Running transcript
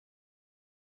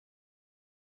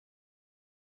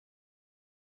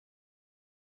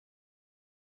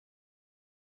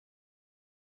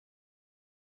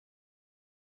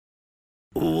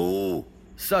Oh,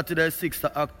 Saturday 6th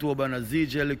of October and a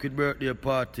ZJ Liquid birthday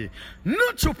party.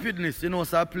 No stupidness, you know,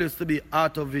 it's a place to be.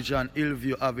 Art of Vision,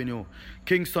 Hillview Avenue,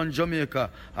 Kingston, Jamaica.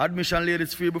 Admission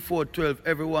ladies free before 12.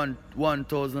 Everyone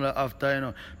 1,000 after, you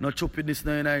know. No stupidness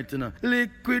no night, you know.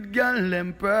 Liquid girl,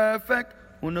 them perfect.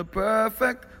 Una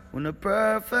perfect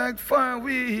for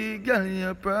we, girl,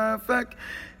 you're perfect.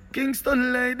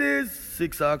 Kingston ladies,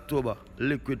 6th of October,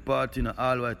 Liquid party in an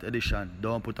all-white edition.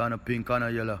 Don't put on a pink and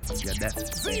a yellow. You're dead.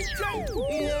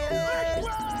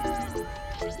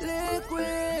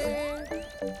 Liquid.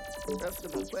 That's the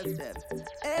question.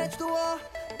 H2O,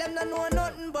 them don't know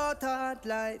nothing about hard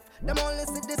life. Them only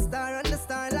see the star and the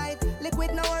starlight.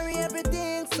 Liquid, now worry,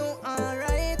 everything's so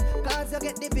alright. Cause you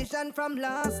get the vision from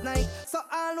last night. So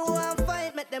all who want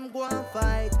fight, make them go and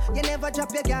fight. You never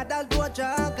drop your guard, I'll do a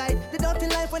jog guide. The dirty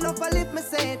life when up a lift, me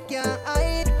say it can't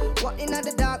hide. What in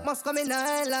the dark must come in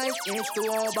high life.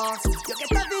 H2O boss, you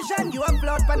get a vision, you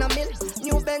upload pan a mill.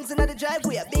 New Benz in the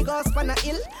driveway, a big house pan a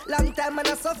hill. Long time and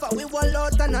I suffer, we wall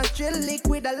out and a chill.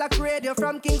 Liquid a lock radio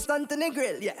from Kingston to the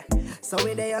grill, yeah. So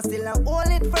we there still a hold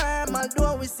it firm.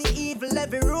 Although we see evil,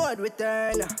 every road we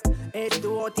turn.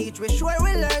 H2O teach, we sure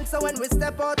we learn. So when we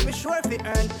step out, we sure we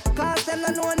earn. Cause them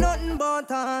don't know nothing about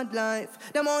hard life.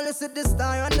 Them only see the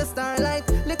star and the starlight.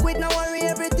 Liquid now worry,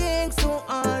 everything's so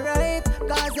alright.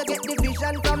 Cause you get the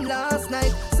vision from last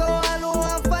night. So all who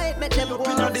want fight, make them go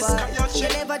and fight. You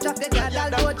never drop the guard,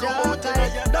 I'll go jog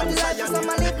guide. Don't like for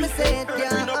someone let me say it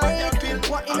can't hide.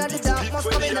 What in the dark must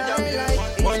come in high light.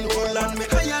 One pull on me,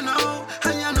 higher now,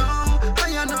 higher now,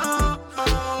 higher now.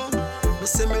 Me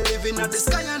say me living at the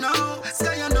sky now,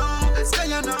 sky now,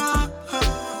 sky now.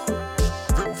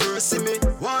 Reverse me,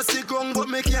 want see ground but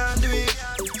me can't do it.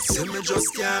 Say me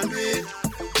just can't do it.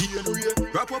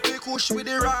 Wrap up a kush with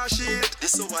the raw shit.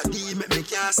 It's so I deep, make me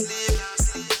can't sleep.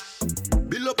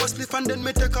 Build up a spliff and then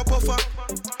me take a puffer.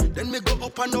 Then me go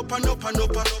up and up and up and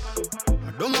up. I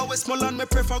don't always small and me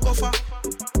prefer go far.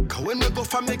 Cause when me go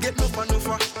far, me get enough and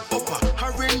enough. Upper,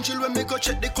 orange hill when me go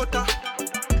check the cutter.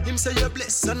 Him say you're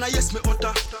blessed and I yes me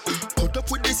utter. Cut up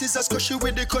with the scissors, crush it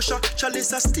with the crusher.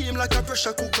 Chalice a steam like a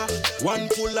pressure cooker. One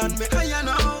pull and me higher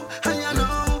now, higher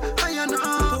now, higher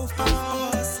now.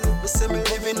 Me say me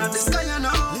living at the sky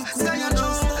now, sky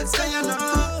now, sky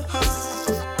now.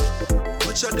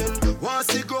 Much of them want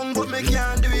see ground but me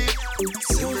can't do it.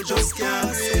 See me just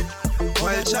can't do it.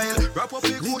 Wild child, wrap up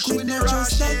the kush with the raw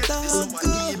shit. So I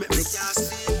need me can't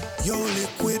sleep. Yo,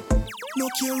 Liquid, no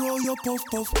care how you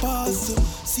puff pass.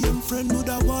 Same friend would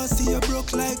have want see you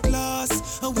broke like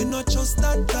glass. And we not just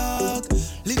that dog.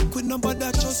 Liquid number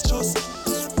that just.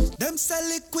 Them say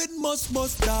Liquid must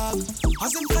dog.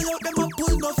 As them fly out, them a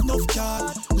pull enough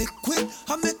card. Liquid,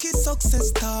 I make it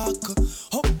success talk.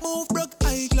 Up move, broke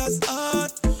eyeglass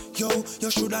art. Yo, you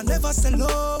shoulda never sell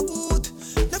out.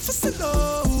 Never sell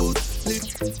out.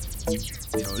 Liquid.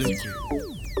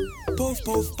 Puff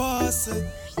pass.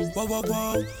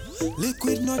 Wow.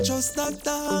 Liquid not just that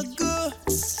dog.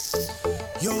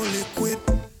 Yo, Liquid,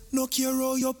 no care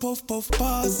how you puff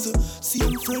pass.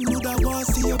 Same friend would have want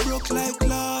see you broke like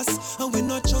glass. And we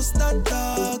not just that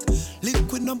dog.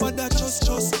 Liquid number that just.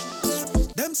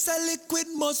 Them say Liquid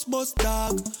must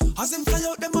dog. As them fly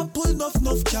out, them a pull enough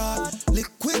card.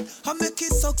 Liquid, I make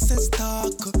it success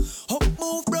talk. Up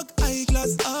move, broke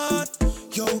eyeglass art.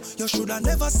 Yo, you shoulda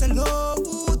never sell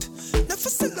out. Never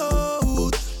sell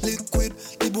out. Liquid,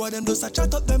 the boy them just a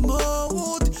chat up them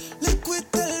out. Liquid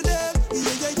tell them,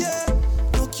 yeah.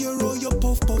 No care how you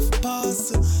puff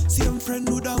pass. Same friend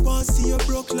would have want see you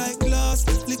broke like glass.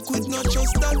 Liquid not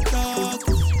just that dog.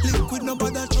 Liquid no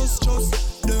bother just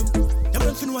them. Them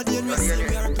don't feel what they know. We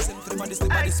are representing for them and this the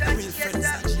baddest real friends.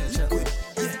 Liquid,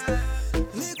 yeah.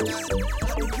 Liquid,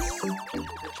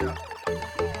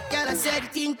 girl, I said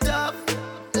it in tough.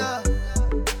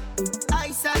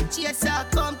 Ice and chaser,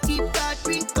 come keep that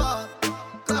drink up.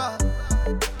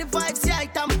 The vibes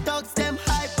right and thugs them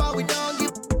hype, but we don't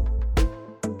give.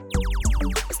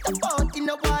 It's the boat in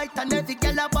the white and every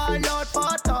girl a ball out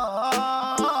for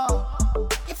talk.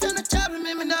 If you're not trouble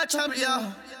me not trouble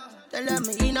you. Tell them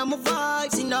me in my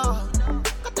vibes, you know.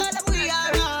 Cause tell them we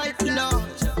alright, you know.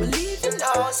 Believe you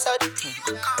know, so the team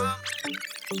will come.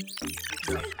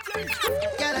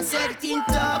 Girl, I said it in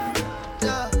tough.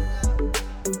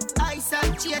 Ice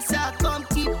and chaser, come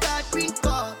keep that drink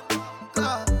up.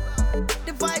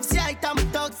 The vibes right and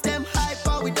thugs them hype,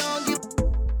 but we don't give.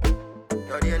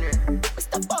 It's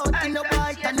the boat in the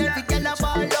white and every girl a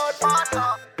ball out for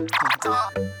talk.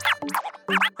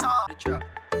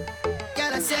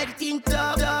 Girl, I said it in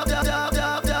tough.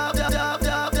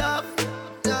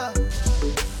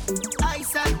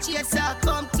 Ice and chaser,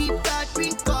 come keep that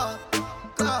drink up.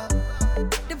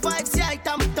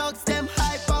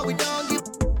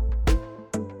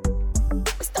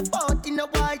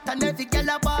 and every girl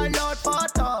a ball out for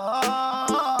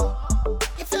talk.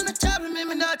 If you not trouble me,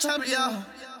 me not trouble you.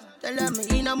 Tell them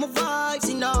me in my vibes,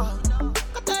 you know.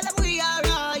 I tell them we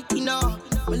alright, you know.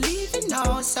 We leaving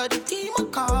now, so the team will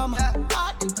come.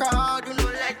 Part the crowd, you know,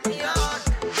 let me out.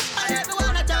 And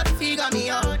everyone I try to figure me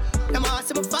out. Them all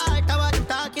see me fight, I what I'm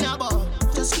talking about.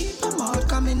 Just keep them out,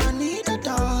 coming, I need a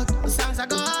dog. The songs I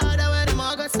got, where them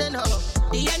all gonna send up.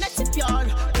 The energy pure,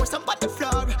 pour some on the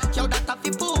floor. Yo, that a fi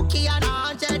bookie and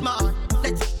 100 more.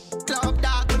 Let's club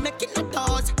dog, we making the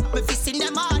toes. We fixing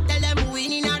them out, tell them we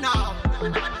winning and all.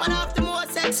 One of the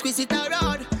most exquisite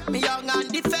around. Me young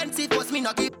and defensive, was me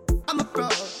not give. I'm a pro.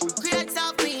 Create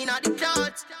self-clean on the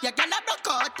clothes. You can have no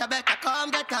cut, I better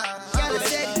come get her. Girl,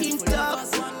 said things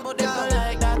tough, but they don't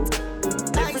like that.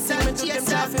 Like such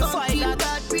yourself, come keep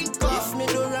that bring up. If me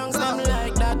do wrongs, I'm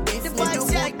like that. If me do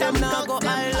good, them now go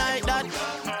high like that.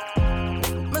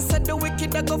 Me said the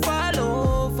wicked, they go fall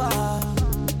over.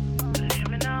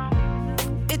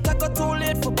 It a go too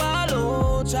late for ball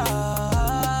out,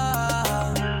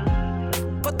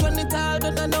 but when it all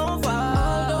done and over,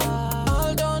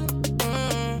 all done.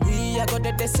 We are good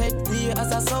at the set, we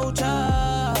as a soldier.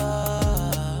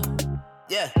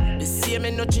 Yeah, the same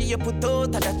energy you put out,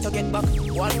 and that to get back.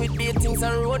 One with big things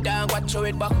and road and watch how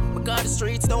it back. We got the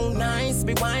streets down nice,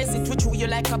 be wise. It with you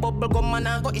like a bubble gum and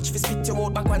I go itch for spit you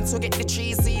out back. Once you get the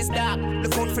cheesies dark,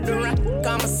 look out for the rat.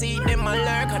 Come see them a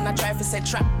lurk and I try for set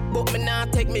trap. But me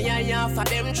not take me eye off of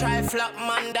them. Try flop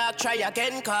man dog, try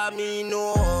again, call me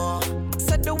no.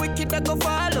 Said the wicked that go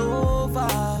fall over.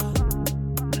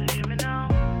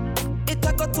 It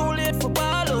a go too late for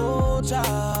ball out.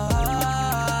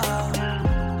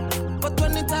 But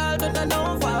when it all done and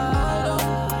over,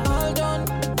 all done.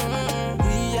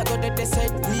 We are good at the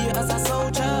set, we as a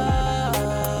soldier.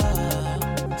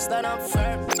 Stand up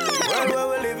firm. World where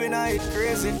we living, I it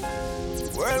crazy.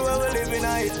 World where we living,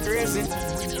 I it crazy.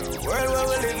 World where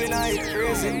we living, I it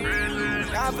crazy.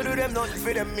 Now for do them nothing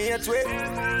for them mates with.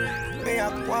 Me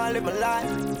I wanna live my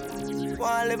life,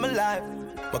 wanna live my life.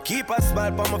 But keep a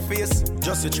smile on my face,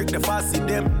 just to trick the fussy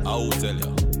them. I will tell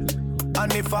you.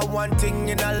 And if I want thing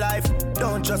in a life,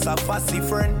 don't just a fussy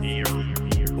friend.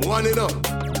 One it up.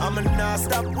 I'ma not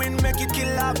stop win, make it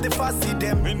kill off the fussy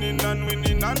them. Winning and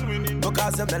winning and winning.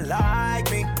 Because them they like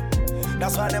me.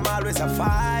 That's why them always a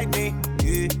fight me.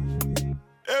 Yeah.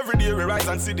 Every day we rise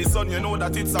and see the sun, you know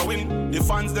that it's a win. The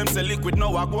fans them say liquid,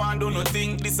 now I go and do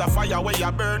nothing. This a fire where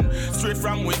you burn, straight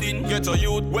from within. Get your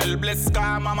youth, well blessed,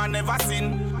 car mama never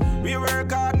sin. We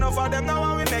work hard, enough for them now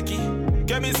and we make it.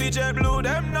 Get me CJ Blue,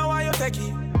 them now and you take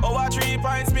it. Over 3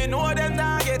 points, me know them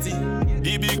not get it.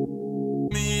 The big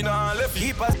me nah left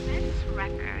keep us.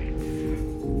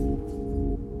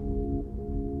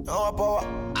 No power,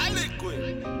 I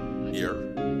liquid. Here.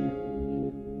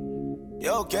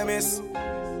 Yo, chemist.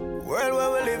 World where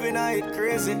we living, I it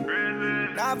crazy.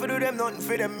 Now for do them nothing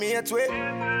for them mates with.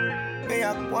 Me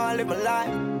I wanna live my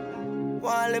life,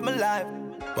 wanna live my life.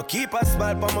 But keep a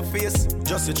smile on my face,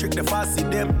 just to trick the fussy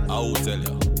them. I will tell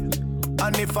you.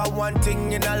 And if I want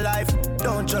thing in a life,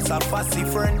 don't just a fussy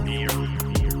friend.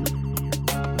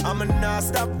 I'ma not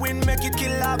stop win, make it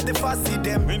kill off the fussy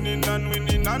them. Winning and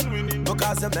winning and winning.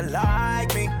 Because them they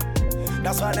like me.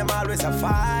 That's why them always a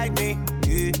fight me.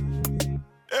 Yeah.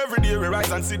 Every day we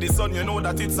rise and see the sun, you know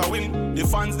that it's a win. The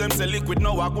fans them say liquid,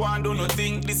 now I go and do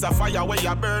nothing. This a fire where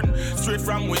you burn, straight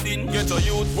from within. Get your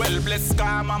youth, well blessed,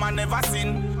 car mama never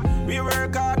sin. We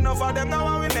work hard, enough for them now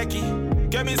and we make it.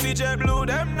 Get me CJ Blue,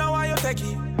 them now and you take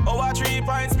it. Over 3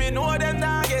 points, me know them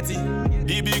not get it.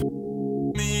 The big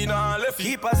me nah left it.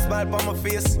 Keep a smile on my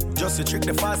face, just to trick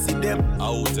the fussy them. I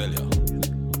will tell you.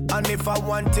 And if I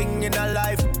want thing in a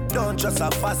life, don't just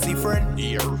a fussy friend.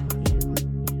 Here.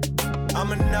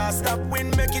 I'ma not stop win,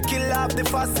 make it kill off the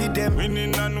fussy them.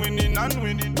 Winning and winning and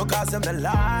winning. Because them they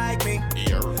like me.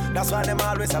 Here. That's why them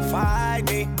always a fight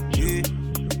me. Yeah.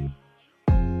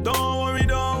 Don't worry,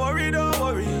 don't worry, don't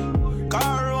worry.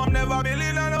 Car home never be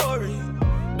in a hurry.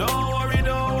 Don't worry,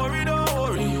 don't worry, don't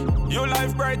worry. Your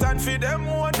life bright and fit them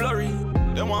won't blurry.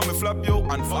 Them want me flap you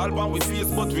and fall on with face,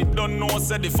 but we don't know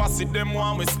said the fussy them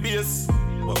want me space.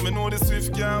 But me know the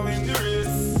swift can't win the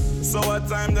race. So what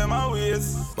time them a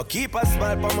waste? But keep a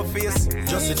smile on my face,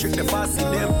 just to trick the fussy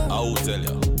them. I will tell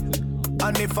you.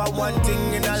 And if I want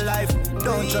thing in a life,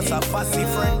 don't just a fussy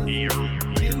friend.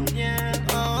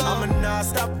 I'ma not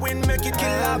stop win, make it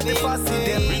kill off the fussy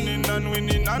them. Winning and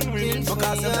winning and winning.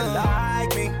 Because them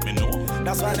like me. Me know.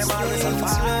 That's why them always a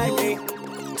fight me.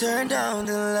 Turn down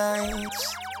the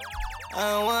lights.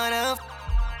 I wanna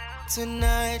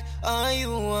tonight. Are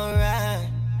you alright?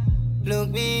 Look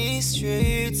me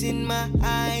straight in my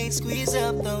eyes, squeeze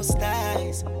up those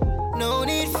thighs. No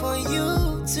need for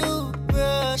you to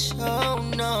rush, oh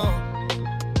no.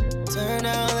 Turn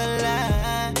on the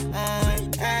light.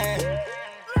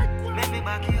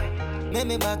 Make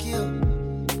me back here.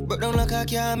 But don't look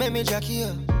like you, make me jack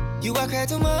here. You are cry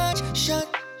too much, shut.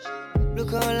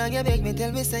 Look how long you beg me,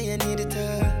 tell me say you need a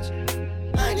touch.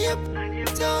 And you're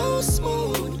so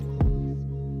smooth.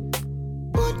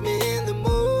 Put me in the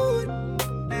mood.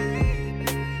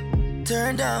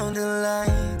 Turn down the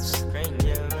lights.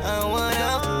 I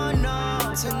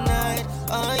wanna tonight.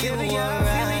 Are you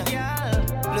alright?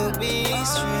 Look me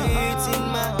straight in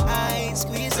my eyes.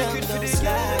 Squeeze up those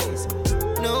slides.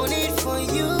 No need for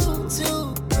you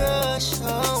to rush.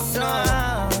 Oh no.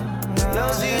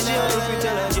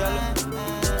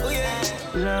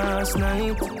 Last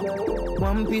night,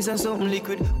 one piece of something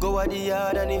liquid go at the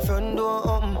yard and the front door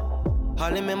open. I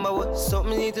remember what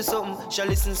something need to something. Shall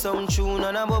listen some tune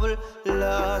and a bubble.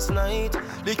 Last night,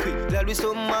 liquid glad we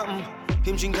something happen.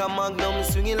 Him drink a magnum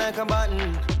swinging like a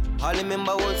button. I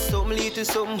remember what something lead to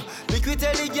something. Liquid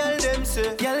tell the girl them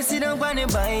say, girl sit down on the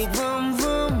bike, vroom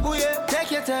vroom. Oh yeah,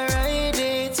 take you to ride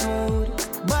it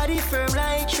smooth. Body firm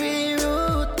like tree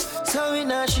root. So we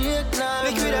not shake now.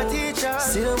 Liquid a teacher.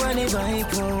 Sit down on the bike,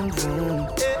 vroom vroom.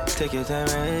 Yeah. Take you to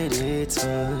ride it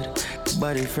smooth.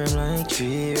 Body firm like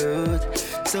tree root.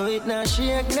 So it not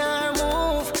shake nor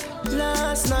move.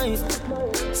 Last night,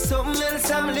 something else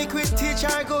some liquid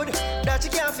teacher good that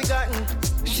you can't forgotten.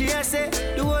 She has said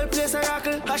the whole place a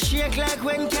rockle. I shake like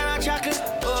when can't chuckle.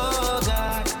 Oh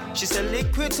God, she said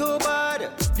liquid too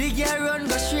bad. The girl run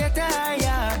go straight to her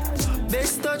yard.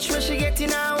 Best touch when she get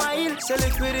in a while. So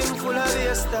liquid him full of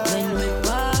your style. When we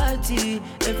party,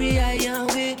 every eye and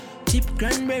way. Tip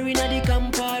cranberry na the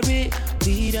Campari.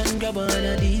 Weed and grab on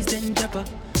a decent chopper.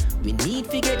 We need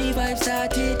to get the vibe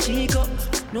started, Chico.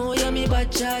 No yummy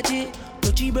bad chargy.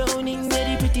 Touchy browning,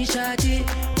 very pretty shawty.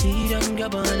 Weed and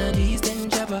grab on a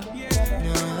decent chopper. You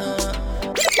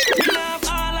love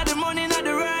all of the money, not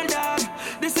the real dog.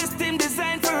 The system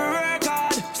designed for a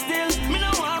record. Still, me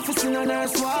no want to see no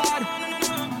nurse ward.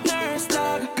 Nurse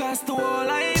dog, cost the whole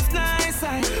life nice.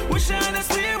 I wish I had a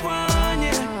sweet one,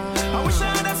 yeah. I wish I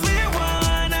had a sweet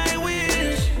one, I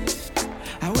wish.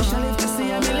 I wish I lived to see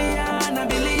a million, a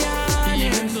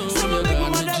billion. Some of them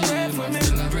want to pray for me.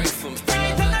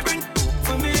 Pray till they bring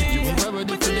for me. You were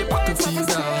ready for the pocket fees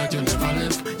that you never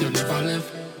left, you never left.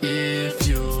 If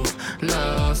you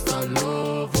lost a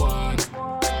loved one,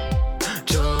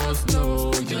 just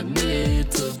know you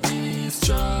need to be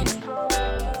strong.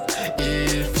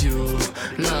 If you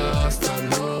lost a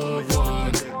loved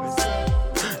one,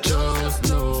 just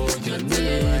know you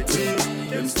need to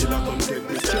be strong.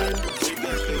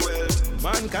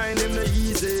 Mankind them no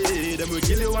easy, them will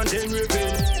kill you and then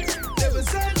revenge.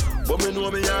 But me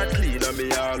know me heart clean and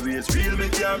me always real, me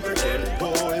can't pretend.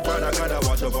 Boy, brother gotta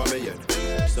watch over me yet.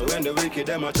 So when the wicked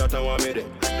them a chat and want me then,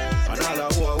 and all I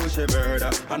who wish a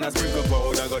murder, and I sprinkle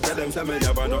powder, go tell them say me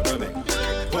never not to me.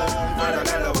 Boy, brother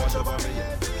gotta watch over me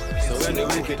yet. So when the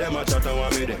wicked them a chat and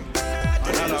want me then,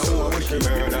 and all I who wish a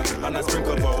murder, and I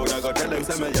sprinkle powder, go tell them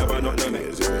say me never not to me.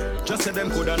 Just say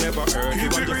them coulda never heard.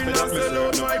 Keep it real and sell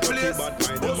out my place.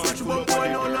 But switch but boy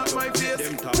don't lock my face.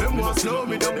 Them want slow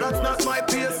me down, that's not my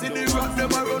pace. In the rock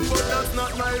them a run, but that's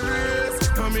not my race.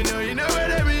 Come in here, you know where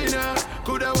them in here.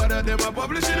 Coulda whether them a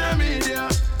publish in the media.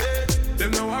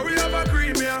 Them no worry about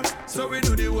cream here. So we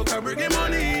do the work and bring the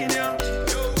money in here.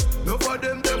 No for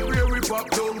them pray we pop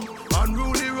down.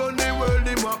 Unruly run the world,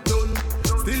 the map done.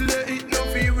 Still they eat no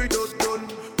fear we just done.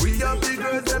 We have the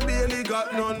girls that barely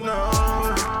got none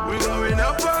now. We going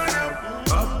up and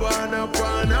up, up and up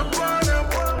and up and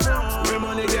up. We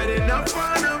money getting up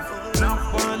and up,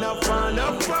 up and up and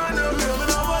up and up. We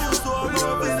know what you saw, we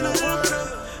up in the water.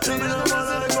 Singing up and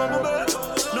like a bubble.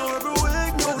 Now every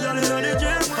week, no girl in the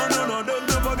gym. And none of them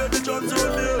never get the chance to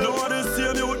me. No one is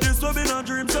seeing me with this, so be not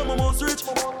dream, some almost rich.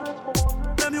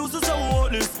 Them used to say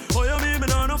what this. Oh yeah, me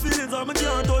nah no feelings, I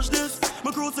can't touch this.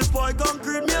 My crucify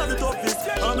concrete, me have the toughest.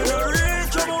 I'm in a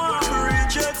reach, I'm on to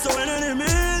reach it. So when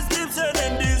enemies keep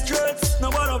sending these threats,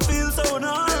 nobody feels so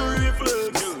now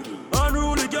reflex.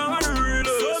 Unruly gang and real.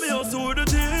 So me also with the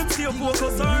team, stay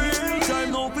focused on real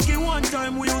time. Now picking one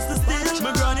time we used to steal.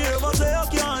 My granny ever say I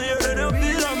can't hear them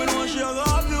feel. I know she a go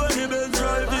happy when the bells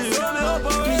driving. So me up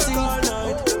and work all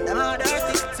night. Them all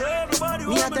dirty. So everybody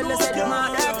Me a tell you say them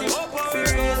all dirty. For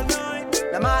real.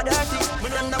 Them all dirty. Me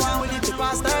them the one with it to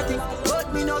pass 30.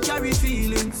 But me no carry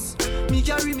feelings. Me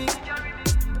carry me.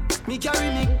 Me carry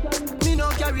me. Me no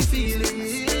carry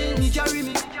feelings. Me carry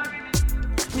me.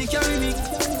 Me carry me.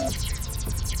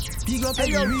 Big up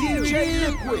every real.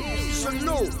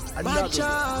 Bad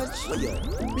charge.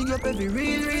 Big up every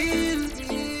real.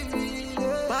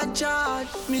 bad charge.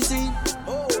 Me see,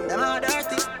 them are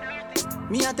dirty.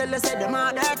 Me I tell you say them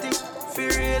are dirty. For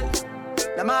real,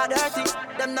 them are dirty.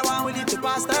 Them the one with it to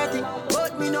pass 30.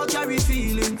 But me no carry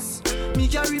feelings. Me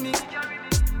carry me.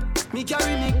 Me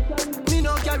carry me. Me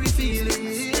no carry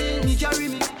feelings. Me carry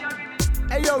me.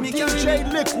 Hey yo, me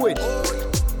DJ Liquid.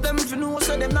 Them if you know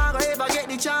so them not gonna ever get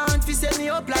the chance to set me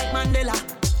up like Mandela.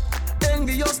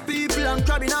 Envious people and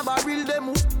crab in a barrel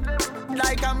them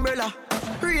like umbrella.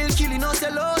 Real killing no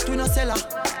sell out, we no sell her.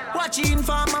 Watching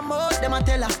for my mouth, them a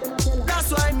tell her.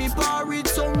 That's why me par with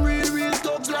some real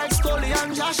thugs like Scully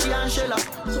and Joshy and Shella.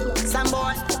 Some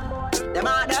boy, them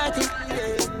are dirty.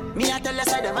 Me a tell you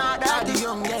say them are dirty.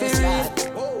 Young girls,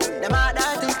 them are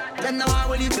dirty. Them now I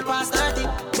will live to past 30.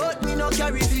 But me no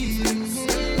carry feelings.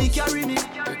 Me carry me.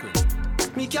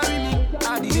 Me carry me.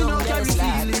 Me no carry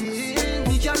feelings.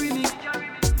 Me carry me.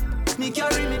 Me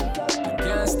carry me.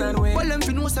 Can't stand way. Well, them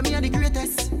fi know say me a the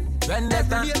greatest.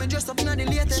 Vendetta. Me dressed up in the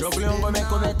latest. Trouble on go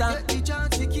make a better. The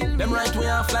chance to kill me. Them right way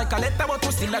off like a letter, but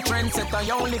we still a trendsetter.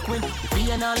 You only queen.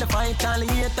 Be and all the fight, all the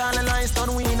hate, all the lies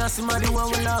done. We in a somebody where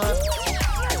we love.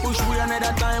 Push we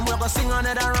another time, we go sing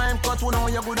another rhyme. Cut we know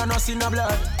you good and not in the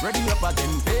blood. Ready up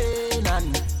again, pain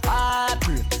and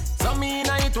heartbreak. So me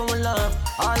and it when we love.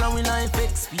 All of we life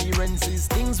experiences.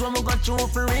 Things when we got through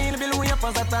for real. Build we up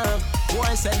as a time.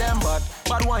 Boy said them but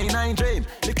why in I dream?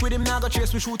 Liquid him now go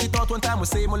chase, we shoot it out one time. We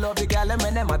say we love the girl and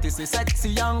men them at this is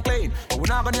sexy and clean. But we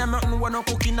not gonna have nothing when no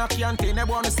cooking a canteen. They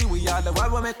wanna see we all the while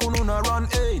we make no run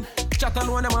in. Chat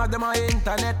alone them have them a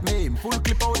internet meme. Full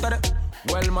clip out of the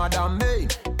well madam me.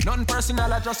 Nothing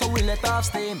personal, I just so we let off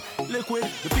steam. Liquid,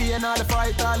 the pain, all the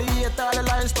fight, all the hate, all the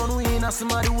lies done. We in a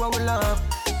somebody who we love.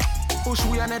 Push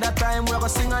we another time, we go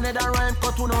sing another rhyme.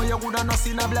 Cut we know you good and not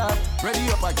in a blood. Ready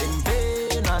up again,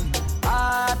 pain and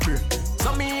heartbreak.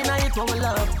 So me and it when we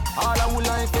love. All our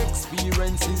life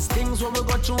experiences. Things when we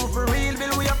go through for real.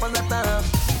 Build we up as a time.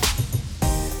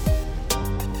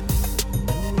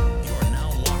 You're now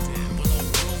locked in with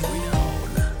the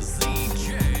world-renowned DJ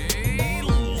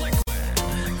Liquid.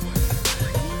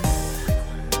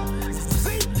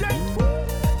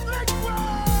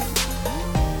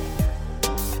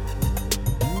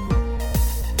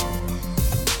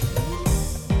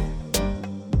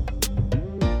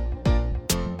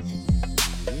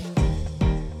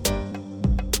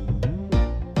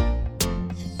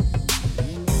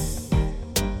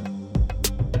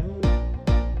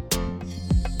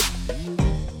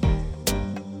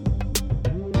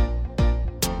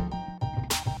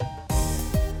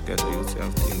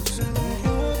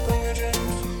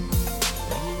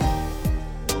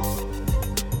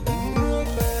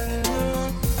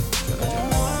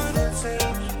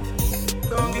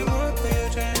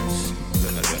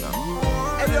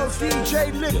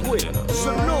 DJ Liquid,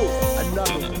 salute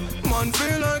another. Man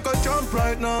feel like a champ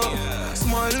right now.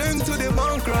 Smiling to the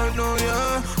bank right now,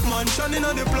 yeah. Man shining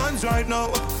on the plans right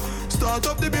now. Start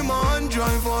up to be my hand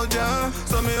drive out, yeah.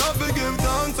 So me have to give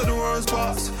thanks to the worst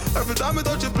pass. Every time I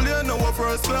touch a plane, no one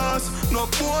first class. No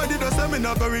boy did a semi,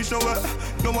 not gonna reach nowhere.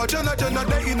 No more Jenna,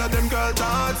 they in a them girl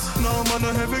thoughts. No man,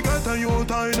 a heavy get a you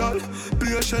tidal.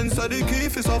 Patience are the key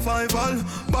for survival.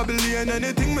 Babylon,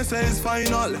 anything me say is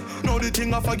final. Now the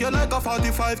thing I forget like a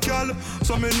 45 girl.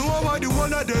 So me know why the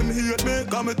one of them hate me.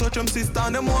 Got me touch them sister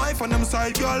and them wife and them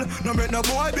side girl. No make no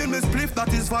boy build me spliff,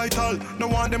 that is vital. No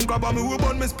want them grab on me, we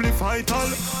burn me spliff vital.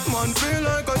 Man feel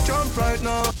like a champ right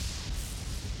now.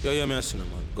 Yeah, me a sinner,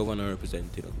 man. Governor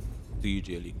represent, you know.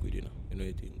 DJ Liquid, you know. You know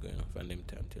anything going on from them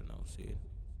time till now, see it.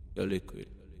 You're Liquid.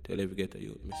 Tell every get a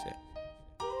youth, me say.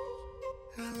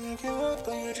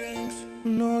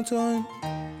 No time.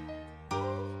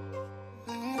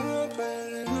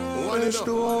 One is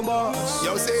to our boss.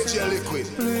 Yo, say it's your Liquid.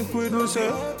 Liquid, we say.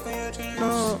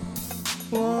 No.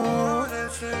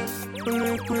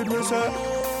 Liquid, we say.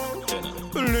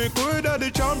 Liquid at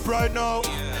the champ right now.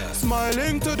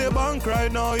 Smiling to the bank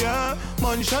right now, yeah.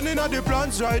 Man shining at the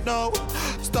plants right now.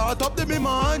 Start up to be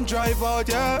my hand drive out,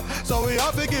 yeah. So we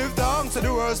have to give thanks to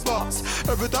the worst boss.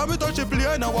 Every time we touch a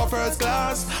plane, our first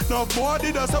class. No boy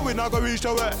did us, so we not gonna reach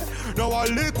the way. Now I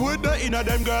liquid the inner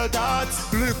them girl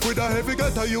thoughts. Liquid a heavy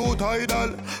get a you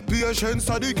tidal. Patience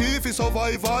are the key for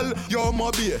survival. Yo,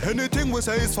 mobby, anything we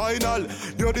say is final.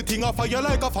 You're the thing I fire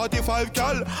like a 45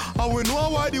 cal. And we know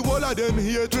why the whole of them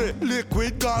hate we.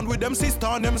 Liquid gone with them sister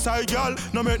and them side gal.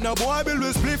 No make no boy build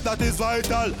with spliff, that is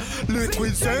vital.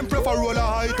 Liquid same prefer roll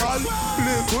a vital.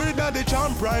 Liquid at the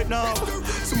champ right now.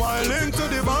 Smiling to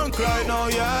the bank right now,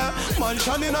 yeah. Man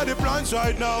shining at the plants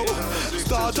right now.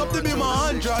 Start up to be my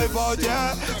hand drive out,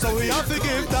 yeah. So we have to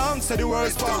give thanks to the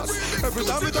worst pass. Every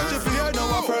time we touch a fear,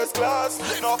 now we're first class.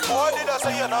 No more did I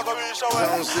say you're not gonna reach away.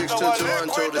 Zone 6 to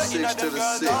Toronto, the 6 to the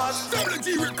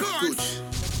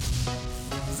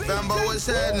 6. Bambo, what's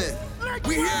happening?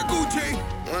 We here, Gucci.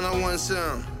 101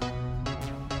 sound.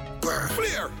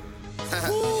 Clear.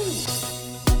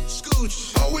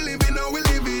 Scooch. How we living, how we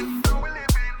living.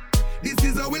 This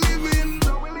is how we living.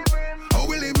 How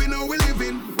we living, how we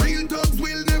living. Real thugs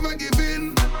will never give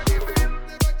in.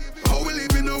 How we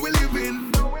living, how we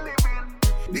living.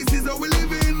 This is how we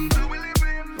living.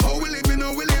 How we living,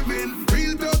 how we living.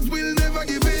 Real thugs will never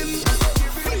give in.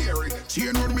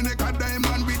 Chain on me neck a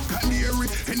diamond with canary.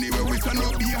 Anyway we stand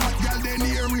up, be a hot girl then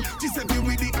hear me. Giuseppe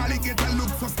with the alligator look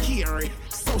so scary.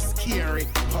 So scary.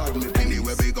 Pardon me.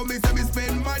 Anyway we go, me say me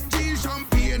spend my G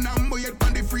champagne and boy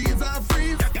on the freezer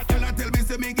freeze. Tell me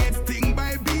say me get sting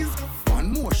by bees.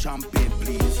 One more champagne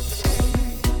please.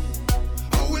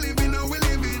 How we living, how we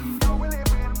living.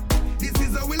 This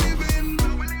is how we living.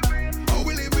 How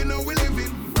we living, how we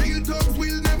living. Real thugs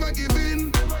will never give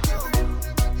in.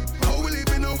 How we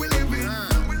living, how we living.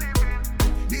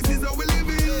 This is how we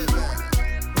living.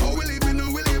 How we living,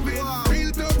 how we living.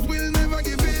 Real thugs will never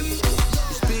give in.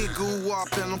 Speed goo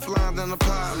walk and I'm flying down the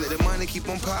pilot. The money keep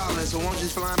on piling, so won't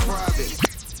just fly private.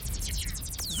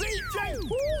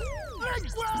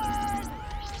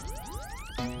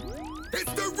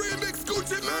 It's the remix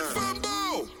Gucci Man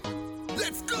Fambo.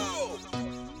 Let's go.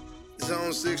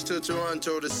 Zone 6 to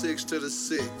Toronto, the 6 to the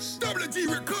 6. WG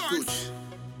Records. Gucci.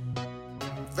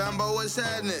 Fambo, what's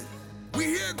happening? We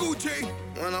here, Gucci.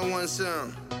 101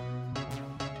 sound.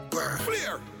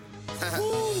 Clear.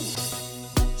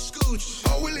 Scooch.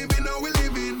 How we living, how we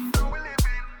living.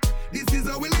 This is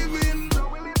how we living.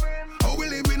 How we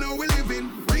living, how we living.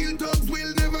 Real thugs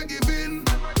will never give in.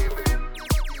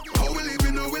 How we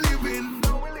living, how we living.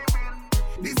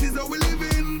 This is how we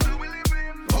living.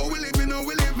 How we living, how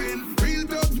we living. Real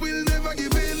thugs will never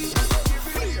give in.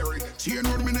 Chain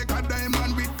on me neck a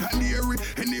diamond with canary.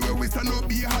 Anyway we stand up,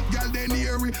 be a hot girl then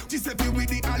hear me. Giuseppe with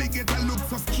the alligator look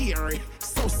so scary.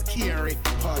 So scary.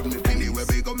 Pardon me. Anyway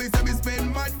we go, me say me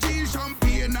spend my G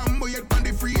champagne and boy on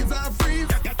the freezer freeze.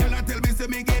 Tell me say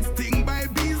me get sting by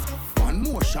bees. One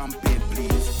more champagne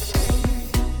please.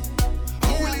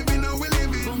 How we living, how we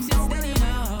living.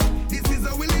 This is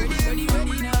how we living.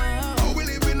 How we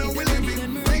living, how we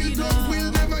living. Real thugs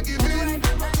will never give in.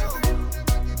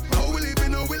 How we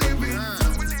living, how we living.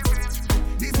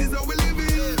 This is how we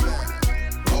living.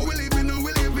 How we living, how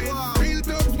we living. Real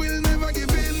thugs will never give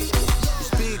in.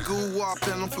 Speed goo walk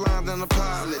and I'm flying down the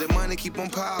pilot. The money keep on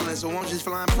piling, so won't just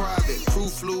flying private. Crew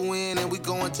flew in and we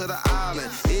going to the island.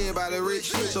 Everybody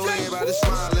rich, so everybody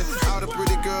smiling. All the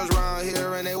pretty girls around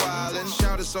here and they wildin'.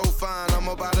 Shout it so fine, I'm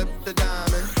about the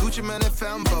diamond. Gucci Man and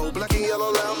Fambo, black and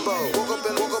yellow Lambo. Woke up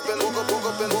and woke up and woke up, woke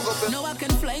up and woke up and. Now I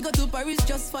can fly, go to Paris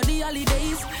just for the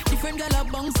holidays. Different gal a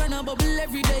bounce and a bubble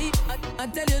every day. I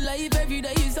tell you life every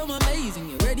day is so amazing.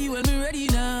 You ready when we ready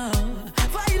now?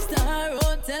 5-star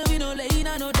hotel, we no lane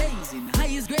and no dazing.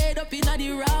 Highest grade up in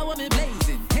the raw, what me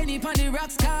blazing. Penny pon the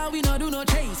rocks car, we no do no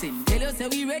chasing. Tell us say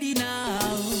we ready now.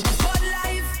 But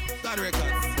life,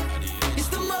 it's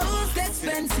the most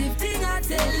expensive thing I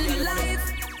tell you.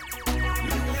 Life,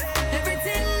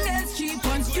 everything is cheap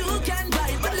once you can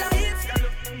buy. But life,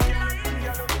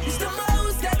 it's the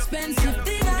most expensive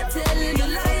thing I tell you.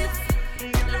 Life,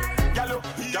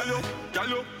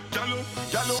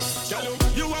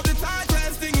 You have the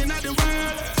tightest thing in the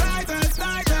world. Tightest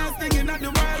thing in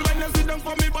the world. When you sit down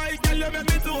for me bike, girl, you make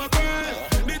me to a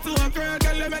girl. Me to a girl,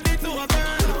 girl, you make me to a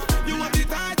girl. You have the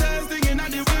tightest thing in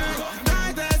the world.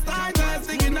 Tightest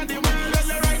thing in the world. When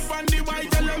you ride from the bike,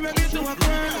 girl, you make me to a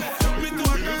girl. Me to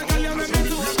a girl, girl, you make me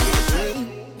to a girl.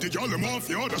 The girl, them off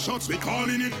the other shots, we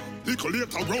calling it. Little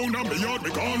later round and beyond,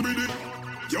 we gone with it.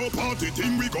 Your party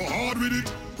thing, we go hard with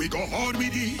it. We go hard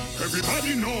with it.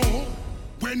 Everybody know.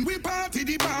 When we party,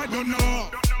 the bad don't know.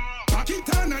 Pack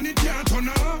it on and it can't turn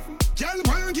off. Girl,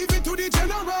 won't give it to the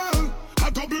general. A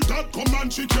double dot come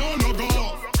and she can't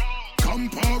go. Come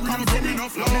power, we come in a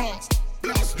floss.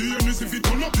 Blast the enemies if it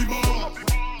turn up the bar.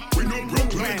 We no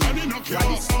broke like an in a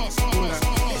car.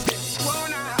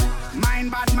 Mind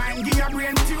bad mind, give your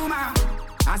brain tumor.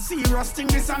 I see rusting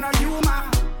this on a humor.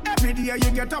 Every day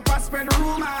you get up and spread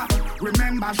rumor.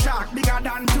 Remember shark bigger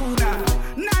than tuna.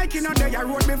 Night Viking on there,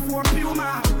 road before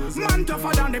Puma. Man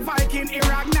tougher than the Viking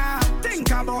Iraq now. Think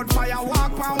about fire,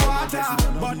 walk on water.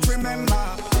 But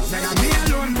remember, say me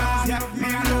alone, man. Yeah,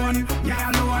 me alone,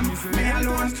 yeah alone, me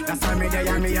alone. That's why me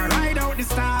there, me a ride out the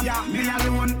storm. Yeah, me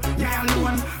alone, yeah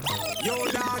alone. Yo,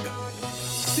 dog,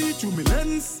 see through me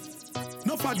lens.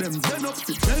 Enough of them zen up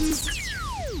to tens.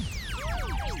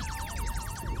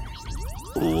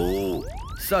 Oh,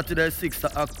 Saturday 6th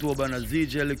of October and a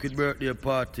ZJ Liquid birthday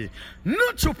party.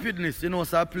 No stupidness, you know,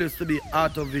 it's a place to be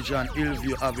out of vision,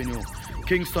 Hillview Avenue,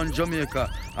 Kingston,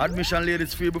 Jamaica. Admission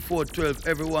ladies free before 12,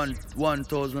 everyone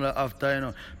 1,000 after, you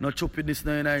know. No stupidness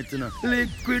no night, you know.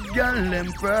 Liquid girl,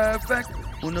 them perfect,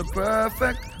 una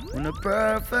perfect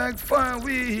for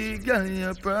we, girl,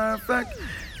 you're perfect.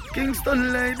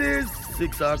 Kingston ladies,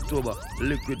 6th of October,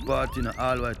 Liquid party in an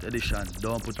all-white edition.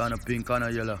 Don't put on a pink and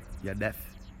a yellow, you're deaf.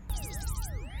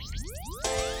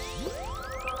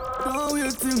 Don't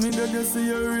wait till me dead, you see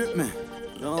you rape me.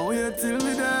 Don't wait till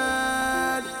me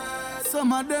dead.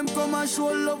 Some of them come and show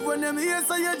love when them hear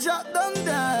so you drop down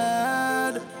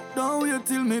dead. Don't wait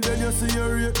till me dead, you see you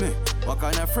rape me. What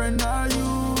kind of friend are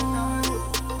you?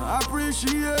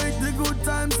 Appreciate the good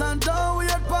times and don't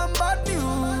wait for bad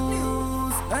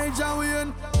news. Hey John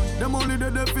Wayne, them only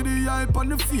dead for the hype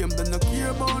and the fame, they don't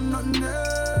care about nothing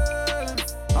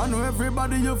else. I know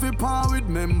everybody you feel power with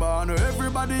member, I know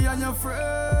everybody and your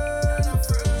friend.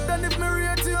 Then if me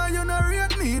rate you and you not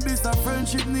rate me, this a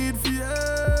friendship need for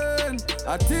end.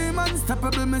 A team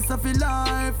unstoppable, me say for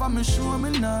life, and me sure me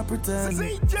not pretend.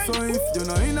 So if you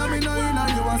know inna me know inna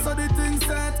you, and so the thing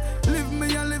set. Live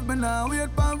me and live me now,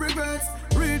 wait for regrets.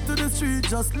 Read to the street,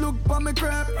 just look for me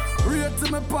crap. Read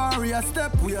to me party, a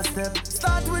step.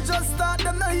 Start we just start,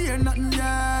 them not hear nothing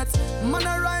yet. Man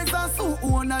a rise and so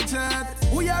own a jet.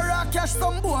 We a rock cash,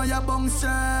 some boy a bounce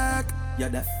check. Yeah,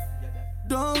 deaf.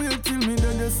 Don't wait till me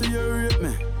dead, you see you rape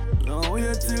me. Don't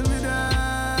wait till me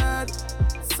dead.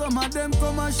 Some of them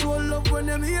come and show love when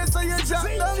them hear so you drop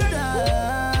down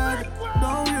dead.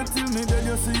 Don't wait till me dead,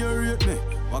 you see you rape me.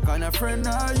 What kind of friend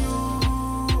are you?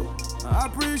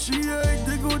 Appreciate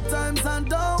the good times and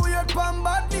don't wait for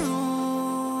bad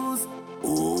news.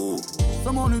 Ooh.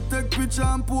 Someone who take picture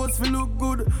and post will look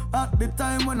good at the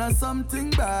time when I something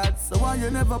bad. So why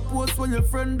you never post when your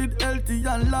friend did healthy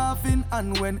and laughing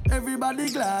and when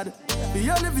everybody glad? Be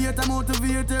elevate and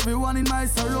motivate everyone in my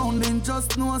surrounding.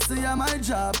 Just know say I'm my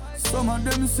job. Some of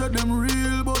them say them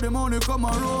real, but them only come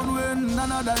around when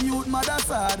none of them youth mother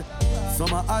sad.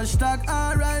 Some a hashtag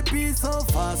RIP so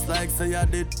fast like say I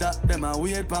did that. Them a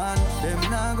wait pan. Them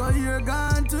now go here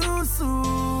gone too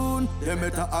soon. Them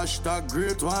better hashtag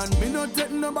great one. Me not take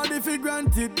nobody for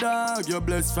granted, dog. You're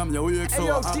blessed from your wake,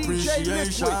 so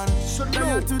appreciation.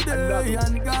 There today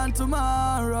and gone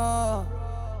tomorrow.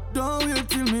 Don't wait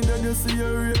till me dead, you see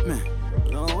you rape me.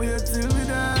 Don't wait till me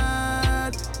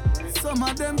dead. Some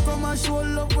of them come and show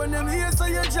love when them hear so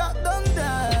you drop down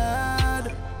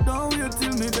dead. Don't wait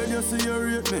till me dead, you see you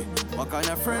rape me. What kind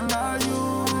of friend are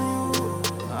you?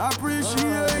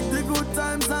 Appreciate the good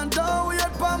times and don't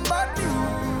wait for bad news.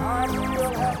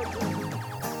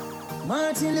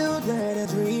 Martin Luther had a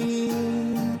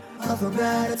dream of a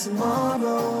brighter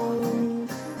tomorrow,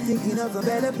 thinking of a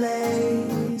better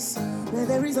place where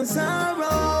there is no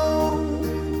sorrow,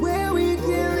 where we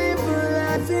can live for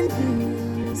life in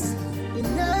peace,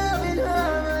 in love and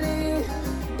harmony,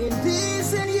 in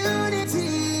peace and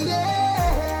unity.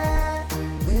 Yeah.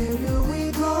 Where do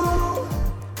we go?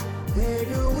 Where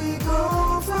do we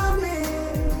go from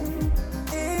here?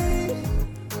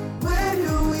 Where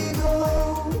do we go?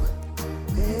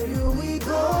 Where do we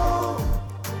go?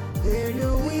 Where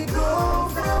do we go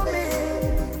from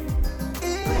here?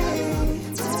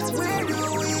 Where do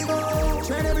we go?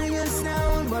 Trying to bring us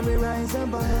down, but we rise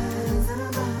above.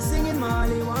 Singing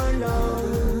Molly one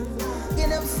love.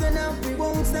 Get up, stand up, we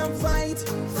won't stop fight.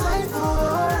 Fight for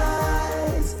our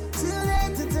lives. Too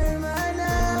late to turn right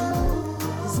now,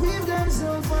 'cause we've gone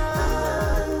so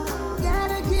far.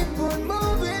 Gotta keep on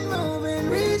moving, moving,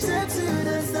 reach up to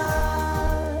the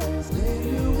stars. Where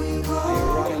do we go?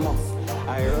 I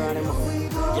run him off.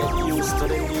 Get used to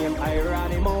the name, I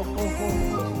run him off.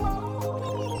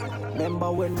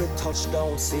 Remember when we touched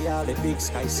down, see all the big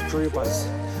skyscrapers.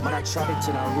 Man, I tried it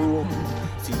in a room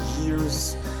for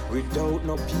years without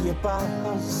no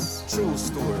papers. True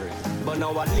story. But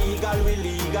now we're legal, we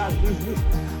legal.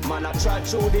 Man, I tried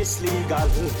through this legal.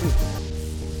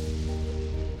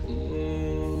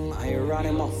 I ran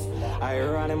him off, I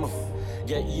ran him off.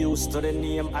 Get used to the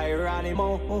name, I ran him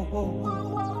off.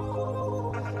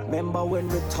 Remember when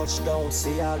we touched down,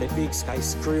 see all the big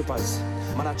skyscrapers.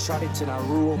 Man, I tried it in a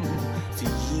room for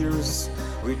years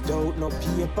without no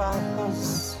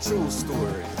papers. True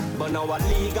story. But now a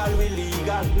legal, we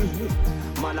legal.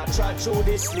 Man, I try through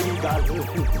this legal.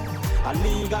 A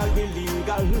legal, we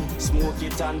legal. Smoke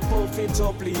it and puff it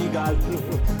up legal.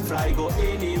 Fly go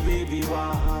anyway we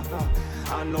want.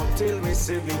 And not till me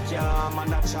say we can.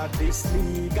 Man, I try this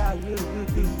legal.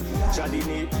 Trying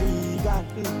it legal.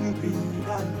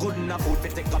 Good enough food to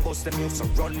take a bus, them used to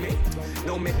run me.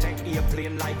 Now me take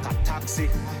airplane like a taxi.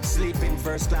 Sleeping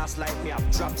first class like me a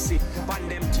dropsy. On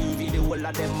them TV, the whole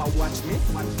of them a watch me.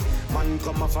 Man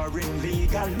come off a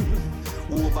illegal.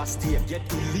 Overstay, get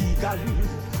illegal.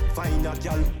 Find a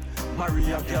girl,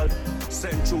 marry a girl.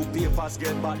 Send through papers,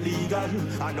 get back legal.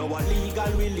 I know a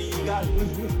legal, we legal.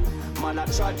 Man, I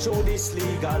try through this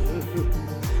legal.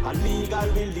 A legal,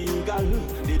 we legal.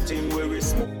 The thing where we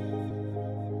smoke.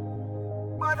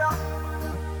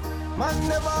 Man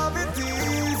never have it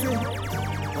easy.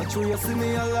 Not true you see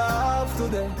me alive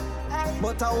today.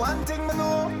 But I one thing I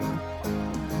know.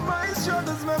 My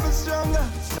struggles make me stronger.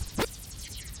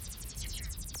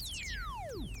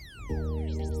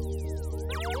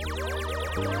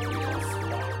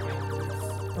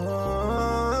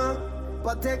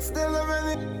 But take still a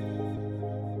minute.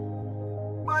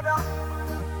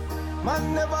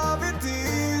 Man never have it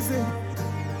easy.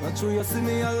 Not true you see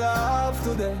me alive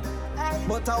today.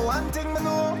 But I one thing I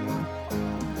know.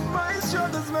 My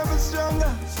struggles make me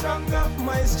stronger. Stronger.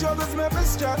 My struggles make me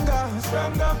stronger.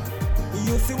 Stronger.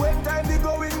 You see when time they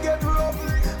go and get rough.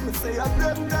 Me say at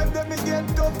them time they me get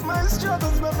tough. My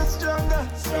struggles make me stronger.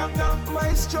 Stronger.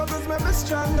 My struggles make me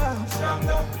stronger.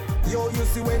 Stronger. Yo, you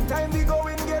see when time they go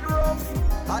and get rough.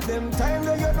 At them time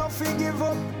they you not fi give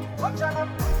up. Watch on them.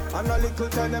 And a little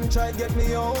time them try get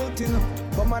me out, you know.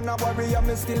 But man a worry and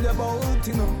me still about,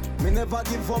 you know. Me never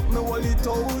give up, me hold it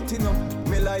out, you know.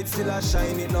 Me light still a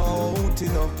shining out, you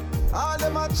know. All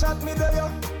them a chat me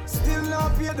there, still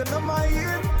not pay them no my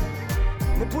ear.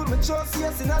 Me put my trust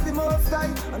yes in the most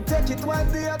time and take it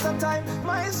one day at a time.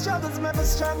 My struggles make me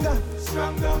stronger,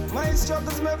 stronger. My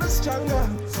struggles make me stronger,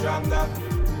 stronger.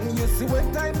 You see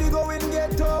when time they go and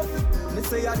get tough. Me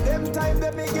say at them time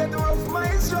that me get rough. My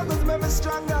struggles make me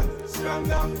stronger,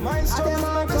 stronger. My struggles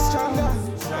make me stronger,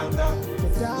 stronger.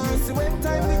 You see when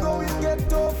time they go and get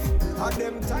tough. At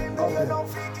them time that you don't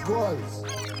feel goals.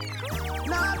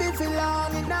 Nah be for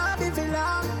long, it nah be for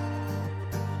long.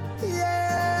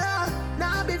 Yeah,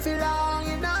 nah be for long,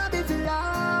 it nah be for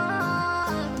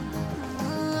long.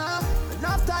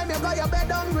 Enough time you got your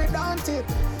bed hungry, don't it?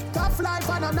 Tough life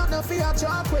and I'm not no fear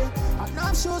jump with.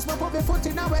 Enough shoes, me put me foot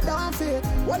in and we don't fit.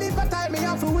 Well, if I time me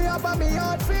have to wear up on me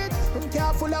outfit. I'm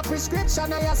careful of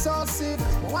prescription and you're so sick.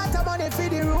 Want a money for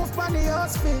the roof on the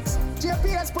house fix.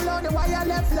 GPS pull on the wire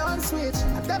left long switch.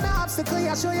 And them obstacle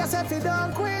you show yourself you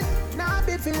don't quit. Nah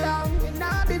be for long, it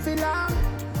nah be for long.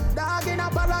 Dog in a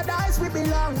paradise we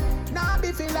belong. Nah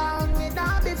be for long, it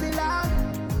nah be for long.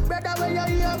 Brother, when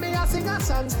you hear me I sing a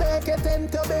song, speak it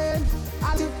into being.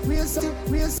 I live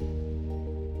real.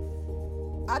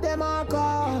 I dem all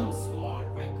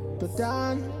call. Put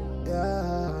on,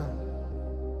 yeah.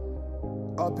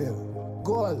 Up here,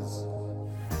 goals.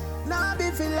 Nah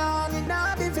be for long, it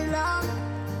nah be for long.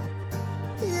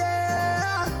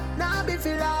 Yeah, nah be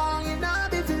for long, it nah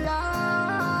be for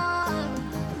long.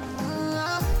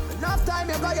 Enough time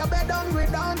you got your bed hungry,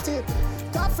 don't it?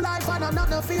 Tough life and I'm not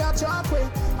no fear jump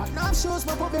with. Enough shoes,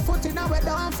 me put me foot in and we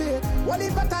don't fit. Well,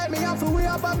 if I time me have to wear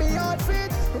up on me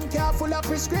outfit. I'm careful of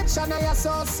prescription and you're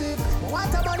so sick.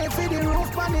 Want a money for the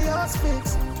roof on the house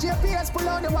fix. GPS pull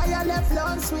on the wire left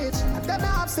long switch. And them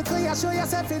obstacle you show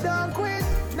yourself you don't quit.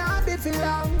 Nah be for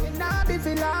long, it nah be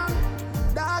for long.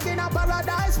 Dog in a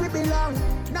paradise we belong.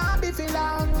 Nah be for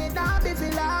long, it nah be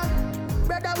for long.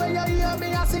 Brother, when you hear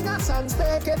me, I sing a song,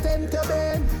 speak it into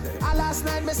being. Last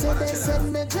night, me say they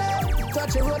send me jail.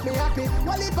 Touch the road, me happy.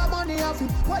 Well, if I money off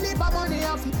it, well, if I money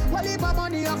off it, well, if I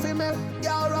money off it, man,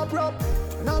 you're up.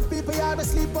 Enough people here to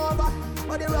sleep over.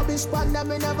 But the rubbish pan them,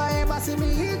 me never ever see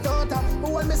me eat out. Who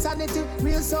hold me sanity,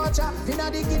 real soldier. Inna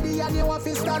the giddy and you have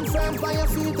to stand firm by your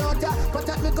feet out ya. But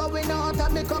at me going out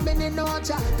and me coming in out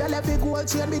ya. Tell every gold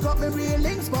chain, big up me real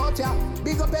links bout ya.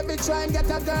 Big up every try and get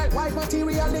a girl. White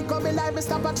material link up me like me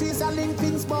stop a trees and link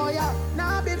things boy ya.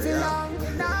 Nah be for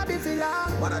long, nah be for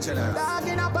long. Dog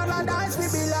in a paradise we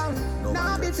belong.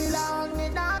 Nah be for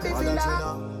long, nah be for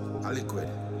long. A liquid.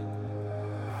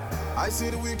 I see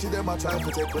the wicked, them a trying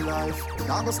to take my life.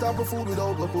 Now go stop a food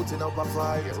without go putting up a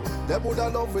fight. Them woulda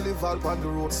love will live out on the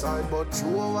roadside, but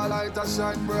through our light a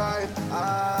shine bright.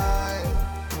 I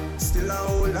still a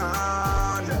hold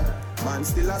on, man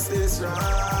still a stay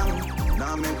strong.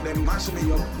 Now make them mash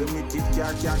me up, the wicked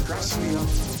can't crash me up.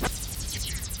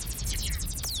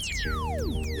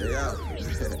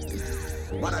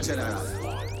 General. Mother General.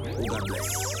 Who God bless.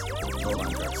 No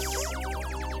man curse.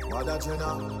 Mother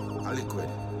General. A liquid.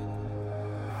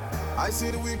 I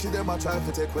see the wicked, them a try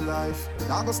to take my life.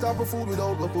 Now go stop a food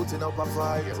without go putting up a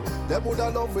fight. Them woulda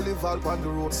love will live out on the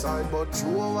roadside, but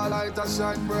through our light a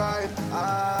shine bright.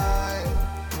 I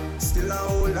still a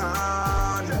hold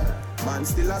on, man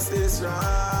still a stay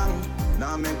strong.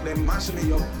 Now make them mash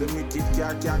me up, the wicked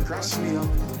can't crash me up.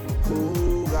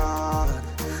 Oh God,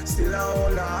 still a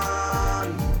hold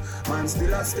on, man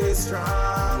still a stay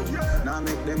strong. Now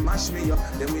make them mash me up,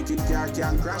 the wicked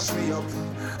can't crash me up.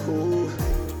 Oh.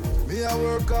 Me a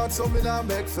work hard so me not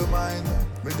beg for mine.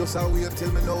 Me just a wait till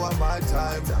me know I'm my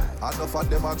time. Enough of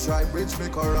them a try bridge me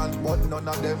current, but none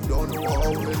of them don't know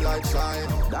how me light shine.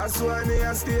 That's why me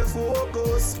a stay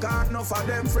focused. Cause enough of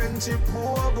them friendship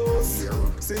bogus.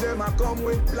 See them a come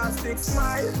with plastic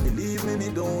smile. Believe me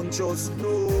don't just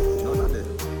know.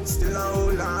 Still a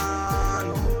hold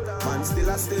on, man still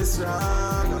a stay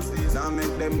strong. Now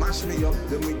make them mash me up,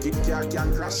 the wicked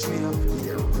can't crash me up.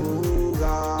 Oh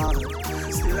God.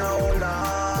 Still a hold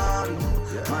on,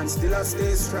 man still a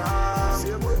stay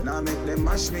strong. Now make them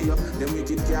mash me up, them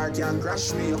wicked can't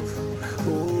crash me up.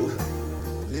 Oh,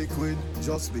 liquid,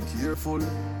 just be careful.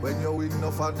 When you win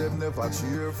enough of them never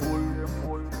cheerful.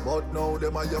 But now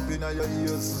them are up in your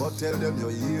ears, but tell them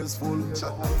your ears full.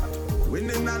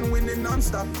 Winning and winning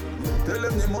non-stop. Tell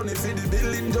them the money for the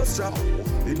building just drop.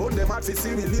 We bought them out to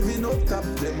see we living up top.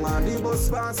 Them want the bus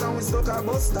pass and we stuck a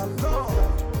bus stop. No.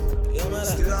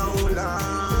 Still a hold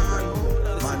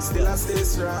on, man still a stay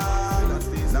strong.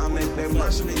 Now make them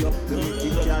mash me up, the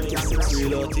wicked can't crash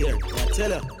me out here. I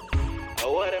tell her,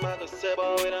 what am I gonna say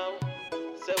about it now?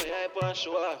 Say we hype and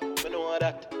show off, me know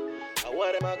that.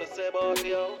 What am I gonna say about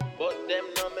you? But them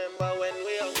no remember when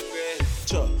we hungry.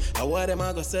 Sure, what am I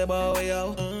gonna say about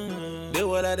you? The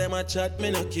word of them a chat,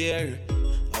 me no care.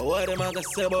 What am I gonna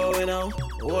say about we now?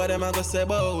 What am I gonna say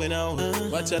about we now?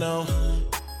 Watch you now.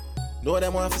 Know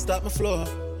them want to stop my flow.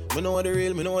 Me know the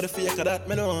real, me know the fake of that,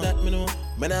 me know.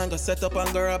 Me nah go set up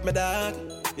and go rob me dog.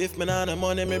 If me nah no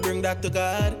money, me bring that to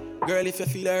God. Girl, if you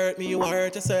feel I hurt me, you won't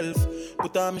hurt yourself.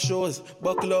 Put on my shoes,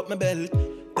 buckle up my belt.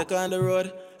 Take on the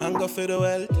road and go for the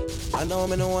wealth. I know.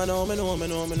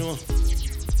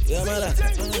 Yeah, man.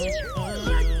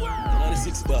 Another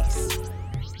 6 bucks.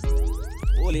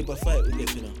 Whole heap of fight we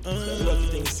get, you know. The lucky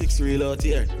thing 6 real out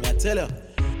here. I tell you.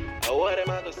 What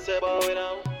am I gonna say about it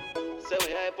now? Say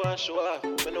we hype and show off,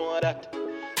 we know that.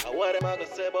 What am I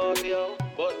gonna say about you?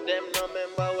 But them no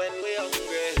remember when we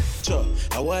hungry. Sure,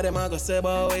 what am I gonna say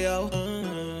about you?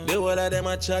 The word of them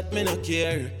a chat, me no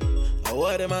care.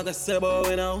 What am I gonna say about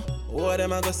we now? What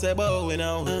am I gonna say about we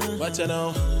now? Watch you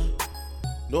now.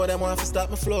 Know them want to stop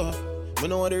my flow. Me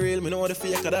know the real, me know the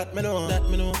fake of that, me know.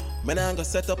 Me nah go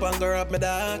set up and go rob me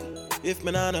dog. If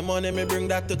me nah no money, me bring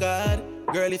that to God.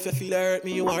 Girl, if you feel I hurt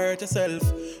me, you won't hurt yourself.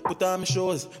 Put on my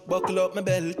shoes, buckle up my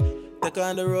belt. Take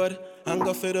on the road and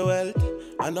go for the wealth.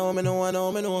 I know for all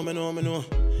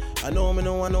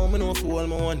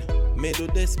my one. Me do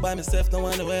this by myself, no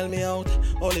one to help me out.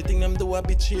 Only thing them do a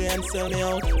bitch here and sell me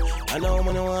out. I know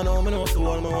for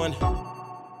all my one.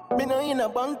 Me know in a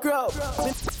bankrupt.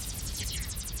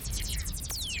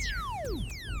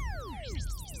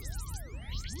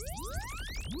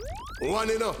 One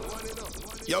enough.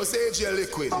 Yo, say jail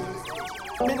liquid.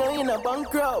 Me no in a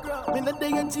bankrupt. Me no day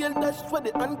in jail, dash for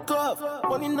the handcuff.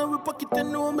 Money in our pocket, you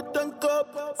know me tank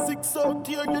up. 6 out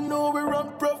here, you know we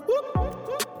run prof.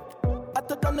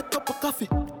 Hotter than a cup of coffee.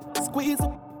 Squeeze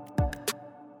up.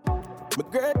 My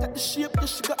girl got the shape, yeah,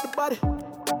 she got the body.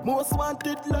 Most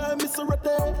wanted, like Miss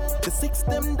Rotte. The 6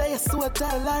 them there, so I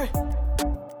tell Larry.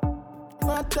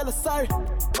 Can't tell her sorry.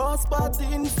 House party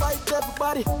invite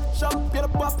everybody. Champagne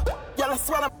pop, yeah, that's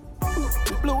what I'm.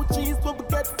 The blue cheese what we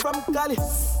get from Cali.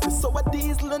 So a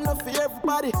diesel enough for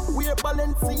everybody. We're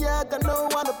Balenciaga, no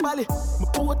one a Bali. My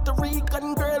Puerto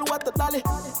Rican girl, what a dolly.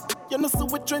 You know, so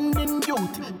we trending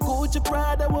youth. Gucci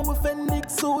Prada, what we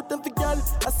Fenix suit. And for girl,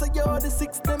 I say yo, the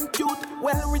 6 them cute.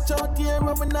 Well, reach out here,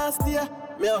 and we nasty.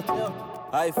 Me out.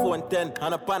 iPhone 10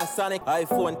 and a Panasonic.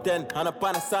 iPhone 10 and a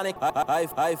Panasonic.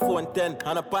 iPhone 10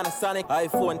 and a Panasonic.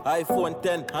 iPhone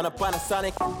 10 and a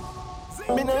Panasonic.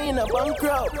 Me no in a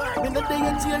bankrupt. Me no day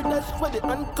in jail, dash for the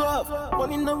handcuff.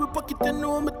 Money in our pocket, you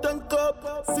know me tank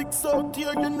up. 6 out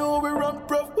here, you know we run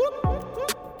prof.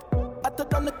 Hotter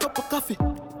than a cup of coffee.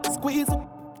 Squeeze up.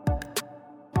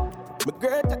 My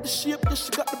girl got the shape, yeah,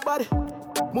 she got the body.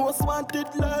 Most wanted,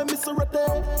 like Miss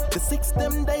Rotte. The 6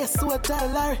 them there, so I tell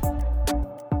Larry.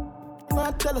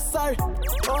 Can't tell her sorry.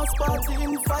 House party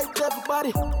invite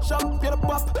everybody. Champagne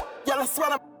pop, yeah, that's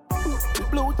what I'm. The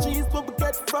blue cheese what we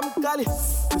get from Cali.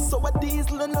 So a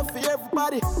diesel enough for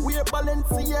everybody. We're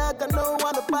Balenciaga, no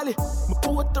one a Bali. My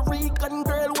Puerto Rican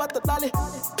girl, what a dolly.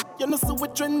 You know, so we're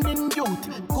trending youth.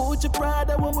 Gucci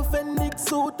Prada, when we Fenix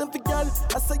suit. And for girl,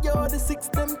 I say you're the six,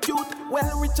 them cute.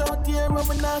 Well, reach out here, I'm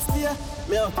a nasty.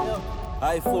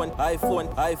 iPhone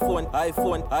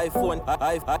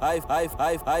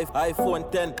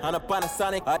 10 and a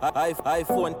Panasonic.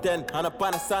 iPhone 10 and a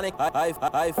Panasonic.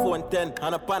 iPhone 10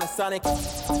 and a Panasonic.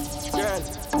 Girl,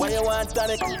 why you want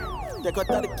tonic? Take out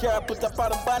the car, put up on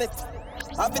the bonnet.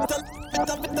 I've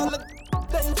been done.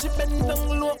 Then she bend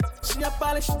down low, she a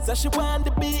polish. So she want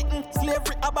the beaten,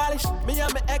 slavery abolish. Me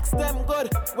and my ex them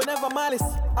good, whenever malice.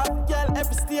 I've girl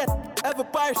every state, every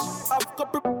parish. I've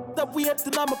couple that we have to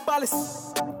know my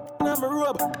palace. I'm a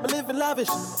robe, I live in lavish.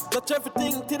 Touch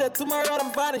everything till that tomorrow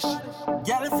I'm vanish.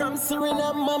 Girl from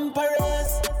Suriname and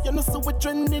Paris. You know, so we're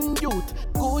trending youth.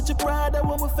 Gucci Prada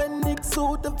when we Fenix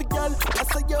suit. And for girl, I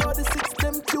say you're the six,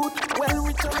 them cute. Well,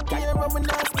 reach out here, I'm a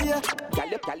nasty.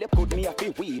 Girl, you put me up a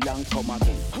wheel and come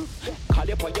again. Call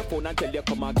you on your phone and tell you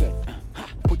come again.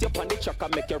 Put you on the truck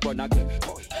and make you run again.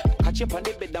 Catch you on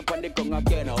the bed and on the gun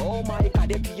again. Oh my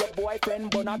God, if your boyfriend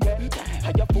born again.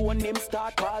 And your phone name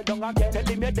start call down again. Tell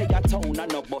him you're there at town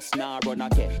and no bus now run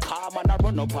again. Calm and I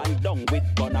run up and down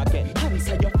with gun again.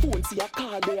 Answer your phone, see a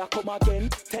call there come again.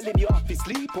 Tell him you have to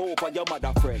sleep over your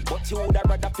mother friend. But you would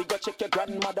rather figure check your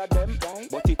grandmother them.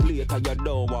 But it later you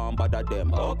don't want bother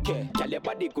them. Okay, tell your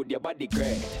body good, your body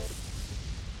great.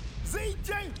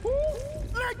 ZJ,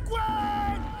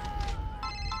 Liquid!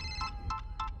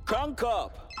 Crunk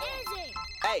up.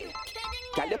 Hey,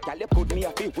 can you put me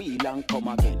up a wheel and come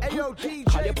again? Hey, yo, DJ.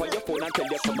 Call you on your phone and tell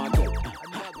you come again.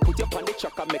 Put you on the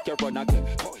truck and make you run again.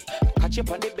 Catch you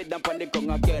on the bed and on the gun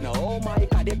again. Oh my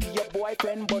God, if your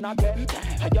boyfriend born again.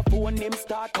 And your phone name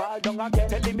start call down again.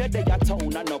 Tell him you're there at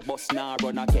town and no bus now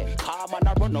run again. Calm and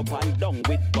I run up and down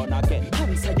with gun again.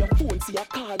 Answer your phone, see a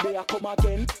call there come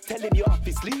again. Tell him you have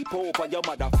to sleep over your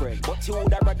mother friend. But you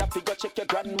would rather figure check your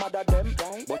grandmother them.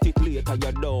 But it later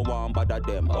you don't want bother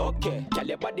them. Okay, tell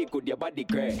your body good, your body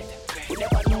great. We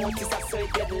never notice I say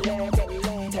get left.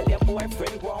 Tell your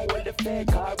boyfriend go on with the fake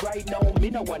car right now. Me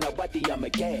no want nobody, I'm a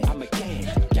gay.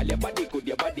 Tell your body good,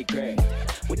 your body great.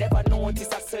 We never notice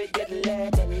I say get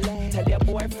left. Tell your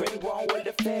boyfriend go on with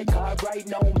the fake car right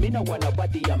now. Me no want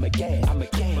nobody, I'm a gay.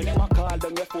 When you call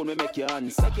down your phone, we make you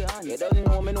answer. You don't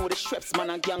know me know the Shreps, man,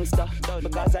 a gangster.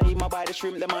 Because I him a buy the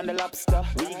shrimp, them and the lobster.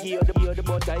 We give the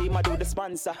butter, him a do the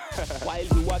sponsor. While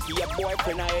you a give your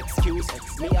boyfriend a excuse.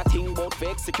 Me a think about to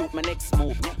execute my next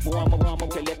move. Wanna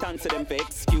tell you thanks to them for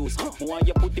excuse. Want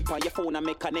you put it on your phone and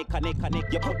make a neck.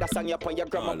 You put that song up on your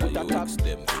grandma, put a top.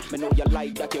 Me know you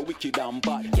like that, you wicked and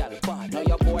bad. Y'all bad, now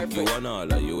your boyfriend. You want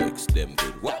all of you ex them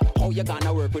good. What? How you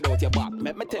gonna work without your back?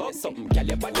 Let me tell you something, girl,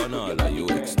 your body. You want all of you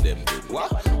ex them good.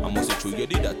 What? I must say you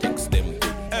did that text them good.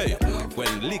 Hey,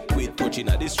 when liquid touching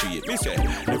at the street, me say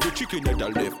every chicken that I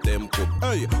left them cook.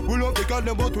 Hey, we love the girl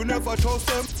them but we never trust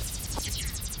them.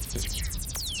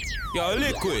 Yo,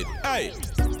 liquid, hey.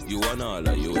 You want all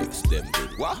of you ex them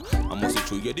good. What? I must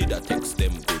say you did that text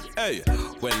them good. Hey,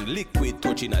 when liquid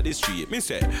touching at the street, me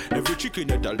say every chicken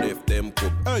that I left them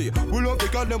cook. Hey, we love the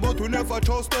girl them but we never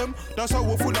trust them. That's how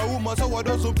we full of woman, so I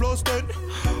doesn't plus then.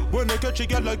 When I catch a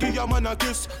girl like give your man a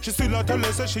kiss, she still a tell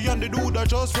her say she and the dude a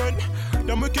just friend.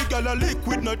 Them wicked girl a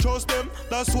liquid not trust them.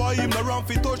 That's why him the ramp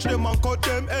fi touch them and cut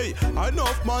them. Hey,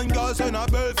 enough man girls in a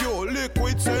Bellevue,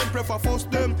 liquid same prefer first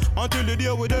them until the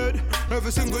day we dead.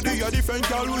 Every single day a different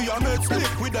girl we a met.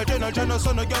 Slip with the Jenna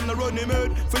son again the run him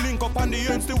head. Filling up on the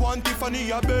ends the one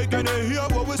Tiffany a beg and they hear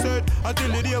what we said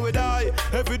until the day we die.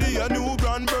 Every day a new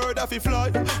brand bird a fi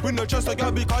fly. We not just a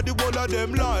girl because the whole of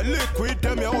them lie. Liquid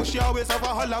them yo, she always have a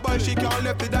holla she can't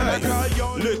left it and cry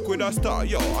yo. Liquid a star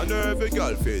yo, and every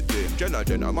girl fit him.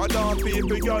 Jenna, madam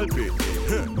people girl fit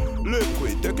him.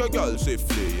 Liquid take a girl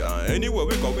safely. Anywhere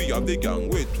we go we have the gang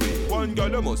with we. One girl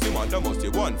that must be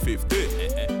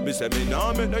 150. Me say me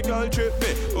nah make the girl trip me.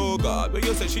 Oh God, when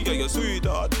you say she get your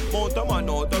sweetheart, mount a man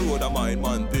out the road a mine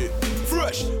man pay.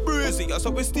 Fresh, breezy, so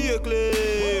we stay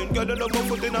clean. Girl, I love my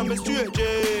foot in on my straight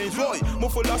jeans. Boy, me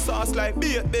full of sauce like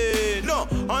baked bean. No,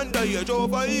 underage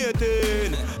over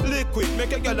 18. Liquid,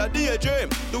 make a girl a daydream.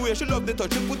 The way she love the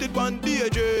touch, she put it on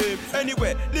daydream.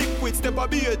 Anyway, liquid step a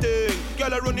beating.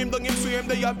 Girl, I run him down him swim,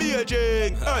 they a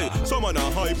beijing. Hey, some man a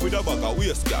hype with a bag of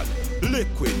waist, girl.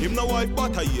 Liquid, him no wife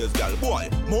butter years, gal. Boy,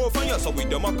 more from you, so with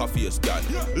the maca face, gal.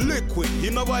 Liquid,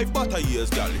 him no wife butter years,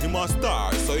 gal. Him a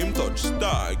star, so him touch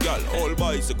star, gal. All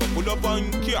bicycle pull up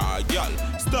on car, gal.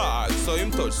 Star, so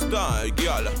him touch star,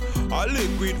 gal. A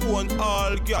liquid one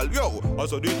all, gal. Yo,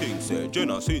 as the thing say,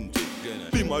 Jenna Sinti.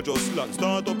 Him a just land,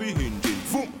 start up his engine.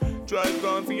 Boom. Drive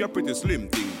gone for your pretty slim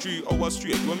thing. 3 hours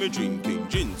straight when me drinking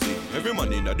ginseng. Every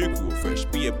man in the crew fresh.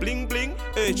 Be a bling bling,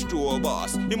 H2O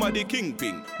boss. Him a the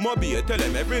kingpin. Mobby tell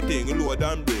him everything load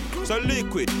and brim. So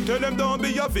liquid, tell them don't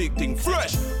be a victim.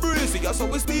 Fresh, breezy, so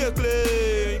we stay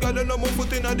clean. Gotta know my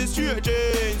foot in the straight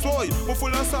chains. Boy, we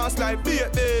full of sauce like bacon.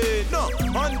 No,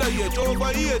 underage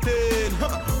over 18.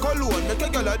 Cologne, make a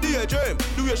girl a daydream.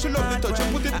 The way she love the touch,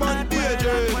 and put it on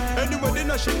daydream. Anyway, the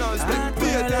national step,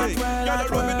 daydream. Gotta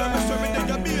rub it down.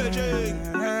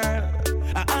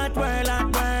 Hot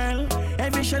world.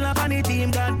 Every shell up on the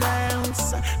team got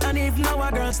girls. And if now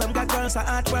a girl, some got girls at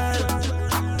hot world.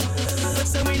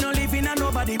 So we no live in a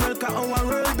nobody will cause our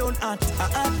world don't hot.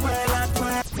 Hot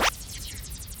world.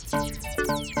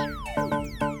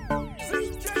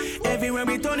 Everywhere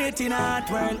we turn it in a hot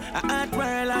world. Hot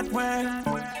world.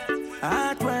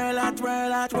 Hot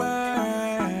world.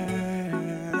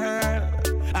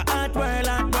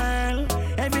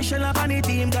 Every shell up on the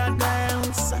team got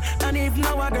girls. And if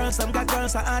now a girl, some got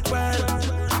girls at hot world.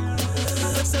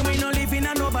 So we no live in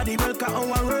a nobody will cause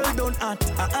our world don't hot.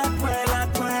 Hot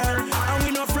world. And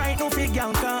we no fright no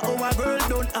figure cause our world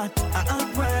don't hot.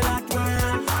 Hot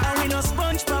world. And we no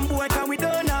sponge from boy cause we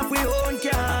don't have we own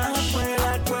cash.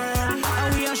 Hot world.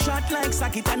 And we a shot like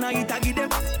socket and I eat a give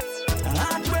them.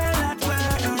 Hot world.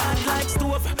 Hot like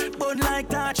stove, bun like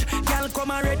touch. Girl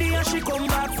come already and she come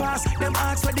back fast. Them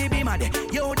ask for the beam of the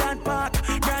yo that park.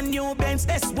 Brand new Benz,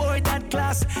 S-boy that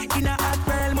class. In a hot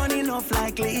world, money enough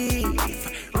like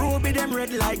leaf. Ruby them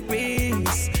red like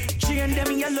bees. Chain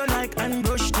them yellow like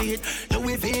unbrushed teeth.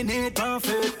 Louis V need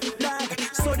perfect. Like,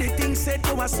 so the thing set,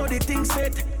 yo, so the thing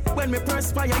set. When me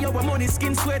perspire, yo, money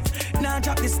skin sweat. Now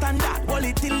drop the standard, hold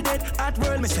it till dead. Hot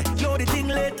world, me say, yo, the thing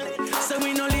lit. So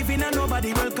we no live in a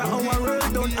nobody will cause our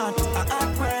world don't hot.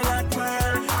 Hot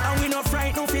world. And we no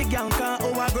fright no figure cause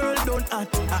our world don't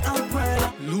hot. Hot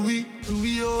world. Louis,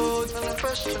 oh.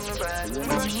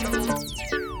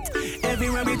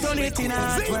 Everywhere we turn it in a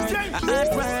hot world. Hot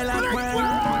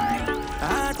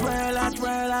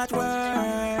world.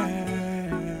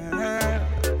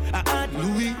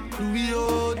 Louis,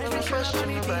 oh.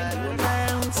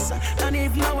 And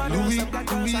if now I know some got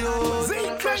girls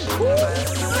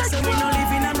so we no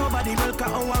live in a nobody will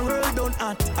cause our world don't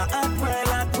hot.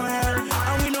 Hot world.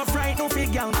 And we no fright no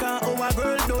figure cause our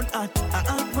world don't hot.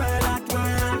 Hot world.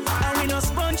 And we no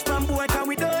sponge from boy cause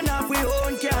we don't have we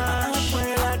own cash.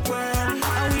 Hot world.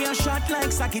 And we a shot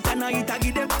like socket and I eat a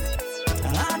give them.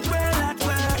 Hot world.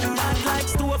 Hot like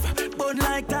stove, bun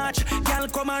like touch. Girl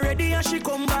come already and she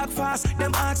come back fast.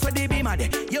 Them ask for the beam of the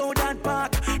yo that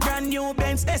park. Brand new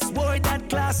Benz, S-boy that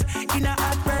class. In a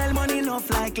hot world, money enough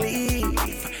like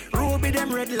leaf. Ruby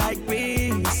them red like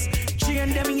bees.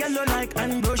 Chain them yellow like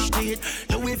unbrushed teeth.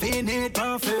 Louis V need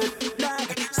perfect.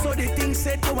 Like, so the thing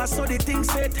set, yo, so the thing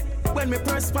set. When me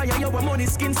perspire, yo, money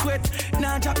skin sweat.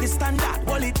 Now drop the standard,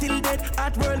 hold it till dead.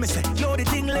 Hot world, me say, yo, the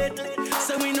thing lit.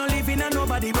 So we no live in a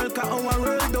nobody will cause our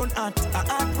world don't hot.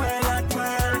 Hot world.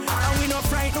 And we no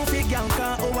fright no figure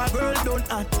cause our world don't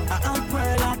hot. Hot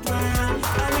world.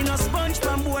 And we no sponge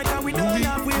from boy cause we don't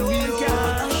have we own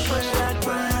cash. Hot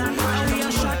world. And we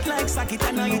a shot like socket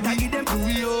and I eat a give them.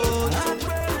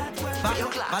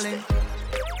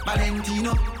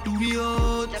 Valentino, do we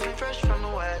out? Get me fresh from the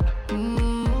work.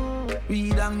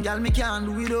 We damn gal, me can't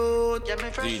do without. Get me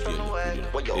fresh from the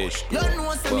work. You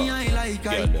know say me I like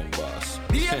I.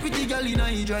 Be a pretty gal in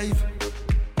I drive.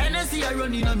 NSC I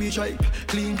run in a me tribe.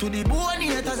 Clean to the bone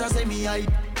haters I say me hype.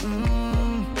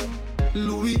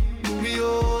 Louis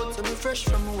out. Get me fresh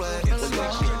from the work.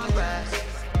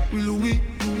 Louis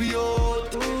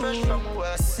out. Get me fresh from the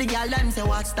work. The gal them say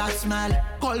what's that smell?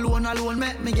 Cologne alone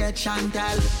make me get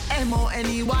Chantal.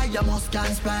 M-O-N-E-Y you must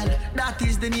can spell. That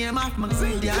is the name of my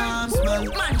damn smell.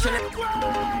 Man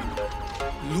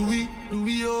Louis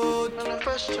out. Get me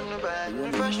fresh from the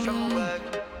work. Fresh from the work.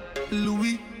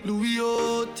 Louis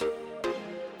out.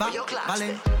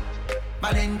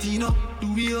 Valentino,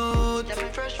 Louis out. Get me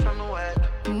fresh from the work.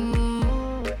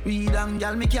 We damn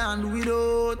gal me can't do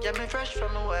without. Get me fresh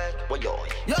from the work.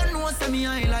 You know say me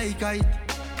I like it.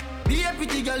 Be a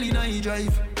pretty gal in I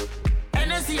drive.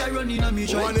 NSC I run in a me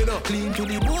drive. Clean to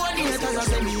the bone haters I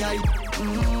say me hype.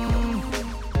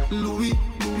 Louis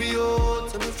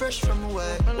out. Get me fresh from the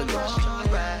work. Fresh from the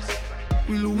work.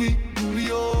 Louis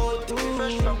out. Get me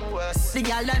fresh from the work. yes. The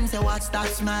girl them say what's that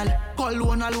smell?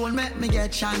 Alone make me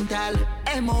get Chantel.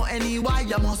 M-O-N-E-Y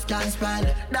you must can spell.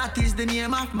 That is the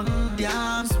name of my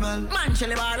damn smell. Man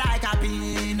shell bar like a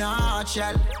peanut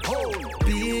shell. Oh,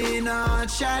 peanut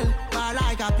shell. Bar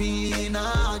like a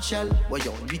peanut shell. What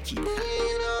you wicked?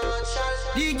 Peanut shell.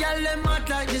 The girl them hot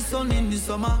like the sun in the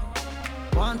summer.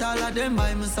 Want all of them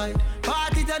by my side.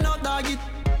 Party turn up, dog it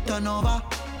turn over.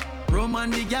 Rum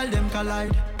and the girl them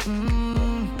collide.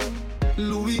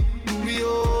 Louis,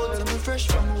 oh, tell me fresh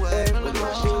from where?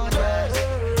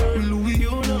 Louis,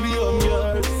 oh,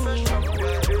 fresh from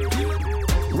where?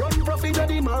 Run profit of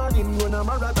the morning, run a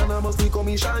marathon, I must be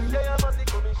commission. Yeah, I must be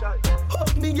commission.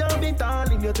 Hug me, girl, me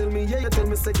darling. You tell me, yeah, you tell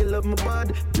me, say you love my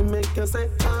body. You make you say,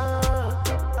 yeah,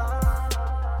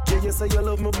 you say you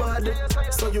love my body.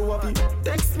 So you happy?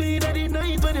 Text me that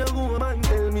night when you go and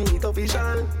tell me it's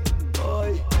official.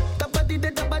 Boy.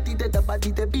 The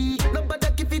body be. Nobody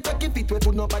give it, we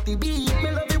put nobody be.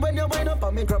 Me love you when you wind up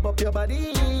and me grab up your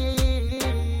body.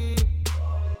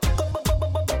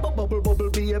 Bubble,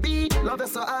 baby. Love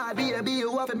is so hard, baby.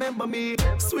 You have to remember me.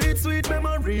 Sweet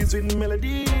memories with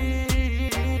melody.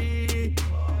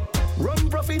 Run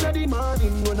profit of the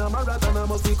morning. When I'm a marathon, I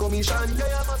must be commission.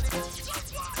 Yeah, I must be.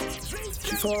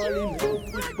 She fall in love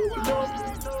with bubble.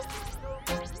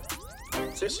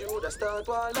 Say she woulda start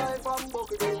my life from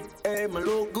bucket. Hey, my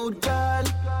look good girl.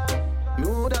 Me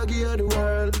woulda give her the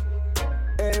world.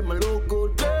 Hey, my look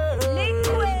good girl.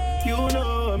 Liquid. You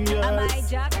know I'm yours. Am I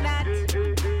Jack that?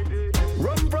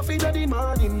 Run profit of the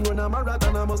morning. When I'm a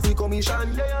marathon, I must be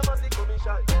commission. Yeah, I must be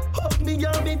commission. Hug me,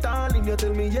 girl, me darling. You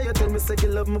tell me, yeah, you tell me, say you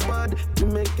love my body. You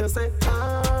make you say,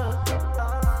 yeah,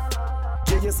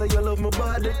 you say you love my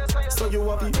body. So you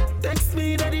happy? Text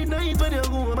me that night when you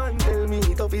go and tell me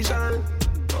it's official.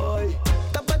 Boy,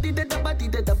 the body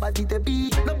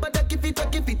be. Nobody give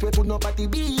it, we put nobody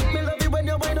be. Me love you when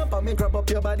you wind up and me grab up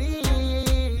your body.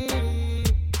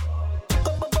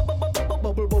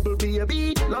 Bubble,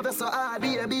 baby. Love is so hard,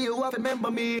 baby. You have to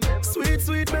remember me.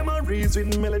 Sweet memories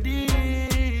with melody.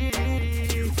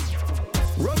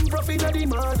 Run profit of the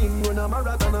morning. When I'm a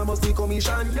marathon, I must be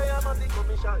commission. Yeah, I must be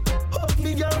commission. Hug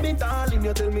me, girl, me darling.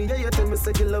 You tell me, yeah, you tell me,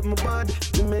 say you love my body.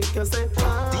 You make you say,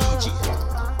 DJ.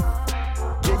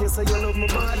 Yeah, you say you love my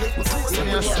body.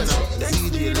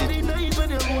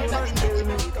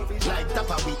 Like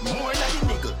Tapa with more than the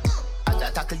nigga. At the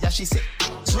tackle, yeah, she say.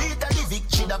 Sweet at the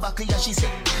victory, the back, yeah, she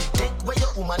say. Take where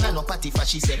your woman and no party for,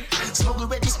 she say. Smuggle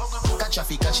ready, catch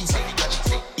traffic, she say.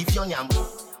 If you're nyam,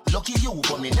 lucky you,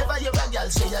 but me never hear a girl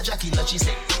say a Jackie, she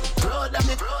say. Proud of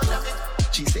me,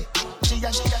 she say. She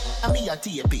and me a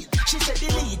tape it. She say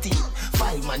delete it.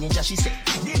 File manager, she say.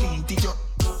 Delete it, yo.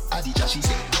 Adija, she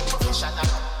say. Professional,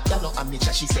 you know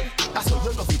amateur, she say. I saw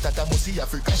you love it at a Musi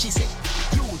Africa, she say.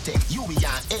 You take, you be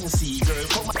an NC girl,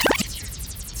 come on.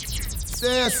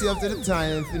 Say, see after the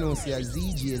time, if you know, see a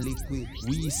ZJ Liquid,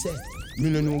 we say.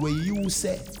 Me don't know what you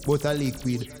say, but a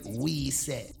Liquid, we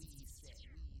say.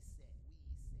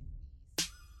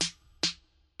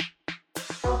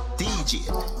 DJ.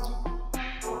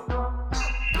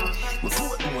 We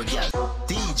vote more girls.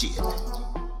 DJ.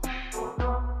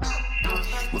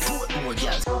 We vote more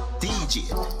girls. DJ.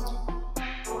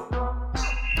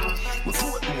 We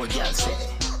vote more girls. Say.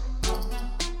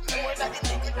 More than the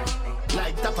nigga.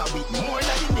 Like Tapa with more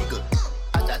than the nigga.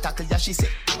 At the tackle, yeah, she say.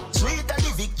 Sweet at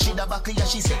the victory, the back, yeah,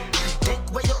 she say. Take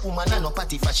where your woman and no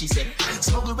party for, she say.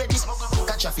 Smuggle ready,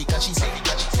 catch traffic, she say.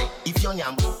 If you're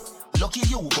nyam, lucky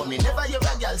you, but me never hear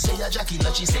a girl say a Jackie,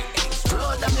 she say.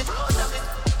 Proud of me,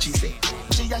 she say.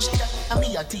 She and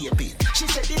me a tape it. She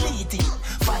say delete it.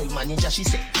 File manager, she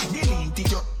say. Delete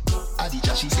it, yo.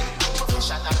 Adija, she say.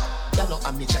 Professional, you know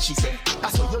amateur, she say. I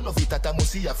saw you love it at a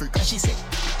Musi Africa, she say.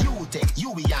 You take,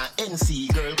 you be an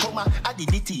NC girl, come on. I did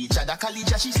the teacher, the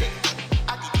college, she say.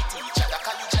 I did the teacher, the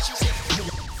college, she say.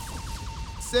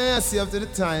 Say, see after the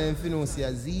time, if you know, see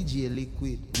a ZJ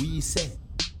Liquid, we say.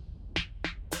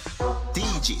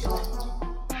 DJ.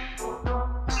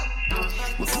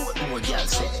 We vote more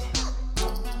girls, say.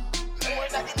 More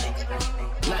than the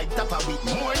nigga. Like Tapa with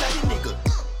more than the nigga.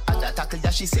 At the tackle, yeah,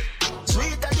 she say.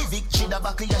 Sweet at the victory, the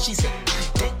back, yeah, she say.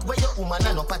 Take where your woman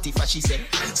and no party for, she say.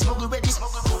 Smuggle ready,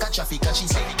 catch traffic, she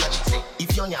say.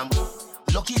 If you're nyam,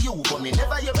 lucky you, but me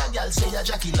never hear a girl say a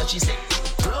Jackie, she say.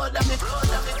 Proud of me,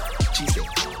 she say.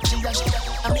 She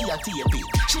and me a tape it.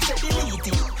 She say delete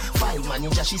it. File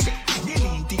manager, she say.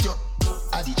 Delete it, yo.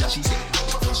 Adija, she say.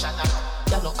 Professional,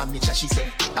 you know amateur, she say.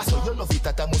 I saw you love it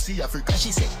at a Musi Africa,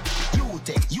 she say. You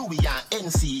take, you be an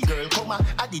NC girl, come on.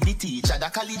 I did the teacher, the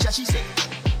college, she say.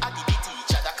 I did the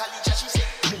teacher, the college, she say.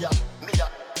 Me da,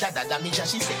 Misha,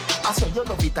 she said. I saw you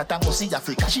love it at Amosi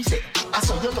Africa, she said. I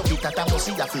saw you love it at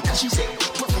Amosi Africa, she said.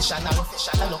 Professional,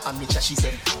 no amateur, she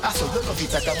said. I saw you love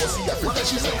it at Amosi Africa,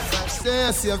 she said.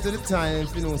 Say, see after the time,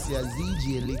 you know, see a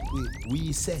ZJ Liquid,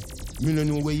 we say. Me no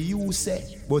know where you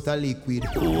say, but a Liquid,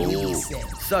 we say.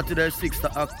 Saturday 6th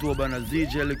of October on a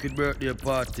ZJ Liquid birthday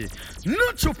party.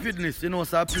 No stupidness, you know,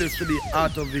 it's a place to be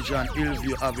out of vision,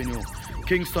 Hillview Avenue.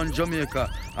 Kingston, Jamaica.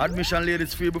 Admission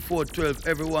ladies free before 12.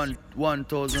 Everyone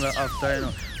 1,000 after, you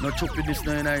know. No stupidness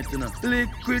no night, you know.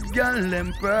 Liquid girl,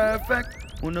 them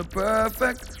perfect. Una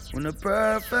perfect. Una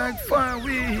perfect. For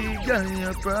we girl,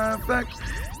 you're perfect.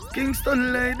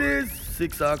 Kingston ladies.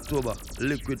 6th of October,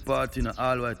 Liquid Party in an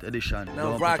all-white edition.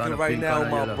 Now rocking right now,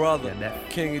 my brother,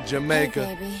 King of Jamaica.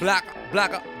 Hey,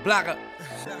 Blacker.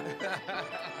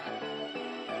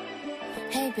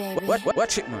 Hey, baby.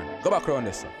 Watch it, man. Go back around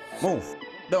this. Move.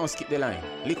 Don't skip the line.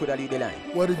 Liquid will lead the line.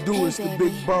 What it do is baby. the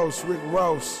big boss, Rick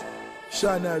Ross.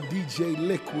 Shout out DJ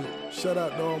Liquid. Shout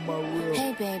out to all my real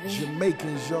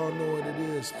Jamaicans. Y'all know what it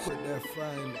is. Put that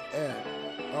fire in the air.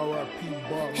 R.I.P.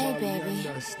 Bob Hey, Marley, baby. you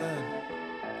understand?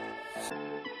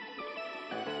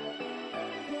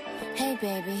 Hey,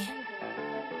 baby.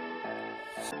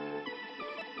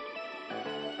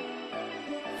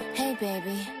 Hey,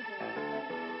 baby.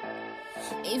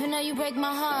 Even though you break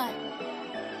my heart,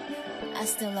 I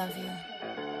still love you.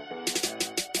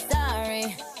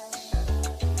 Sorry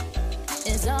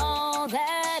is all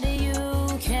that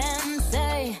you can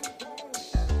say.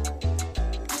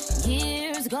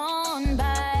 Years gone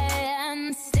by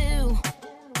and still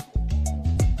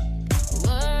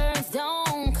words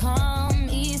don't come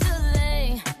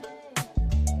easily.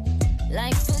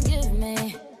 Like forgive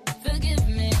me.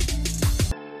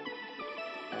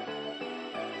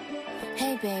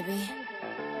 Hey, baby.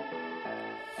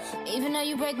 Even though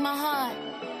you break my heart,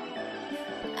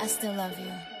 I still love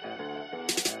you.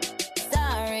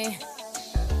 Sorry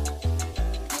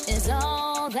is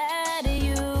all that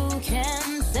you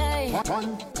can say.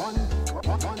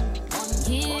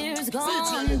 Years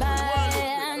gone by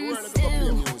and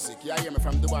still you hear me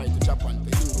from Dubai to Japan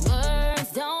to England.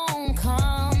 Words don't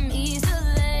come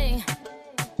easily.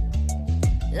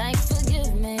 Like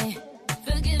forgive me.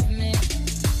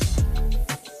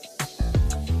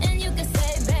 And you can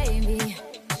say, baby,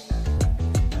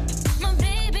 my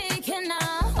baby, can I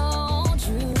hold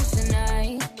you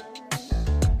tonight?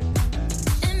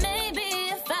 And maybe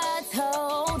if I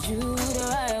told you the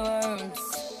right words,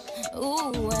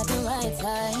 ooh, at the right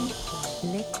time,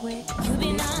 Liquid, you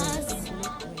be nice.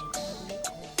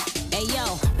 Hey yo,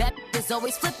 that is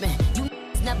always flipping. You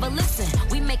never listen.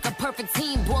 We make a perfect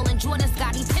team, ballin' Jordan,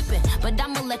 Scottie Pippen. But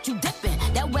I'ma let you dip in.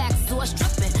 That wax sauce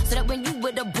drippin', so that when you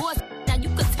with the boys, now you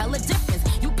could tell a difference.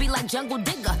 You be like Jungle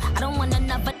Digger. I don't want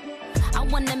another. I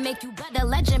wanna make you better,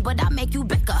 legend, but I make you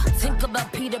bigger. Think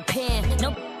about Peter Pan,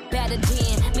 no better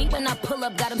than me when I pull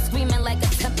up, got him screaming like a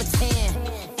temper tan.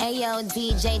 Ayo,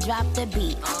 DJ, drop the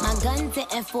beat. My gun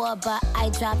didn't fall, but I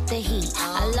dropped the heat.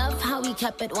 I love how we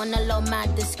kept it on the low,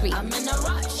 mad discreet. I'm in a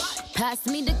rush. Pass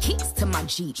me the keys to my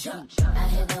Jeep. I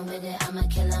hit him with it, I'ma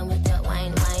kill him with the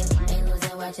wine. Ain't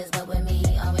losing watches, but with me,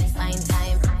 he always find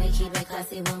time. We keep it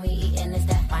classy when we eatin', it's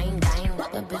that fine dine.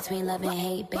 But between love and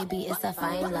hate, baby, it's a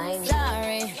fine line.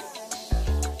 Sorry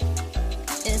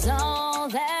is all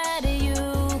that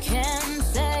you can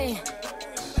say.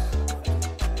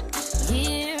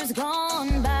 Years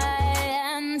gone by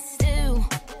and still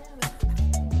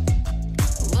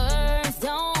words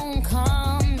don't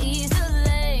come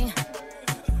easily.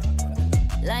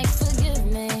 Like forgive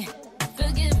me.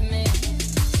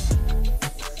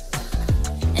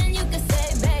 And you can say,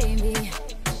 baby,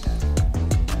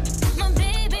 my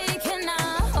baby, can I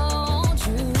hold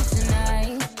you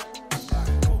tonight?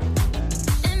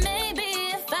 And maybe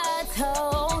if I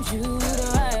told you the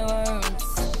right words,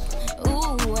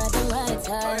 ooh, at the right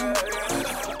time,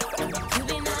 you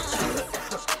be nice.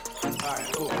 Alright,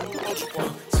 cool.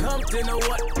 Jumped in the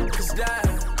what? Cause that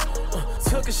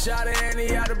took a shot at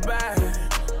Annie out of bag.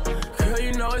 Girl,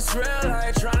 you know it's real, I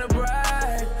ain't tryna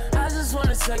brag. I just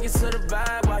wanna take it to the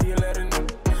bag while you letting me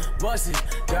bust it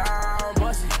down,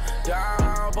 bust it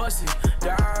down, bust it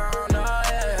down, oh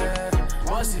yeah.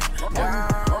 Bust it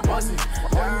down, bust it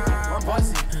down,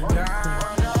 bust it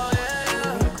down, oh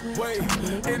yeah. Wait,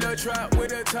 in the trap with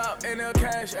the top and the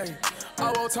cash, ayy.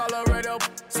 I won't tolerate her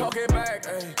talking back,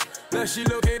 ayy. Then she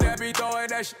looking at me throwing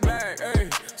that shit back, ayy.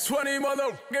 20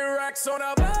 motherfucking racks on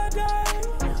a bad day.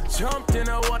 Jumped in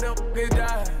a what the fuck is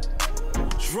that?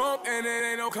 Drunk and it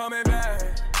ain't no coming back.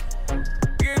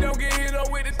 You don't get hit up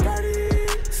with the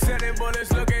 30. Sending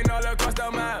bullets looking all across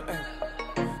the map.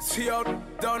 T.O.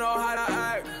 don't know how to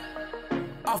act.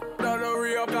 I f***ed up the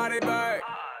Rio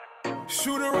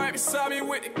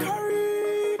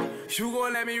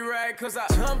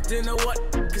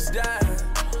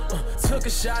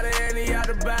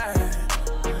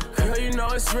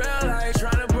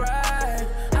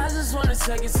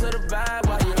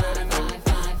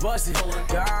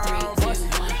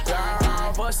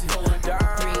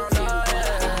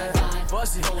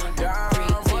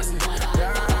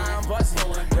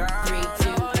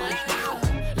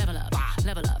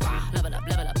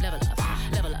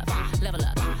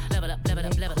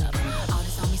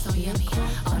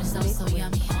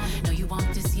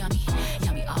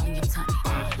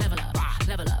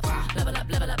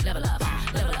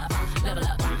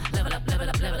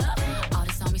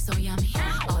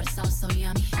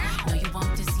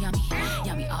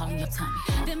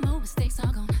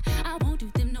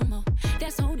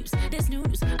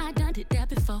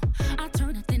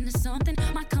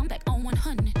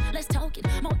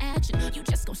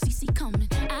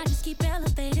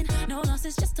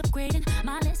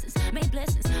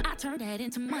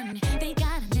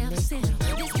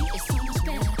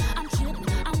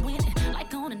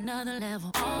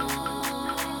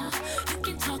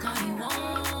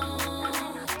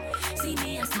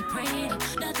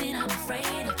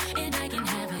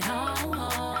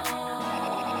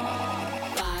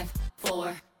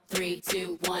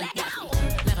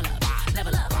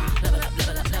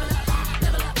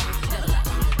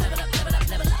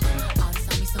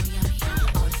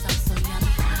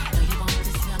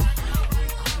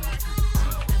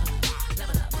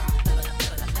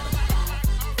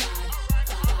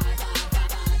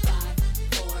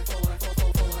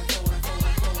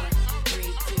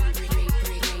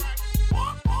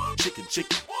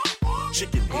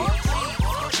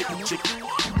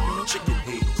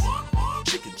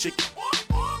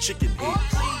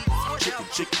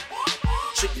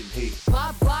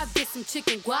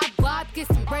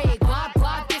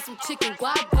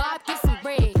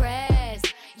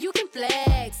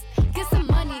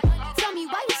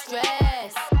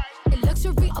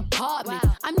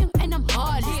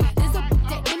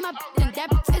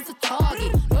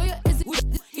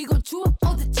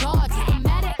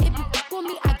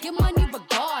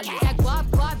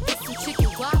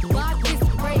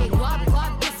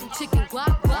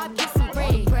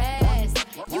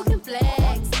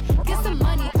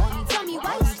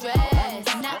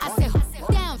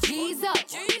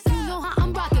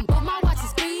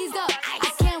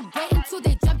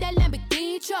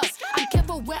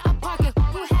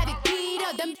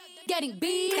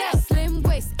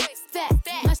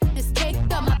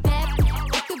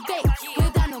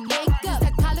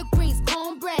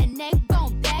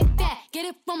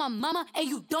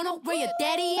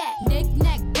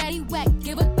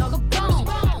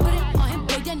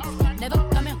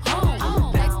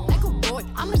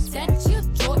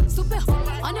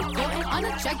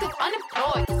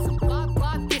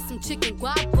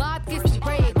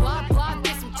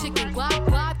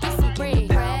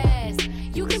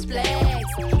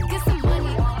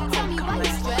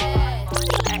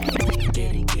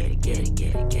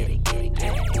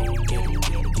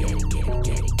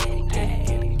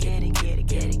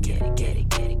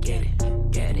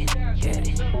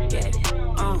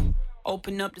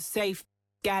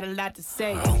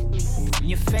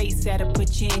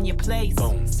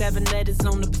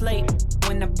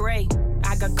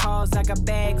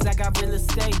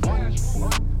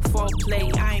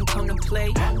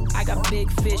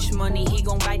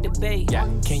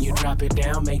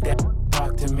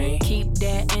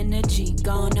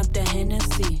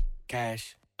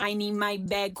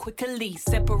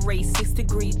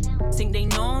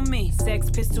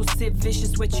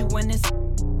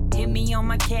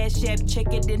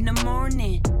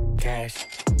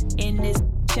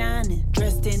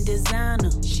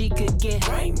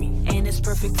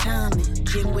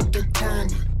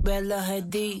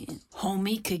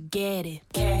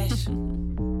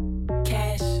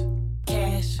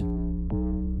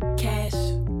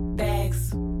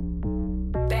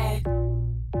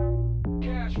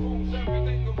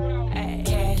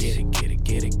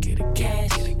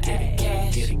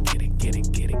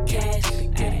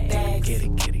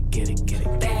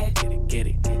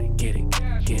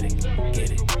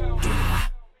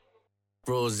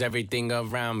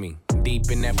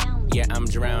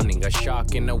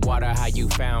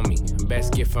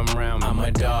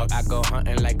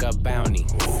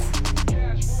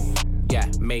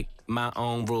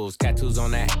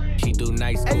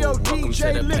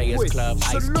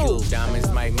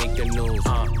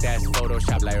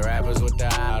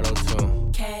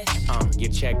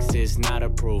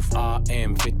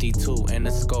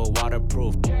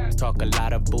talk a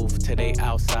lot of booth till they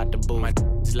outside the booth. My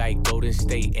it's like Golden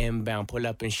State inbound, pull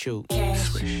up and shoot.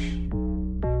 Cash,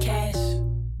 cash,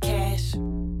 cash,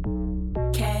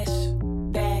 cash,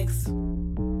 bags,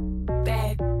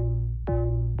 bag.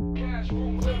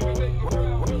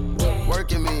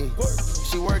 Working me,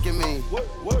 she working me,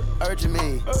 urging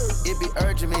me, it be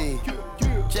urging me.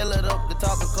 Chill it up, the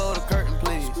top and close the curtain,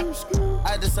 please.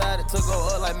 I decided to go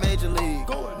up like Major League.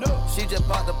 She just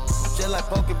popped the just like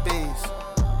poking beans.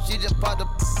 She just popped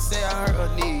the say I hurt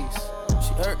her knees.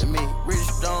 She hurting me, Rich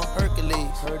Stone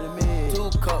Hercules. Hurting me. 2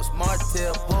 cups,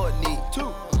 Martell, pour neat.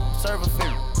 2. Serve a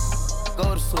finger,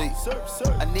 go to sleep.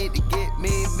 I need to get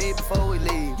me before we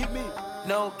leave.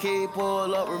 No key,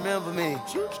 pull up, remember me.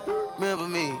 Remember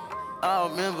me. Oh,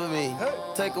 remember me.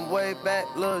 Take 'em way back,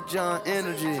 Lil Jon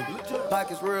energy.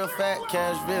 Pockets real fat,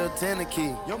 Cashville,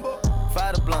 Tennessee.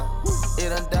 Fight a blunt, it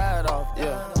done died off,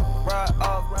 yeah. Ride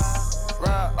off,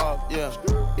 yeah.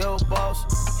 Yo,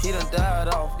 boss, he done died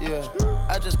off, yeah.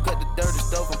 I just cut the dirty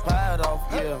stove and pied off,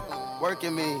 yeah.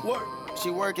 Working me, she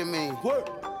working me,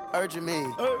 urging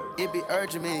me, it be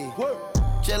urging me.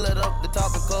 Chill it up, the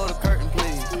top and close the curtain,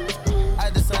 please.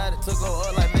 I decided to go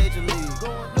up like Major League.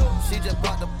 She just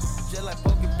popped the just like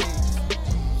poking beans.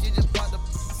 She just popped the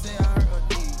say I hurt her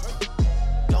knees.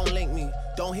 Don't link me,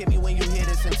 don't hit me when you hear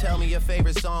this and tell me your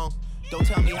favorite song. Don't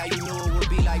tell me how you knew it would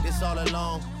be like this all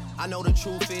along. I know the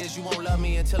truth is you won't love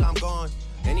me until I'm gone.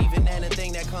 And even then the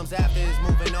thing that comes after is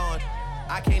moving on.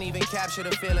 I can't even capture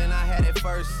the feeling I had at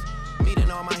first. Meeting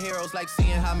all my heroes like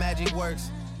seeing how magic works.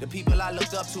 The people I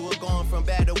looked up to are going from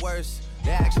bad to worse.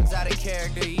 Their actions out of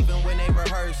character even when they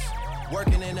rehearse.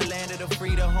 Working in the land of the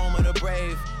free, the home of the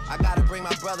brave. I gotta bring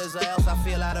my brothers or else I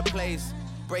feel out of place.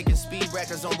 Breaking speed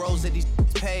records on roads that these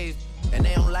paved. And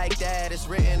they don't like that, it's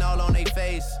written all on their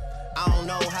face. I don't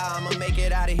know how I'ma make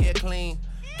it out of here clean.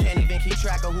 Can't even keep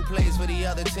track of who plays for the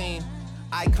other team.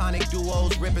 Iconic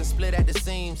duos rip and split at the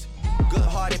seams.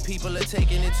 Good-hearted people are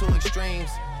taking it to extremes.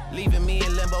 Leaving me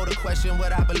in limbo to question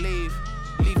what I believe.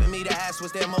 Leaving me to ask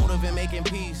what's their motive in making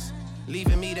peace.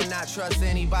 Leaving me to not trust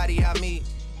anybody I meet.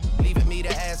 Leaving me to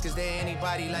ask, is there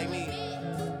anybody like me?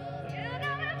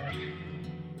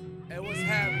 Hey, what's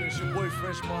happening? It's your boy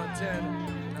Fresh Montana.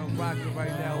 And I'm rocking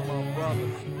right now with my brother,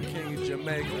 Kingston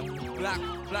Jamaica.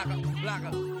 Blocker.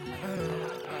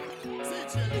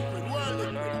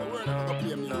 We're not gonna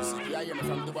play music. I am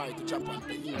from Dubai to Japan.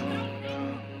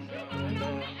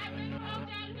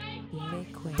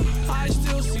 I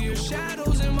still see your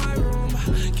shadows in my room.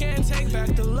 Can't take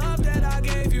back the love that I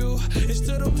gave you. It's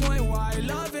to the point where I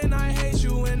love and I hate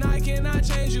you, and I cannot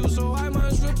change you, so I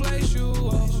must replace you.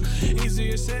 Oh,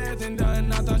 easier said than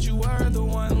done. I thought you were the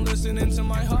one listening to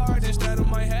my heart instead of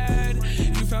my head.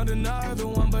 You found another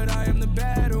one, but I am the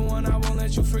better one. I won't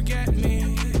let you forget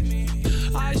me.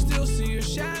 I still see your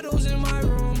shadows in my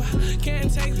room. Can't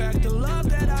take back the love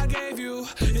that I gave you.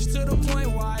 It's to the point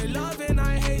where I love and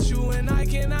I hate you, and I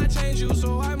cannot change you,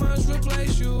 so I must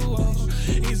replace you. Oh,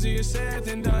 easier said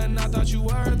than done. I thought you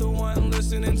were the one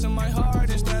listening to my heart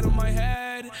instead of my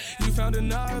head. You found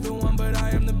another one, but I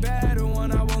am the better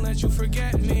one. I won't let you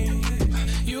forget me.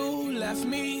 You left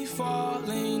me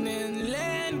falling and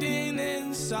landing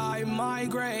inside my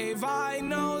grave. I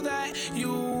know that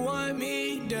you want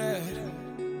me dead.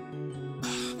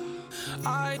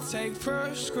 I take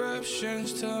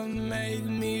prescriptions to make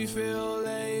me feel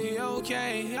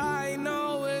A-okay. I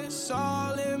know it's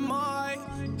all in my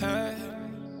head.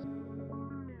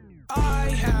 I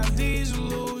have these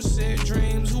lucid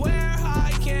dreams where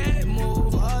I can't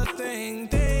move a thing,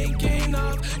 thinking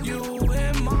of you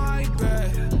in my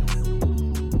bed.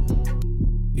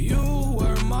 You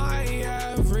were my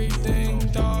everything,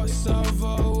 thoughts of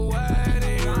a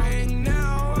wedding ring.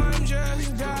 Now I'm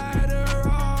just better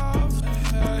off.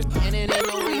 And it ain't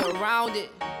no way around it.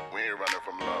 We ain't running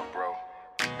from love, bro.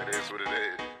 It is what it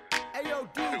is. Hey yo,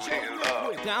 DJ, we in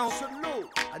love. Down. Salute.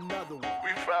 Another one.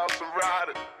 We found some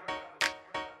riders.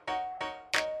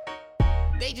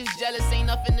 They just jealous, ain't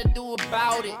nothing to do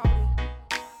about it.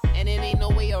 And it ain't no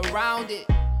way around it.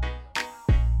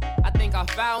 I think I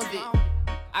found it.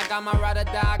 I got my ride or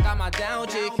die, I got my down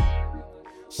chick.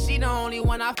 She the only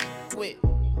one I with.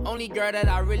 Only girl that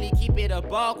I really keep it a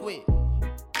buck with.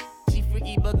 She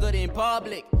freaky but good in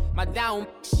public. My down,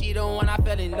 she the one I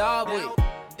fell in love with.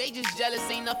 They just jealous,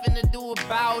 ain't nothing to do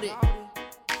about it.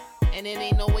 And it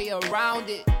ain't no way around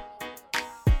it.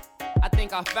 I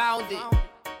think I found it.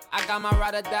 I got my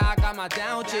ride or die, I got my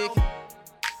down chick.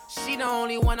 She the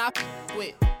only one I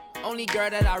with. Only girl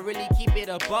that I really keep it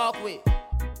a buck with.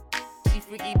 She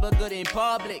freaky but good in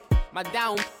public. My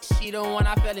down, she the one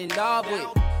I fell in love with.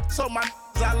 So my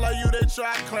I love you, they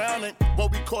try clowning.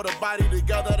 But we caught a body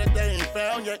together that they ain't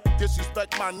found yet.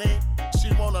 Disrespect my name,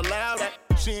 she won't allow that.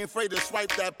 She ain't afraid to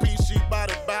swipe that piece, she bout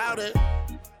it.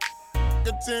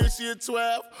 At 10, she at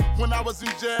 12. When I was in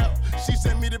jail, she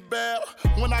sent me the bail.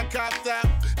 When I copped out,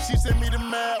 she sent me the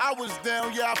mail. I was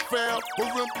down, yeah, I fell,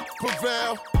 but room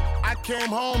prevail. I came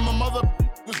home, my mother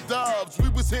was Dubs. We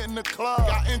was hitting the club,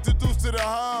 got introduced to the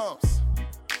Hums.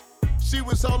 She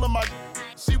was holding my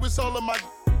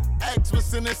ex was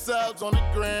sending subs on the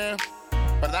gram.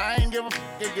 But I ain't give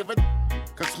a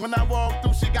cause when I walked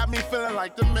through, she got me feeling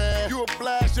like the man. You a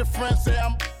blast, your friends say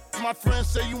my friends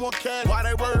say you want cash. Why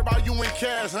they worry about you in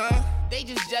cash, huh? They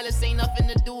just jealous, ain't nothing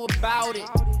to do about it.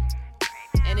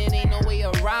 And it ain't no way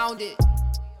around it.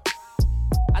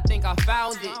 I think I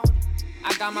found it.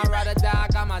 I got my ride or die, I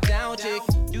got my down chick.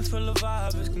 You feel the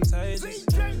vibe, it's contagious.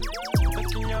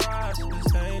 Look in your eyes,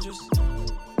 it's dangerous.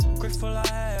 Grateful I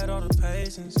had all the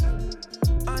patience.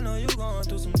 I know you going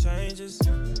through some changes.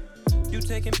 You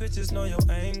taking pictures, know your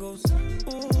angles.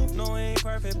 Ooh, no, it ain't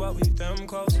perfect, but we them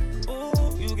close.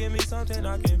 Ooh, you give me something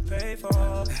I can pay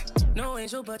for. No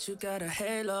angel, but you got a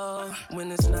halo.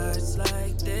 When it's nights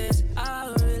like this,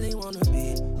 I really wanna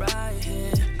be right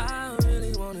here. I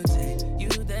really wanna take you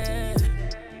there.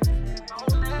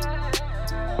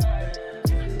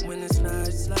 When it's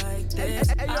nights like this,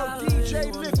 hey, yo, I DJ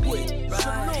really wanna Liquid, be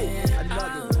right here.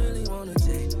 I really wanna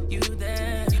take you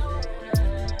there.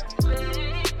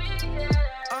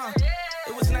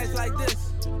 It was nights like this,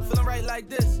 feeling right like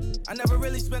this. I never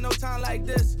really spent no time like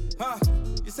this, huh?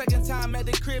 Your second time at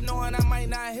the crib, knowing I might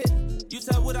not hit. You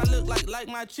tell what I look like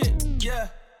my chick, yeah.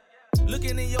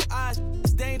 Looking in your eyes,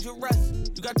 it's dangerous.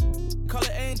 You got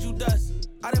color angel dust.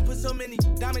 I done put so many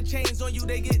diamond chains on you,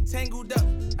 they get tangled up.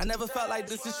 I never felt like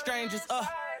this is strangers,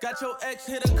 Got your ex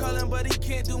hit a calling, but he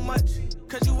can't do much.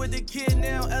 Cause you with the kid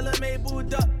now, LMA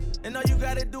booed up. And all you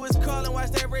gotta do is call and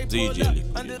watch that rape pull up.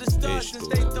 Under the stars, since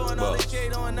they throwing all the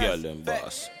shade on us.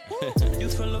 Boss. You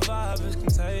feel the vibe, it's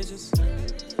contagious.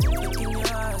 Look in your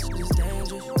eyes, it's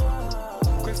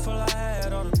dangerous. Grateful I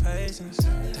had all the patience.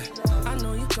 I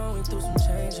know you going through some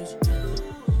changes.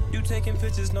 You taking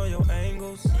pictures, know your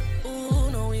angles.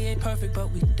 Ooh, no, we ain't perfect, but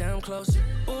we damn close.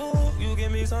 Ooh, you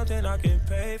give me something I can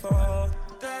pay for.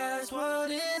 That's what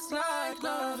it's like,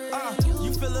 loving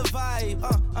you feel a vibe,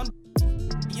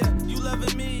 you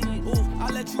loving me, ooh, I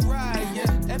let you ride,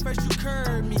 yeah. At first you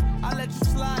curved me, I let you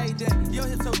slide, then your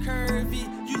hips so curvy,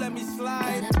 you let me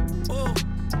slide, ooh.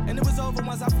 And it was over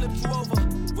once I flipped you over.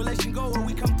 Relation go where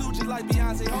we come through just like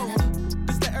Beyonce over.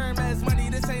 This the Hermes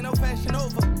money, this ain't no fashion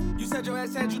over. You said your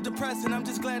ass had you depressed, and I'm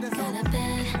just glad that's over. And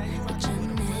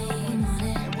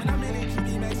when I'm in it, you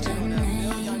be making on that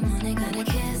million. Got a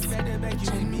kiss,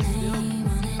 you with me still.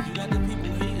 You got the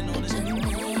people hating on this.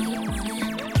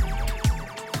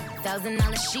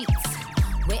 $1,000 sheets,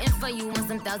 waiting for you on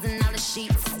some $1,000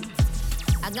 sheets.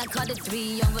 I got caught at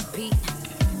 3 on repeat.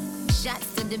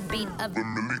 Shots to the beat of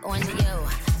on you.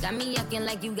 Got me yucking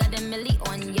like you got a milli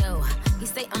on you. You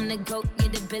say I'm the goat,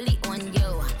 get the Billy on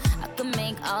you. I can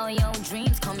make all your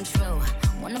dreams come true.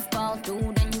 Wanna fall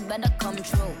through, then you better come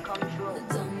true.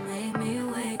 Don't make me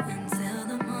wait until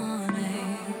the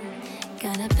morning.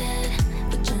 Got a bed,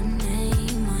 put your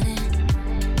name on it.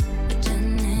 Put your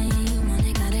name on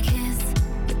it. Got a kiss,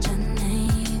 put your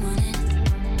name on it.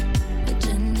 Put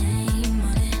your name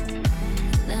on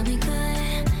it. Let me go.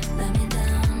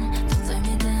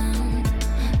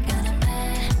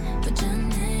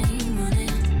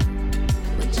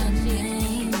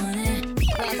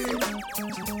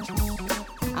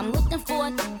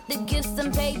 To give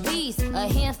some babies, a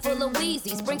handful of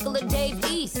Wheezy, sprinkle of Dave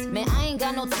East. Man, I ain't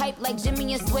got no type like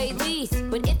Jimmy and Sway Lee's.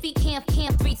 But if he can't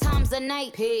 3 times a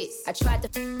night, peace. I tried to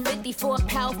 50 for a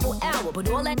powerful hour, but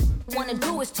all I wanna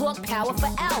do is talk power for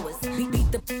hours.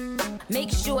 Beat the make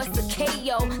sure it's a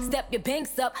KO. Step your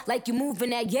banks up like you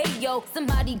moving that yayo.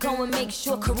 Somebody go and make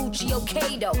sure Karuchi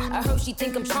okay though. I heard she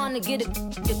think I'm trying to get a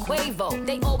Quavo.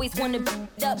 They always wanna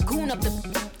up, goon up the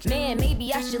man.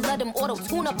 Maybe I should let them auto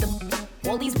tune up the.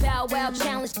 All these bow wow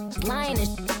challenge lying and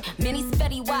many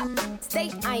spetty wop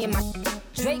stay eyeing my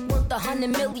Drake worth 100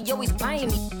 million, always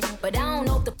buying me. But I don't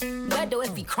know if the weather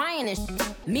if he crying and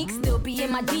Meek still be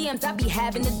in my DMs, I be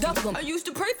having to duck him. I used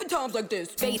to pray for times like this.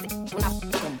 Face it, when I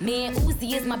him. Man,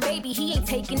 Uzi is my baby, he ain't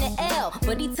taking the L.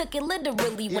 But he took it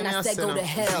literally when I said go to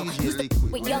hell. Used to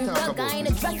with Young Thug, I ain't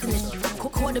addressing this.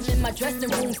 Caught him in my dressing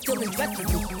room, still in dresses.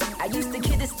 I used to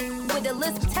kid this with a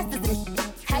list of testers and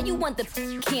how you want the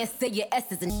can't say your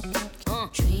S's and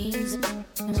Dreams of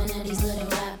one of these little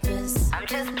rappers. I'm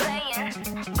just playing,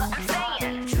 but I'm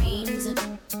saying. Dreams of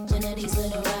one of these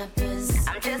little rappers.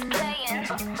 I'm just playing,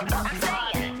 but I'm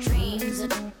saying. Dreams of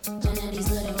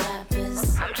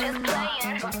just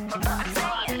playing, but I'm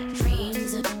saying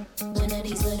dreams of one of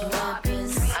these little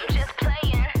rappers. I'm just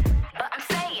playing, but I'm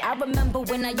saying. I remember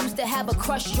when I used to have a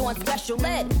crush on Special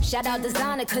Ed. Shout out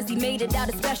Designer, cause he made it out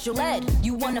of Special Ed.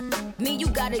 You wanna me, you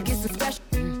gotta get some special.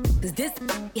 Cause this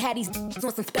had these on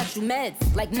some special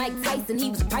meds. Like Mike Tyson, he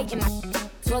was biting my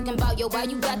talking about, yo, why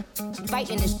you got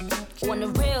fighting this on the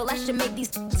real, I should make these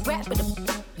scrap with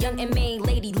a young and main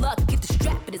lady luck, get the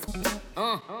strap for this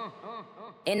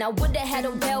And I would've had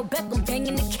Odell Beckham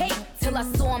banging the cake till I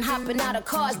saw him hopping out of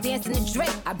cars dancing to Drake.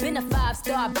 I been a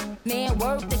 5-star man,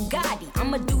 word to Gotti.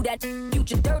 I'ma do that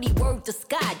future dirty, word to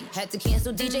Scotty. Had to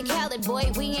cancel DJ Khaled,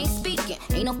 boy, we ain't speaking.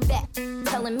 Ain't no fat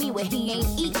telling me what he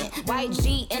ain't eating.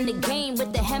 YG in the game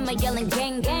with the hammer yelling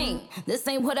gang gang. This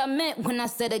ain't what I meant when I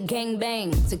said a gang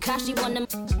bang. Takashi won them,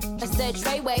 I said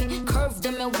Treyway. Curved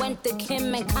them and went to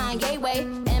Kim and Kanye way.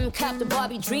 M copped the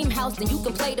Barbie dream house, then you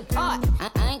can play the part. I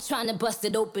ain't trying to bust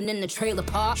it open in the trailer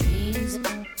park. Dreams,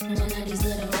 one of these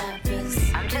little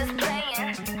rappers. I'm just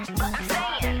playing, but I'm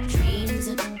saying. Dreams,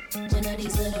 one of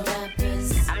these little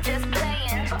rappers. I'm just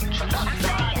playing, but I'm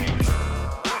saying.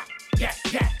 Yeah,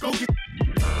 go get.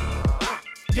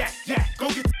 Yeah, go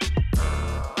get.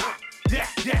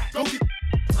 Yeah, go get.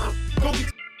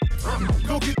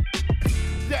 Go get.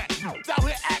 That out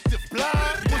here active,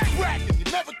 blood. What's cracking? You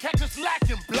never catch us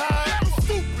lacking, blood.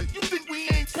 Stupid, you think we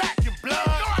ain't packing, blood?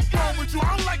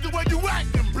 I don't like the way you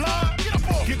acting, blood. Get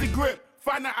up on. Get the grip,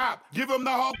 find the op, give him the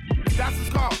whole. That's his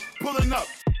car, pulling up,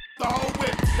 the whole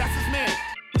whip. That's his man,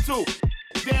 too.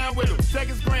 Down with him, check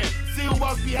his gram. See who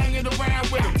else be hanging around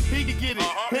with him. He can get it,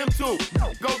 him too.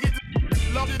 Go get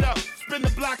the load it up, spin the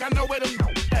block. I know where them.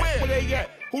 Where they at?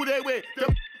 Who they with?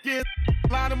 Them kids.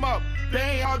 Line them up. They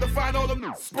ain't hard to find all them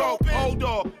Stroke, Old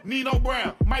Dog, Nino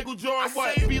Brown, Michael Jordan,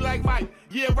 what? Be like Mike.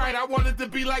 Yeah, right, I wanted to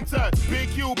be like Tut. Big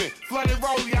Cuban, flooded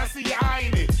Rollie, I see you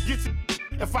eyeing it. Get your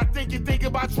if I think you think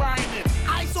about trying it.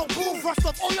 I so cool, rust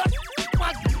up all your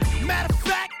matter of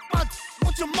fact,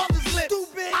 what's your mother's lip?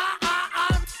 Stupid.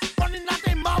 I'm running out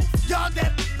their mouth. Y'all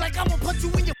that like I'ma put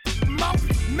you in your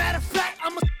mouth. Matter of fact,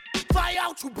 I'ma fly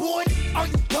out you, boy. Are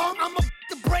you dumb? I'ma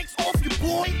the brakes off you,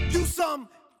 boy. You some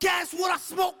gas what I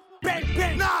smoke, bang,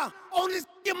 bang. Nah, on this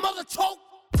your mother choke.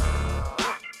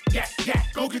 Yeah,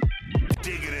 go get.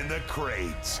 Digging in the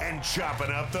crates and chopping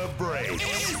up the brakes.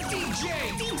 It's DJ.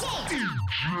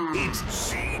 It's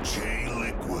CJ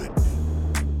Liquid.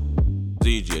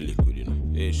 CJ Liquid, you know.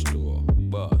 H2O,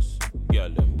 boss. Girl,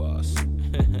 them boss.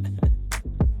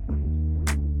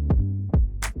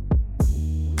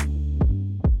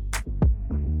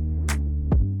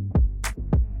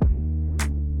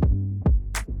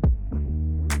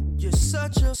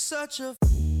 You're such a,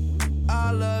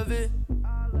 I love it.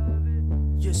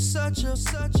 You're such a,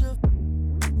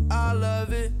 I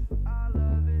love it.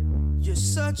 You're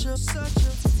such a,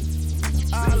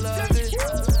 I love it.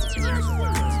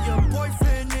 Your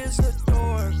boyfriend is a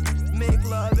dork, make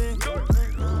loving.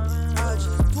 I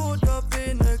just pulled up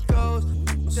in the ghost,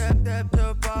 tapped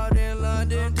up out in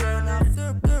London. Then I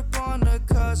flipped up on a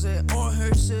cousin or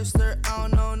her sister, I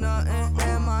don't know nothing.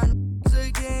 And my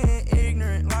again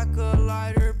ignorant, like a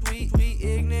lighter, bleed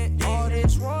ignorant. All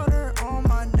this water on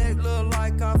my neck look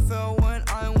like I fell when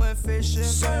I went fishing.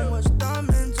 So much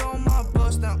diamonds on my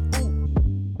bust now. Ooh,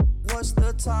 what's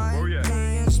the time? Oh, yeah.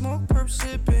 Me and smoke, perp,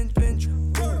 sipping, binge.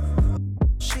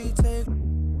 She take.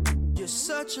 You're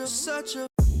such a.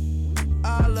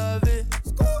 I love it.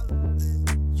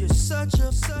 You're such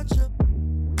a.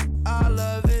 I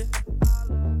love it.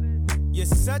 You're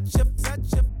such a.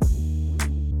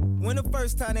 When the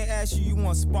first time they asked you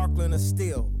want sparkling or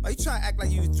still? Are you trying to act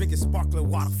like you was drinking sparkling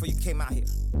water before you came out here?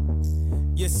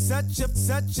 You're such a,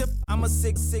 I'm a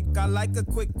sick, I like a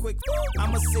quick,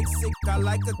 I'm a sick, I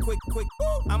like a quick,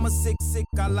 I'm a sick,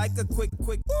 I like a quick,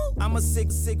 I'm a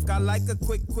sick, I like a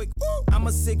quick, I'm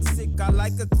a sick, I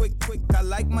like a quick, I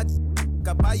like my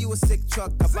I buy you a sick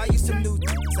truck, I buy you some new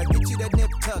I get you that nip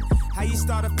tuck, how you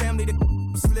start a family that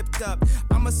slipped up,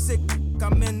 I'm a sick,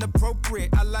 I'm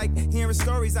inappropriate, I like hearing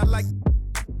stories, I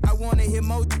wanna hear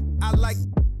more, I like,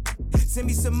 send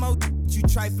me some more, you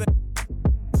trifling.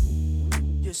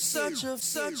 You're such a,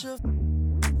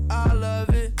 I love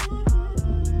it.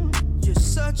 You're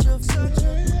such a,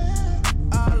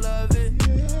 I love it.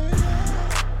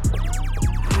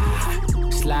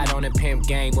 Slide on the pimp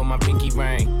gang with my pinky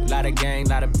ring. Lot of gang,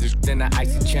 lot of then the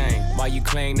icy chain. While you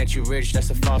claim that you rich, that's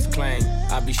a false claim.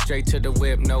 I be straight to the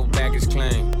whip, no baggage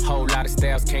claim. Whole lot of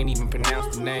styles, can't even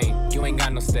pronounce the name. You ain't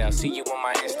got no style, see you on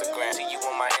my Instagram. See you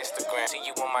on my Instagram, see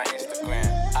you on my Instagram.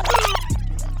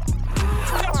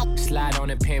 Slide on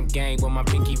the pimp gang with my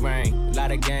pinky ring.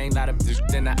 Lot of gang, lot of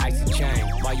then the icy chain.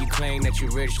 While you claim that you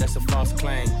rich, that's a false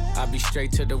claim. I be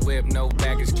straight to the whip, no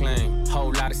baggage claim.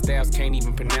 Whole lot of styles, can't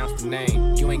even pronounce the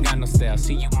name. You ain't got no style,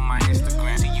 see you on my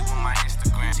Instagram. See you on my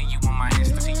Instagram. See you on my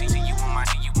Instagram.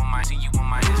 See you on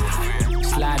my Instagram.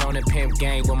 Slide on the pimp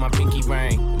gang with my pinky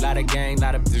ring. Lot of gang,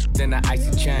 lot of then the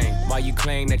icy chain. While you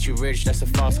claim that you rich, that's a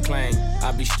false claim.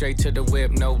 I be straight to the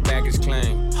whip, no baggage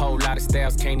claim. Whole lot of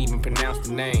styles, can't even pronounce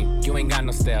the name. You ain't got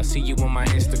no style, see you on my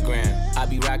Instagram. I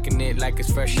be rocking it like it's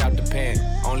fresh out the pan.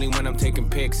 Only when I'm taking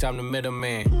pics, I'm the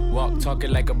middleman. Walk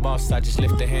talking like a boss, I just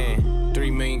lift a hand.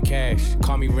 3 million cash,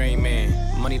 call me Rain Man.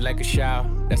 Money like a shower,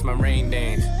 that's my rain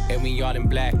dance. And we all in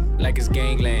black, like it's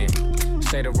gangland.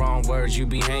 Say the wrong words, you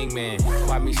be hangman.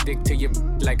 Why me stick to your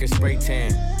like a spray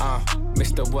tan?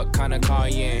 Mister, what kind of car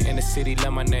you in the city,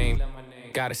 love my name.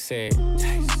 Gotta say it.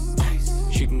 Taste,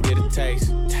 taste. She can get a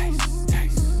taste. Taste,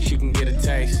 taste. She can get a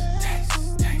taste.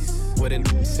 Taste, taste. What it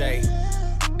say?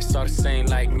 It's all the same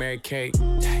like Mary Kate.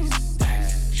 Taste,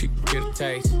 taste. She can get a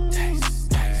taste. Taste,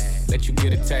 taste. Let you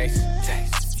get a taste.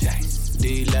 Taste, taste. Do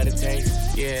you let it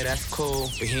taste? Yeah, that's cool,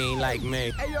 but he ain't like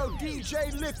me. Hey yo,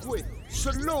 DJ Liquid,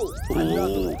 salute.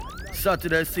 Ooh.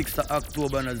 Saturday 6th of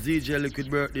October on a ZJ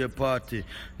Liquid birthday party.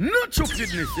 No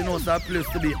stupidness, you know, it's a place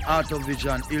to be out of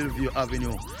vision, Hillview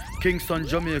Avenue, Kingston,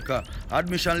 Jamaica.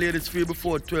 Admission ladies free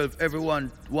before 12, everyone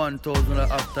 1,000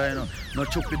 after, you know. No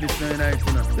stupidness no night,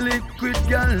 you know. Liquid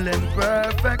girl, them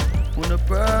perfect. Wanna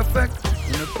perfect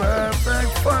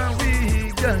for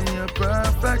we, girl, you're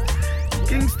perfect.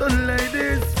 Kingston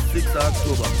ladies, 6th of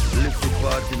October, Liquid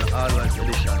party in all white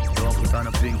edition. Don't put on a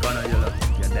pink and a yellow,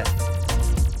 you're there.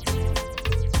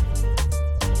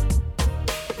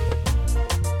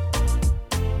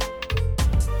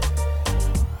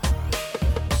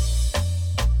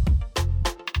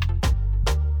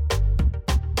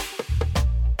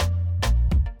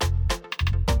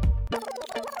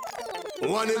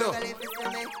 One enough.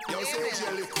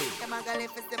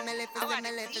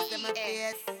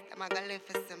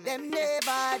 Them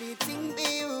nobody think me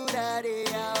who that they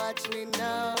are watch me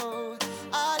now.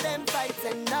 All them fights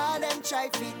and all them try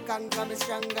feet can come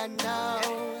stronger now.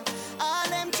 All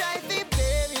them try feet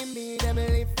bury me, them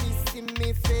lift fist in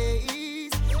me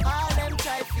face. All them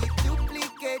try feet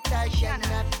duplicate, I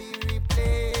cannot be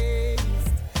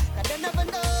replaced. Cause they never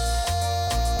know.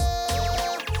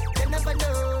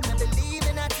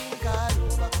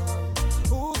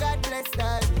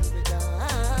 That will be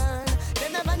done. They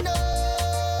never know.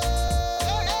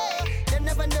 They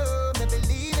never know. Me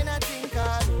believe in a thing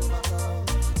called overcome.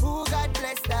 Who God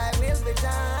bless, that will be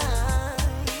done.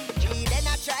 Gee, then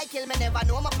I try kill me, never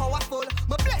know my powerful.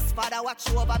 My blessed Father watch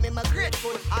over me, my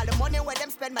grateful. All the money where them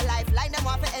spend my lifeline, them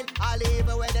want to end. All the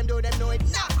evil where them do, them know it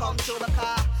not come true.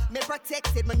 Because me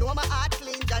protected, me know my heart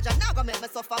clean. Judge, I'm not gonna make me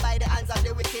suffer by the hands of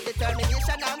the wicked.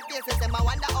 Determination and faces, them I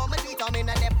wonder how me do it. I'm in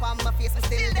a dip on my face, I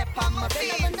still dip on my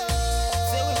face. They never know.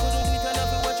 Say we couldn't do it enough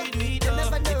for what you do it. They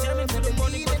never know. Determined for the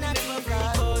money, but we never freak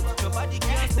out. Nobody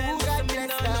can stand this, and me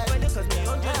not nobody, cause me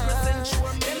 100% sure.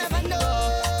 They never know.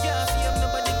 Can't see if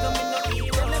nobody coming no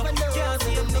hero. They never know. Can't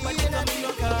see if nobody coming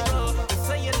no caro. They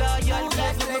say you're loyal,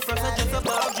 yes, me first I just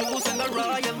about Jews and the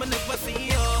royal, me never see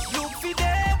you. Look for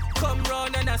them. Come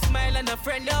round and I smile and a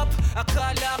friend up. I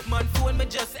call up man phone, me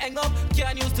just hang up.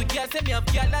 Can't use to girl, say me have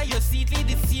girl on your seat. Lead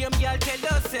the same girl tell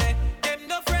us, say them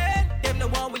no friend, them no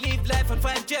one we live life and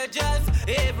find judges.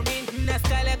 Every minute in the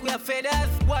sky like we have feathers.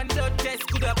 One blood test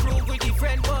could approve with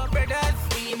different brothers.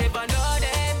 We never know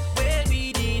them, well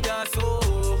we did us so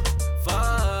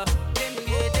far. Them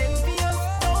get envious,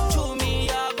 to me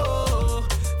I go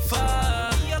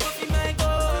far. Me I go for my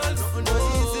goals, me I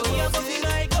go for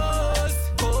my goals.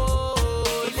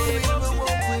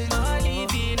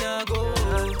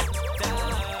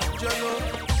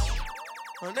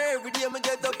 And every day I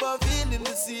get up and feeling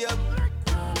the same.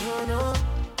 No.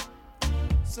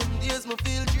 Some days I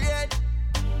feel dread.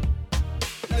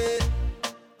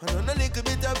 And on a little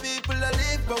bit of people I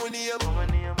live by when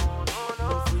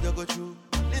I'm afraid I go through.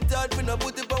 It's hard when I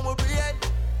put it on my bread.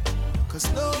 Cause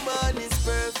no man is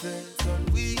perfect. And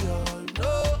we all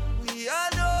know.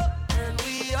 And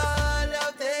we all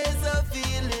have days of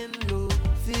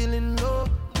feeling low.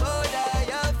 But I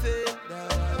have faith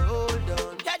that I hold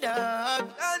on.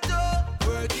 And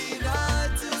working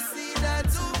hard to see that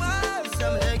tomorrow.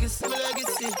 Some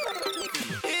legacy.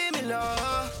 Hear me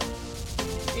love.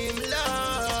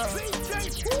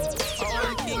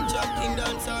 All King Jack, King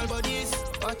dance all bodies.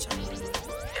 Watch out.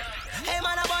 Hey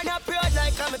man, I wanna proud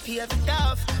like a me pay for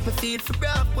tough. Me feel for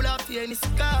rough, pull off here in the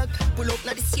cock. Pull up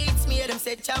now the seats, me hear them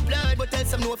say chop blood. But tell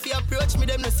some no if you approach me,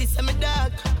 them no see some me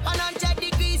dog. 100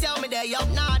 degrees, yeah, me there up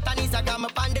north. And Instagram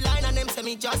up on the line and them say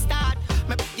me just start.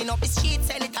 Me picking up the sheets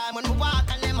anytime when me walk.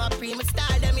 And them a pre me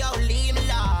style, them yo leave me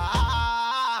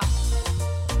law.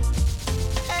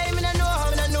 Hey, me no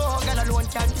know, girl alone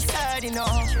can't decide, you know.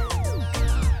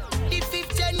 The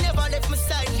 5th gen never left my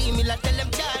side, leave me like tell them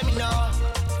time, you know.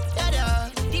 Yeah,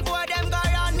 the boy them go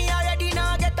around me already,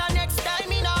 now get the next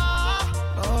time, you know.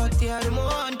 Oh, they are the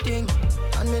one thing,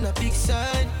 and me no big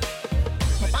side.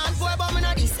 My pants boy, but me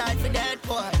no decide for that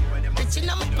boy. Reaching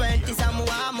on my 20s and me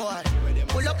want more.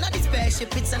 Pull up now the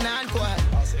spaceship, it's an encore.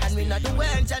 And we not the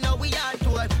ones, I know we on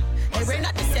tour. Hey, we're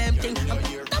not the same thing.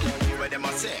 Where them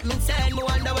a say? Me saying me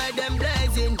wonder where them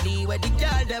blazing. Lee where the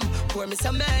girl them pour me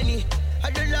so many. I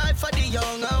do life for the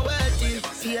young and wealthy.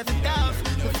 See every tough,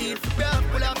 me feel for rough.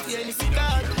 Pull up here in the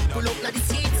car. Pull up now the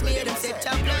seats, me hear them say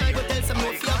chop line. But tell some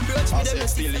more if you approach me, them no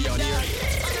see some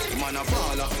man a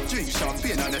baller, drink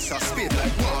champagne and it's a speed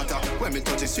like water. When me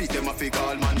touch the street, them a fi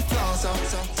call man plaza.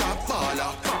 Top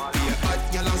baller, be a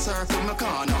hot yellow circle my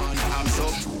corner. I'm so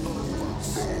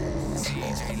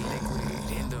DJ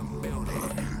Liquid in the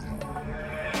building.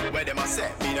 Where them a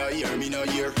say, me no hear, me no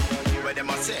hear. Where them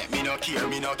a say, me no care,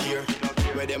 me no care.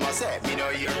 Where them a say, me no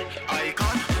hear.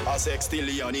 Icon, a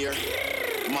sextillion here.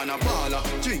 Man a baller,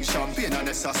 drink champagne and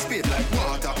it's a speed like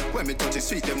water. When me touch the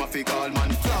street, them a fi call man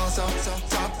plaza.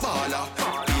 Top baller,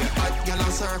 be a hot yellow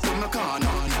circle my corner.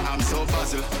 I'm so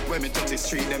puzzled. When me touch the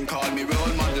street, them call me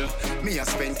role model. Me a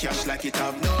spend cash like it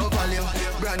have no value.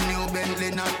 Brand new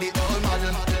Bentley, not the old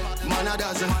model. Man a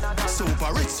dozen,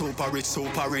 super rich, super rich,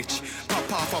 super rich.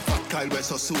 Pop off a fat Kyle, we're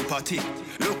so super thick.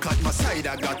 Look at my side,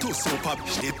 I got 2 super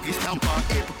dip. Stamp on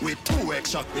hip with 2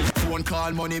 extra. Phone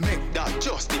call money, make that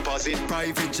just deposit.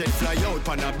 Private jet fly out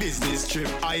on a business trip.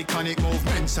 Iconic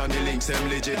movements on the links, them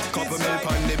legit. Couple mil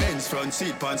on the Benz, front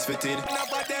seat pants fitted.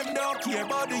 Enough of them don't care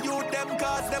about the youth, them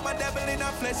cause them a devil in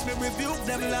a flesh, me rebuke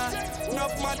them lot.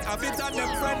 Enough man have it on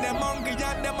them friend, them hungry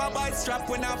and them a buy strap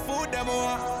when I food them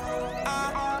want.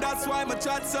 That's why my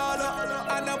chat solo.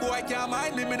 And a boy can't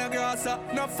mind me, me no grass up.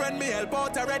 No friend me help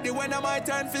out already when I my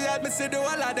turn for help me see the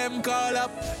whole of them call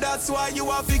up. That's why you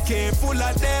have to be careful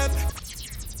of them.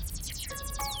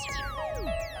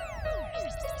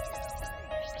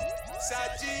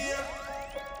 Sajir,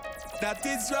 that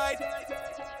is right.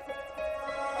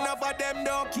 Enough of them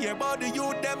don't care about the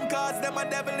youth, them cause them a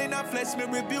devil in a flesh, me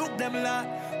rebuke them lot.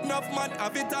 Enough man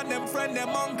have it on them friend, them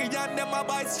hungry and them a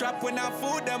buy strap when I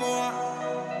food them want.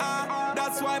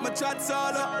 That's why my chat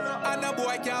solo. And a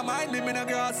boy can't mind me, me no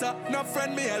grass up. No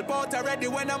friend me help out already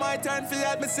when I my turn for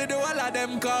help me see the whole of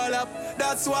them call up.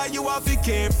 That's why you have to be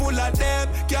careful of them.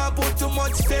 Can't put too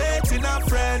much faith in a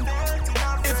friend.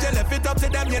 If you left it up to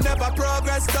them, you never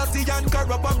progress. Dirty and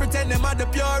corrupt and pretend them are the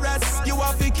purest. You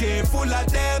have to be careful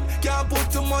of them. Can't put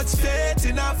too much faith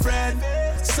in a friend.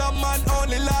 Some man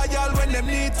only loyal when them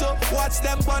need to. Watch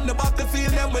them on the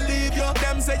battlefield, them will leave you.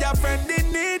 Them say your friend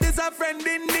in need is a friend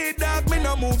in need. Dog, me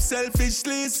no move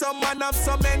selfishly. Some man have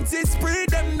some empty spree.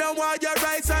 Them know why you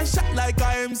rise and shot like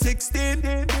I am 16.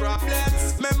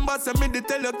 Problems, members of me the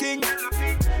tell you king.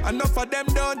 Enough of them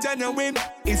don't genuine.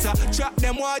 It's a trap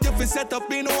them why you fi set up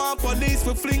in one police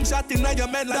for fling shot in your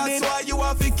melanin. That's why you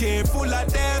have to be careful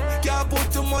of them. Can't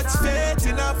put too much faith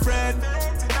in a friend.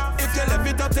 If you left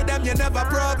it up to them, you never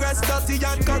progress. Dirty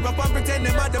and corrupt and pretend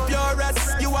them are the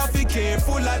purest. You have to be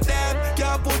careful of them.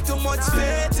 Can't put too much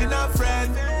faith in a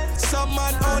friend. Some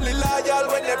man only loyal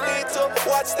when they need to.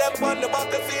 Watch them on the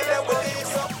battlefield, them will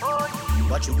leave you.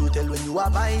 What you do tell when you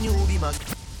are buying you be my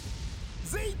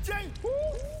ZJ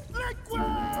Liquid.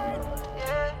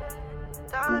 Yeah.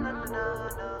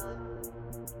 Da-na-na-na-na.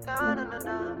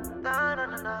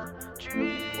 Da-na-na-na-na.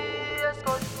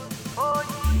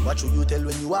 What should you tell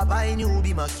when you are buying you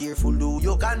be my careful do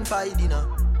you can find dinner.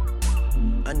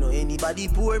 I know anybody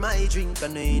pour my drink, I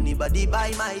know anybody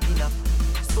buy my dinner.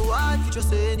 So hard for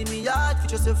just an enemy, hard for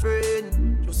just a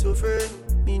friend. Just your friend.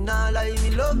 Me nah lie,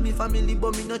 me love me family,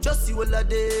 but me not just see all of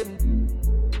them.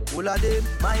 All of them,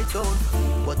 my town.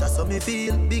 But that's how me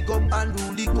feel. Big up and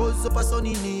rule cause up a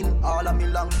sunny kneel. All of me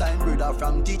long time brother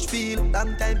from Teachfield.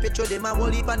 Long time petro them a whole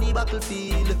heap on the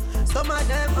battlefield. Some of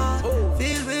them are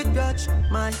filled with grudge.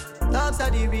 My dogs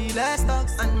are the realest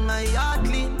dogs. And my heart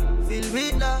clean, filled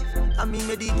with love. And me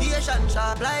medication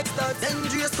sharp like studs.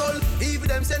 Dangerous skull, even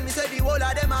them send me say the whole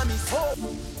of them are miss hope.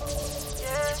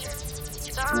 Yeah.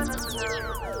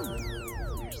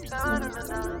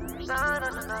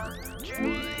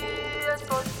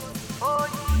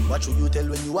 What should you tell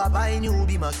when you are buying you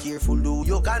be my careful do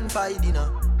you can find dinner.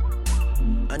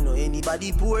 I know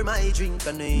anybody pour my drink,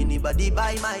 I know anybody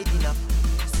buy my dinner.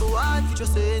 So hard for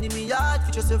just an enemy, hard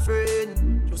for just a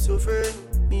friend, just a friend.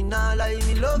 Me nah lie,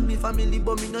 me love me family,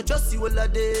 but me not just see all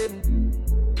of them.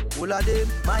 All of them,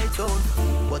 my town.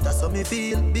 But that's how me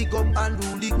feel. Big up and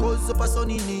rule the cause up a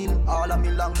sunny Neil. All of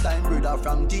me long time brother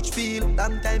from Teachfield.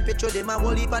 Long time picture them a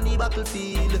whole heap on the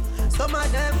battlefield. Some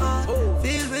of them are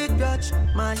filled with grudge.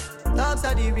 My dogs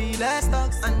are the realest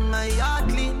dogs. And my heart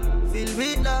clean, filled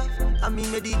with love. And me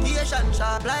meditation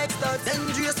sharp like studs.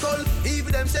 Dangerous skull,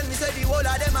 even them send me say the whole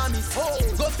of them a miss.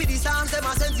 Go for the sounds, them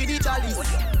a send for the chalice.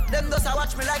 Them just a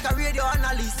watch me like a radio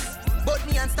analyst. But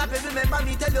me and stop it, remember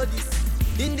me tell you this.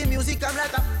 In the music I'm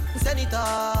like a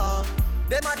senator.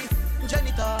 Them a the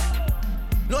janitor.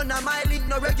 None of my link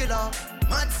no regular.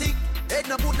 Mad sick, head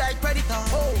no good like predator.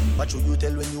 What should you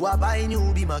tell when you are buying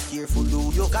you? Be more careful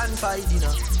who you can find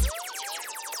dinner.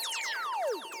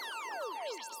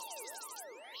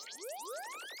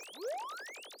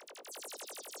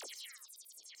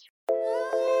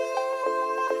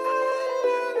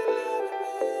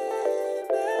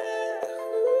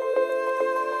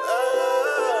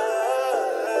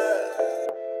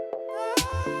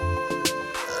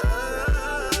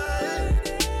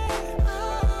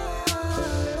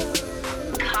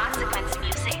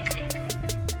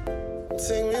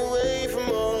 Take me away from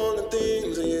all the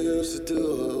things I used to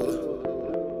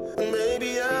do.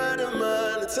 Maybe I don't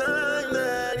mind the time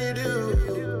that you do,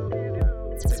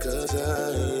 because I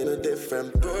am a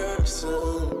different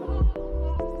person.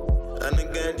 And I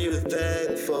got you to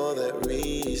thank for that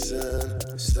reason.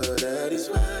 So that is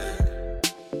why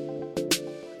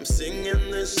I'm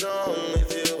singing this song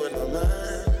with you in my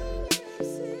mind.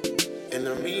 And I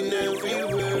mean every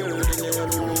word and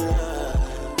every line.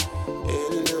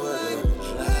 And you know I don't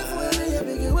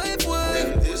wait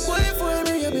for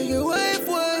me, you big wave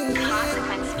for me.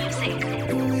 Consequence music.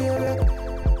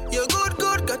 You're good,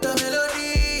 got a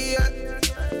melody.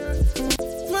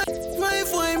 Wait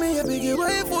for me, you big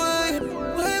wave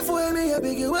for me, you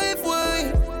big wave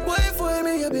for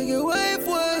me, you big wave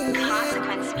for me.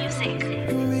 Consequence music.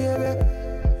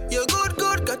 You're good,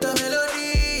 got a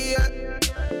melody.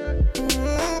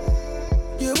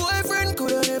 Your boyfriend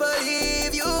could never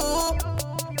leave you.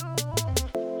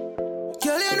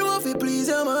 Girl, you know if you please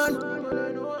your man.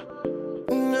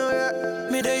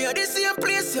 Me there at the same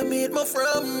place you meet me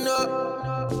from, no.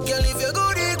 Girl, if you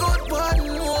go there, good one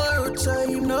more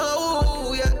time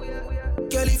now, yeah.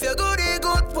 Girl, if you go there,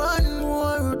 good one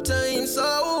more time, so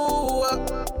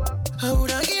I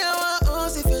woulda give you a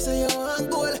house if you say you want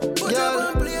gold. Put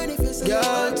up one plane if you say you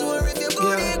want tour. If you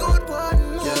go there, good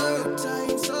one more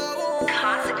time, so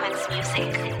Consequence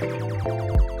music.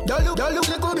 Girl, look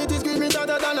like a bit is give me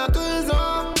better than a tweezer.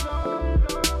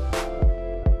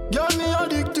 Girl, me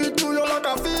addicted to you like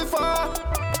a FIFA.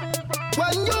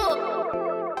 When you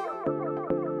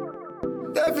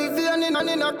every vein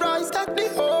in a price, take the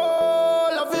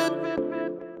whole of it.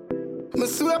 Me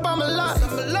swear by my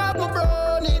life, me love my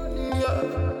brownie, yeah.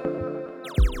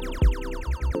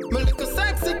 Me little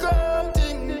sexy girl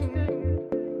thing.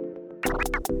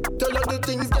 Tell you the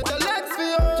things get your legs for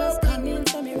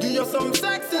you. Give you some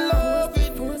sexy love.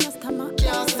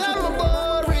 Can't stand my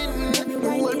boring.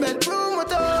 Whole bedroom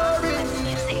with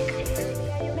orange.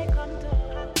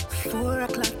 4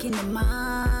 o'clock in the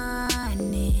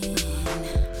morning.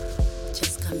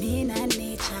 Just come in and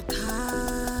nature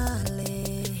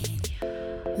calling.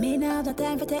 Me now have no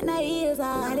time for take my heels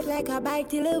off. Ride it like a bike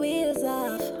till the wheels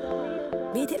off.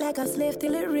 Beat it like a slave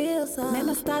till it reels off. Make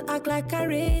me start act like a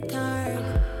retard.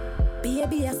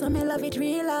 Baby, I saw me love it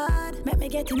real hard. Make me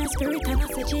get in a spirit and I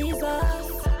say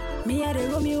Jesus. Me a the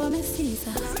Romeo and me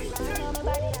Caesar.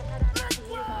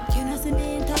 Can I see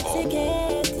me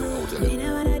intoxicated? Me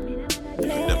never wanna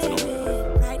play.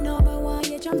 Right now, I want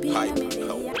you jumping on me.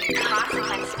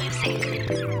 Consequence music.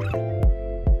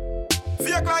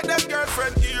 Fake like them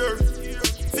girlfriend here.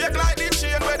 Fake like the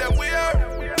chain where them wear.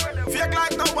 Fake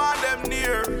like no one them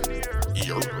near.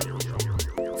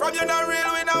 From you not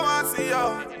real, we no want see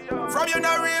ya. From you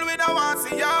not real, we no want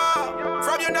see ya.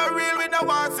 From you not real, we no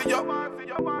want see ya.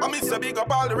 I miss a big up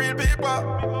all the real people.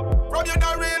 From you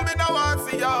not real, we no want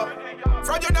see ya.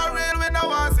 From you not real, we no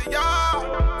want see ya.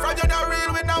 From you not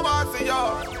real, we no want see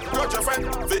ya. Got your friend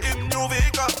for him new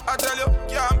vehicle. I tell you,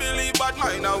 can't believe bad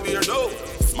mind a weirdo.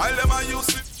 Smile them and you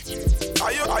see.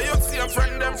 Are you same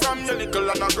friend them from your little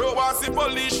and a grow? I see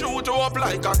police shoot you up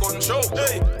like a gun show.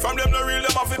 Hey, from them no real,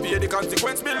 them have to pay the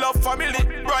consequence. Me love family,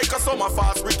 bright cause summer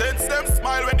fast pretense. Them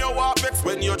smile when you walk, vex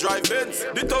when you drive Benz.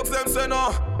 The thugs them say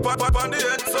no, pop on the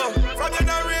head so. From you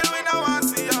not real, we no want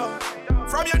see ya.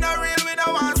 From you not real, we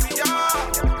no want see ya.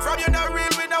 From you not real,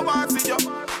 we no want see ya.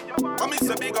 I me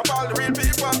say big up all the real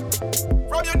people.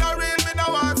 From you not real, we no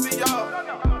want see ya.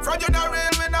 From you not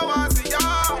real, we no want see ya.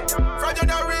 From you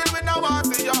not real, we no want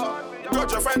see ya.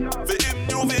 Got your friend, for him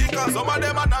new vehicle, some of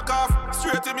them a knock off.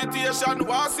 Straight imitation,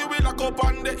 want see we lock up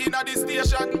on the inner the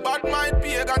station. Bad mind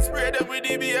pagan, spray them with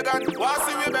the vegan. Want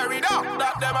see we buried up,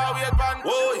 that them a wait pan.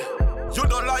 Whoa, you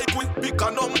don't like we, pick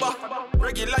a number.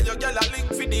 Regular your girl a link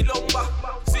for the lumber.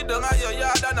 Sit down at your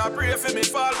yard and I pray for me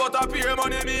fall, but I pay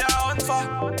money me a hunt for.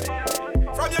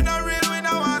 From you not real, we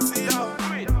no want see ya.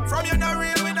 From you not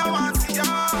real, we no want see ya.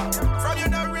 From you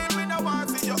not real, we no want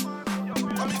see ya.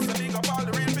 Come in to big up all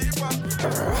the real people.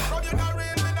 From you not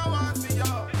real, we no want see ya.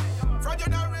 From you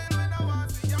not real, we no want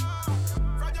see ya.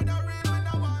 From you not real, we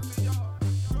no want see ya.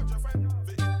 Got your friend.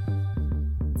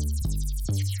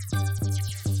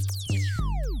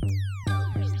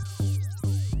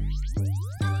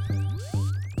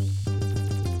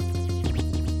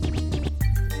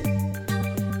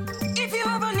 If you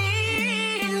ever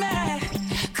need me,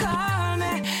 call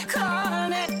me.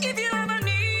 If you ever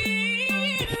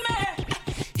need me,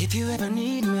 if you ever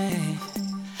need me,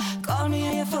 call me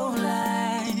on your phone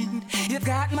line. You've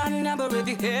got my number if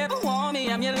you ever want me,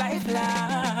 I'm your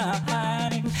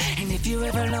lifeline. And if you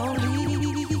ever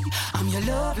lonely, I'm your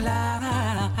love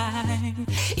line.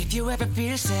 If you ever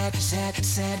feel sad,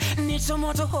 need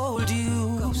someone to hold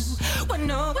you. When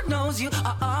no one knows you,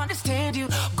 I understand you.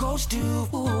 Ghost do.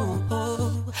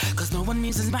 Cause no one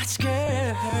means as much,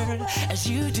 girl, as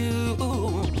you do.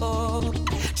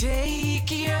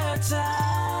 Take your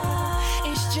time.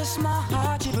 It's just my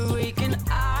heart you're breaking.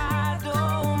 I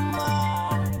don't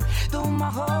mind. Though my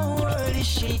whole world is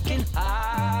shaking,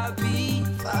 I'll be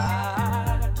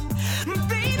fine.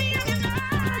 Baby, I'm your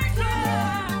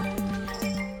lifeline.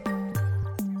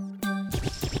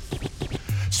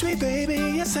 Sweet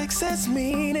baby, your sex has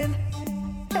meaning.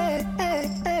 Hey, hey,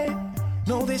 hey.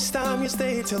 No, this time you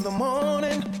stay till the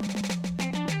morning.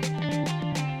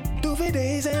 Duvet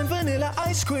days and vanilla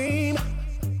ice cream.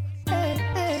 Hey,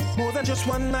 hey. More than just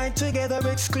one night together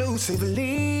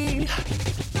exclusively.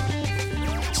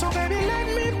 So baby, let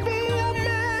me be a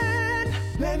man.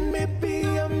 Let me be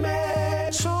a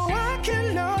man. So I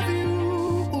can love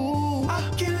you. I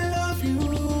can love you.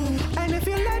 And if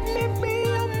you let me be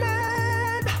a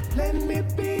man, let me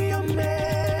be a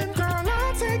man. Girl,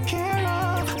 I'll take care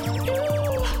of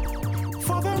you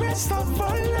for the rest of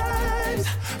our lives,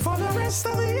 for the rest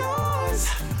of yours,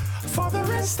 for the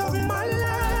rest of my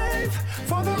life,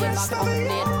 for the rest of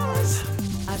yours.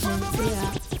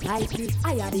 Like this,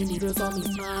 I had the needle so me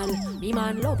small. Me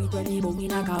man love it when he boom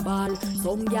in a cabal.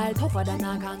 Some girl tougher than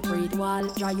a concrete wall.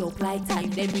 Dry up like time,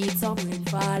 they need some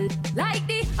rainfall. Like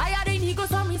this, I had the needle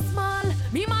so me small.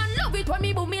 Me man love it when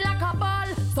me boom in like a ball.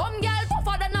 Some girl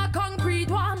tougher than a concrete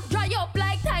wall. Dry up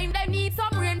like time, they need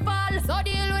some rainfall. So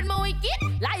deal with my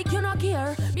wicked, like you no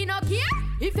care. Me no care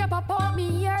if you pop out me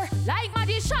here. Like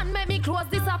magician, make me clothes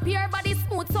disappear. Body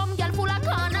smooth, some girl full of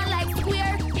corner like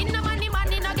square. In the money,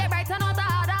 no get brighter, not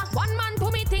harder. One man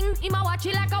to me thing, him a watch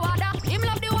it like a water. Him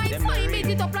love the white wine, beat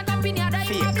it up like a pinata.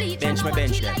 Him a bleach, and a watch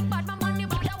it like bad.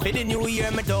 For the new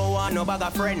year, me don't want no bag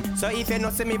of friend. So if you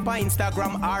not see me on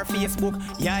Instagram or Facebook,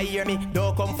 yeah, hear me,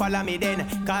 don't come follow me then.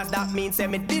 Cause that means say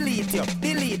me delete you.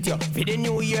 For the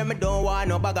new year, me don't want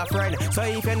no bag of friend. So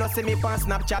if you not see me on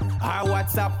Snapchat or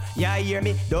WhatsApp, yeah, hear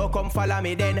me, don't come follow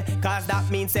me then. Cause that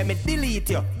means say me delete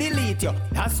you.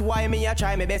 That's why me a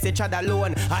try me best to chat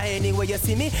alone. Anyway you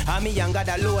see me, I'm me younger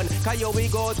alone. Cause you we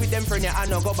go out with them friend and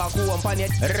no go back home on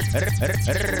it.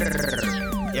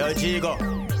 Yo, Jigo.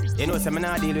 You know, some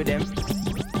not deal with them.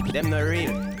 Them not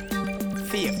real.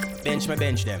 Fake. Bench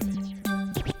them.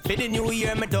 For the new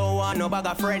year, me don't want no bag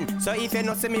of friend. So if you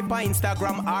not see me on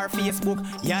Instagram or Facebook,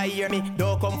 yeah, hear me,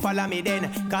 don't come follow me then.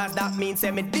 Cause that means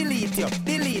say me delete you.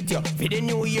 For the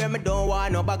new year, me don't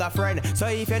want no bag of friend. So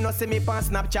if you not see me on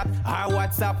Snapchat or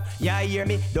WhatsApp, yeah, hear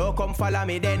me, don't come follow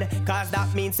me then. Cause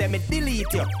that means say me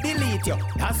delete you.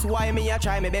 That's why me a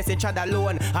try me best to chat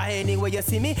alone. Anyway you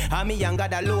see me, I'm me younger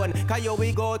alone. Cause you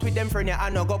we go out with them friend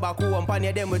and no go back home. Pan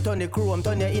you them we turn the crew,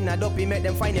 turn you in a dopey, make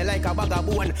them find you like a bag of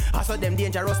bone. I saw them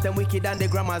dangerous, them wicked and the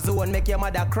grammar zone. Make your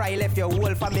mother cry, left your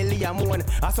whole family a moan.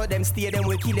 I saw them stay, them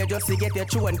will kill you just to get your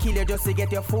tune, kill you just to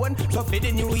get your phone. So for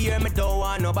the new year, me don't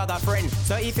want no bag of friend.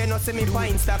 So if you not see me on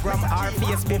Instagram or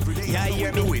Facebook, yeah,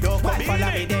 hear me, don't come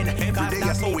follow me then. Every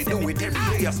day, so we do it.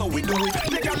 Every day, so we do it.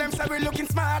 The girl them say we looking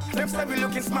smart. Them say we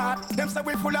looking smart. Them say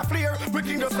we full of flair. We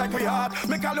king just like we hard.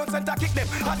 Make a load center kick them.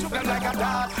 I took them like a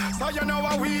dart. So you know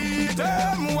what we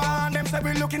them want. Them say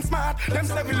we looking smart. Them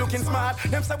say we looking smart.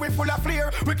 Them say we full of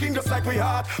flair. We king just like we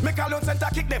hard. Make a load center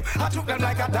kick them. I took them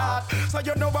like a dart. So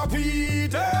you know what we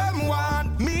them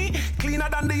want. Me cleaner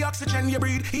than the oxygen you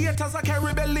breathe. Haters a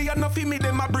carry belly and no fi me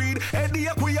them a breed.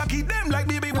 Headache we a keep them like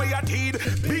baby way a teed.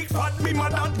 Big fat me my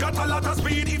dad got a lot of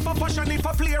speed. If a fashion, if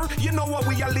a flair, you know what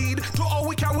we a lead. To how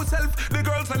we can ourselves, the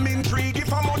girls them intrigue.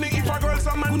 If a money, if a girls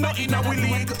a man, not in our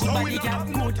league. Good body gal,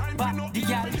 good body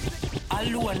gal.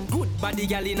 Alone, good body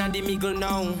gal inna the middle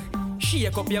now.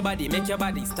 Shake up your body, make your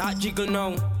body start jiggle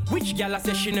now. Which gal a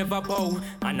say she never bow?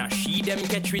 And a she them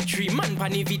catch with 3 man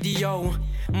pan the video.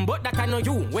 But that kind of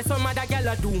you, where some other gal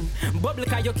a do. Bubble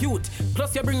cause you cute,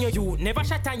 plus you bring you. Never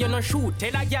shut and you no shoot.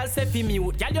 Tell a gal say fi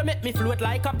mute. Gal you make me float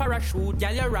like a parachute.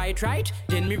 Gal you right?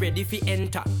 Then me ready fi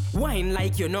enter. Wine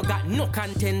like you no got no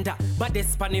contender. But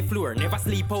this pan the floor, never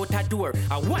sleep out a door.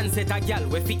 A one set a gal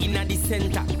we fi inna the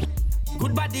center.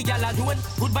 Good body gal alone,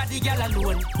 good body gal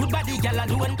alone, good body gal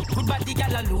alone, good body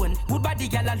gal alone, good body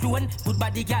gal alone, good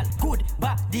body gal, good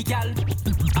body gal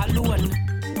alone.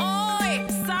 Oi,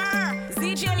 sir,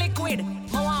 ZJ Liquid,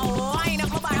 wine up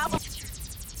my body.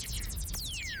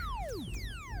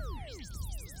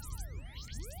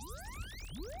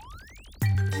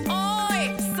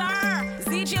 Oi, sir,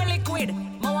 ZJ Liquid,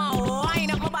 wine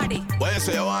up my body. What you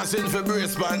say you want sin for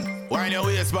brace man? Wine your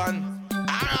waistband.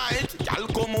 Alright, y'all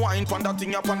come wine pon that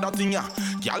thing ya, pon that thing ya.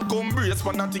 Y'all come brace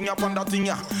pon that thing ya, pon that thing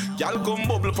ya. Y'all come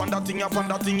bubble pon that thing ya, pon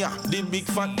that thing ya. The big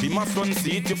fat be my front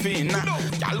seat you feel nah.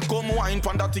 Y'all come wine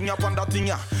pon that thing ya, pon that thing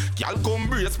ya. Y'all come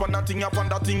brace pon that thing ya, pon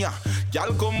that thing ya.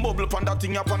 Y'all come bubble pon that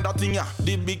thing ya, pon that thing ya.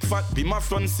 The big fat be my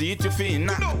front seat you feel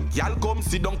nah. Y'all come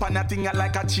sit down pon that thing ya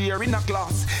like a chair in a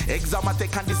class. Exam a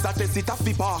take and this a test it a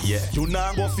fi pass. Yeah, you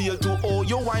nah go feel too oh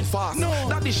you wine fast. No,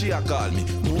 daddy she a call me.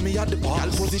 Know me at the ball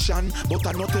position, but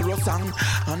I not a rough song.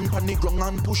 And pan the ground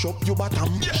and push up your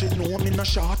bottom. Yeah. She know me no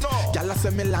short. Y'all a say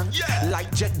me long. Yeah.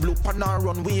 Like jet blue pan a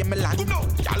runway me land.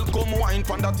 Y'all come wine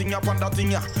pan that thing ya, pan that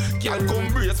thing ya. Y'all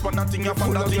come brace pan that thing ya,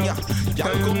 pan that thing ya.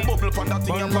 Y'all come bubble pan that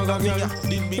thing ya, pan that thing ya.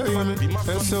 The big fan be my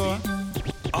front seat.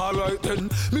 Alright then,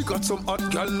 me got some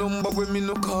hot girl number when me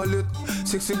no call it.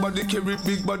 Sexy body carry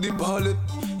big body ball it.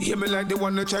 Hear me like the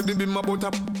one that try to be my butt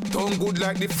up. Tongue good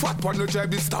like the fat one that try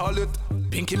to stall it.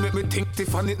 Pinky make me think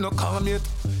Tiffany no calm yet.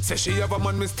 Say she have a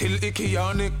man me still icky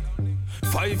on it.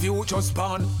 5 you just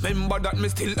born. Remember that me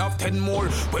still have 10 more.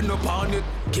 When up on it,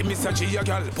 give me such a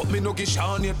girl, but me no gish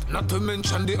on it. Not to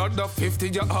mention the other 50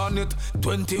 you on it.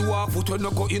 20 walk foot when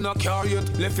no go in a car yet.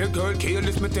 Left your girl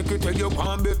careless, me take it tell you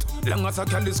one bit. Long as a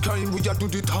girl is crying, we just do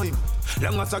the time.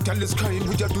 Long as a girl is crying,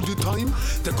 we just do the time.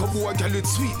 Take a boy, girl,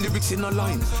 it's sweet lyrics in a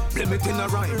line. Blame it in a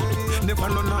rhyme, never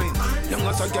no 9. Long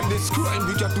as a girl is crying,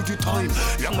 we just do the time.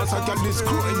 Long as a girl is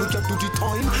crying, we just do the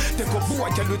time. Take a boy,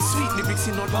 girl, it's sweet lyrics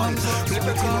in a line. Blame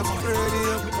it in a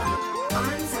radio.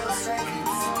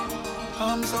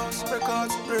 I'm so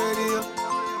records radio.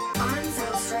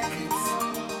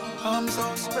 I'm so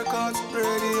records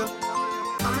radio.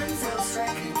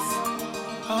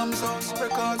 I'm so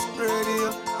records radio.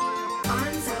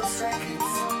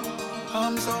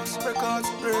 I'm so records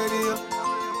radio.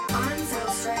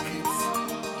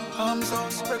 I'm so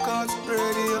records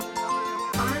radio.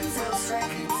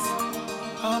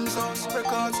 I'm so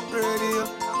records radio.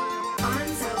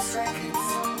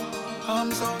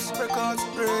 I'm so records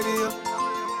radio.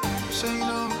 Say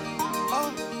no.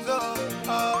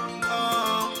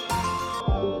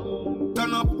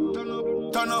 Turn up, turn up,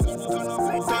 turn up,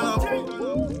 turn up,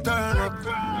 turn up,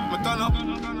 turn up.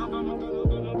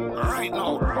 Right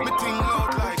now, me think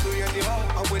loud like radio.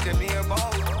 I with them here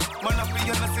about. Man up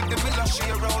here, I see the middle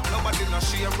share out. Nobody no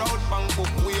share out. Bang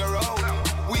book we are out.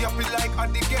 We happy like I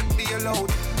did get the loud.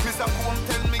 Mr. Come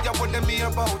tell me what them here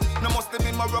about. No must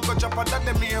be my rocker chopper that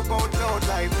them here about. Loud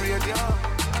like radio,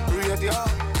 radio.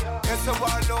 Yes, I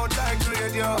want loud like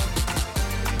radio.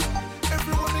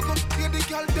 Everyone they come hear the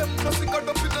girl them. Nothing got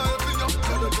up in a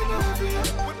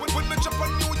when me chop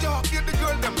on New York, hear the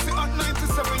girl them. See at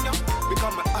 97 yeah.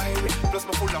 Become an Irish, plus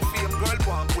my full of fame. Girl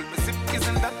one pull me zip,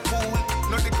 isn't that cool?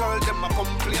 Now the girl them a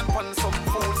complain on some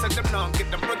fool. Said them now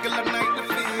get them regular night the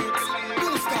fields.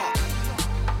 Don't stop.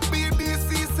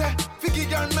 BBC say, figure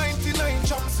your 99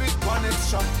 jumps with one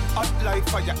extra. Hot like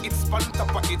fire, it's pan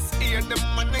top of it's ear them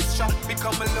my next shot.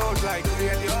 Become a load like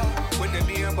radio, when them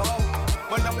hear about.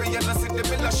 When I play and I see the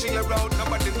middle share out.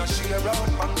 Nobody no share out,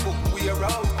 man book we are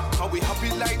out. How we happy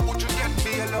like would you get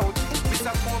bail out?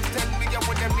 Mr. Come tell me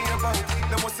what them hear about.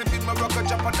 They must be my rocker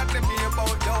jump and that them hear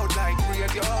about. Loud like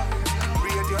radio,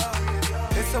 radio.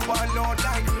 It's a one loud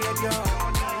like radio.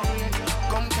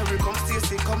 Come Terry, come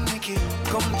Stacy, come Nikki,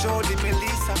 come Jody,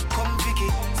 Melissa, come Vicky.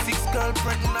 6 girl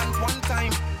pregnant one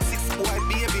time, 6 boy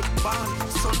baby, born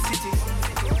Sun City.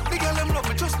 The girl them love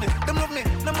me, trust me, them love me,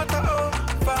 no matter how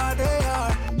far they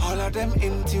are. All of them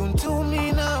in tune to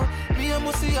me now. Me a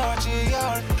musty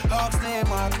RGR. Hawks name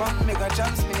hard, man, make a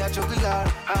chance, me a juggler.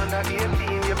 And a game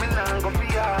team, yeah, me nah go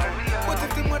PR. But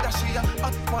if the mother she a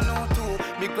hot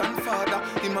 102, me grandfather,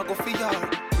 him a go PR.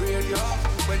 Radio,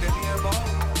 where they near about.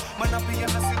 Man up here,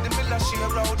 I see the miller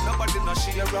share out. Nobody no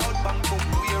share out, bang boom,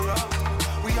 we're out.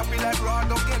 We happy like raw,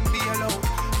 don't get bail out.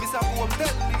 Miss a home,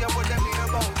 tell me what them hear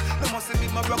about. No must see me,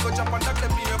 my brother jump and that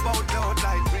them hear about. Don't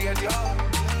like radio,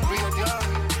 radio.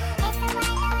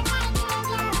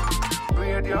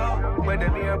 Radio, where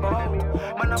them hear about.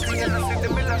 Man up here, I see the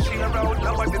miller share out.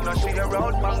 Nobody no share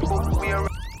out, bang boom, we're out.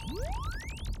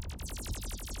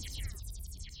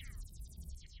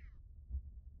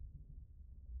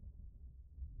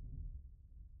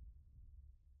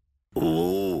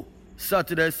 Oh,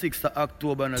 Saturday 6th of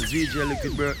October and a ZJ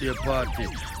Liquid birthday party.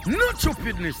 No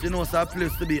stupidness, you know, it's a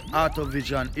place to be. Art of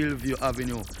Vision, Hillview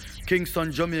Avenue,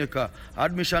 Kingston, Jamaica.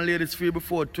 Admission ladies free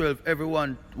before 12.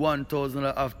 Everyone 1,000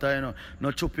 after, you know.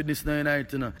 No stupidness no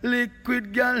night, you know.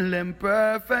 Liquid girl, them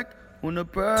perfect. Una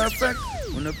perfect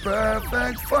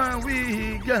for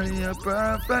we, girl, you're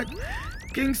perfect.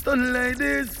 Kingston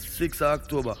ladies, 6th of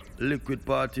October, Liquid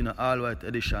party in an all white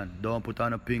edition. Don't put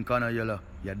on a pink and a yellow,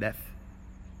 you're deaf.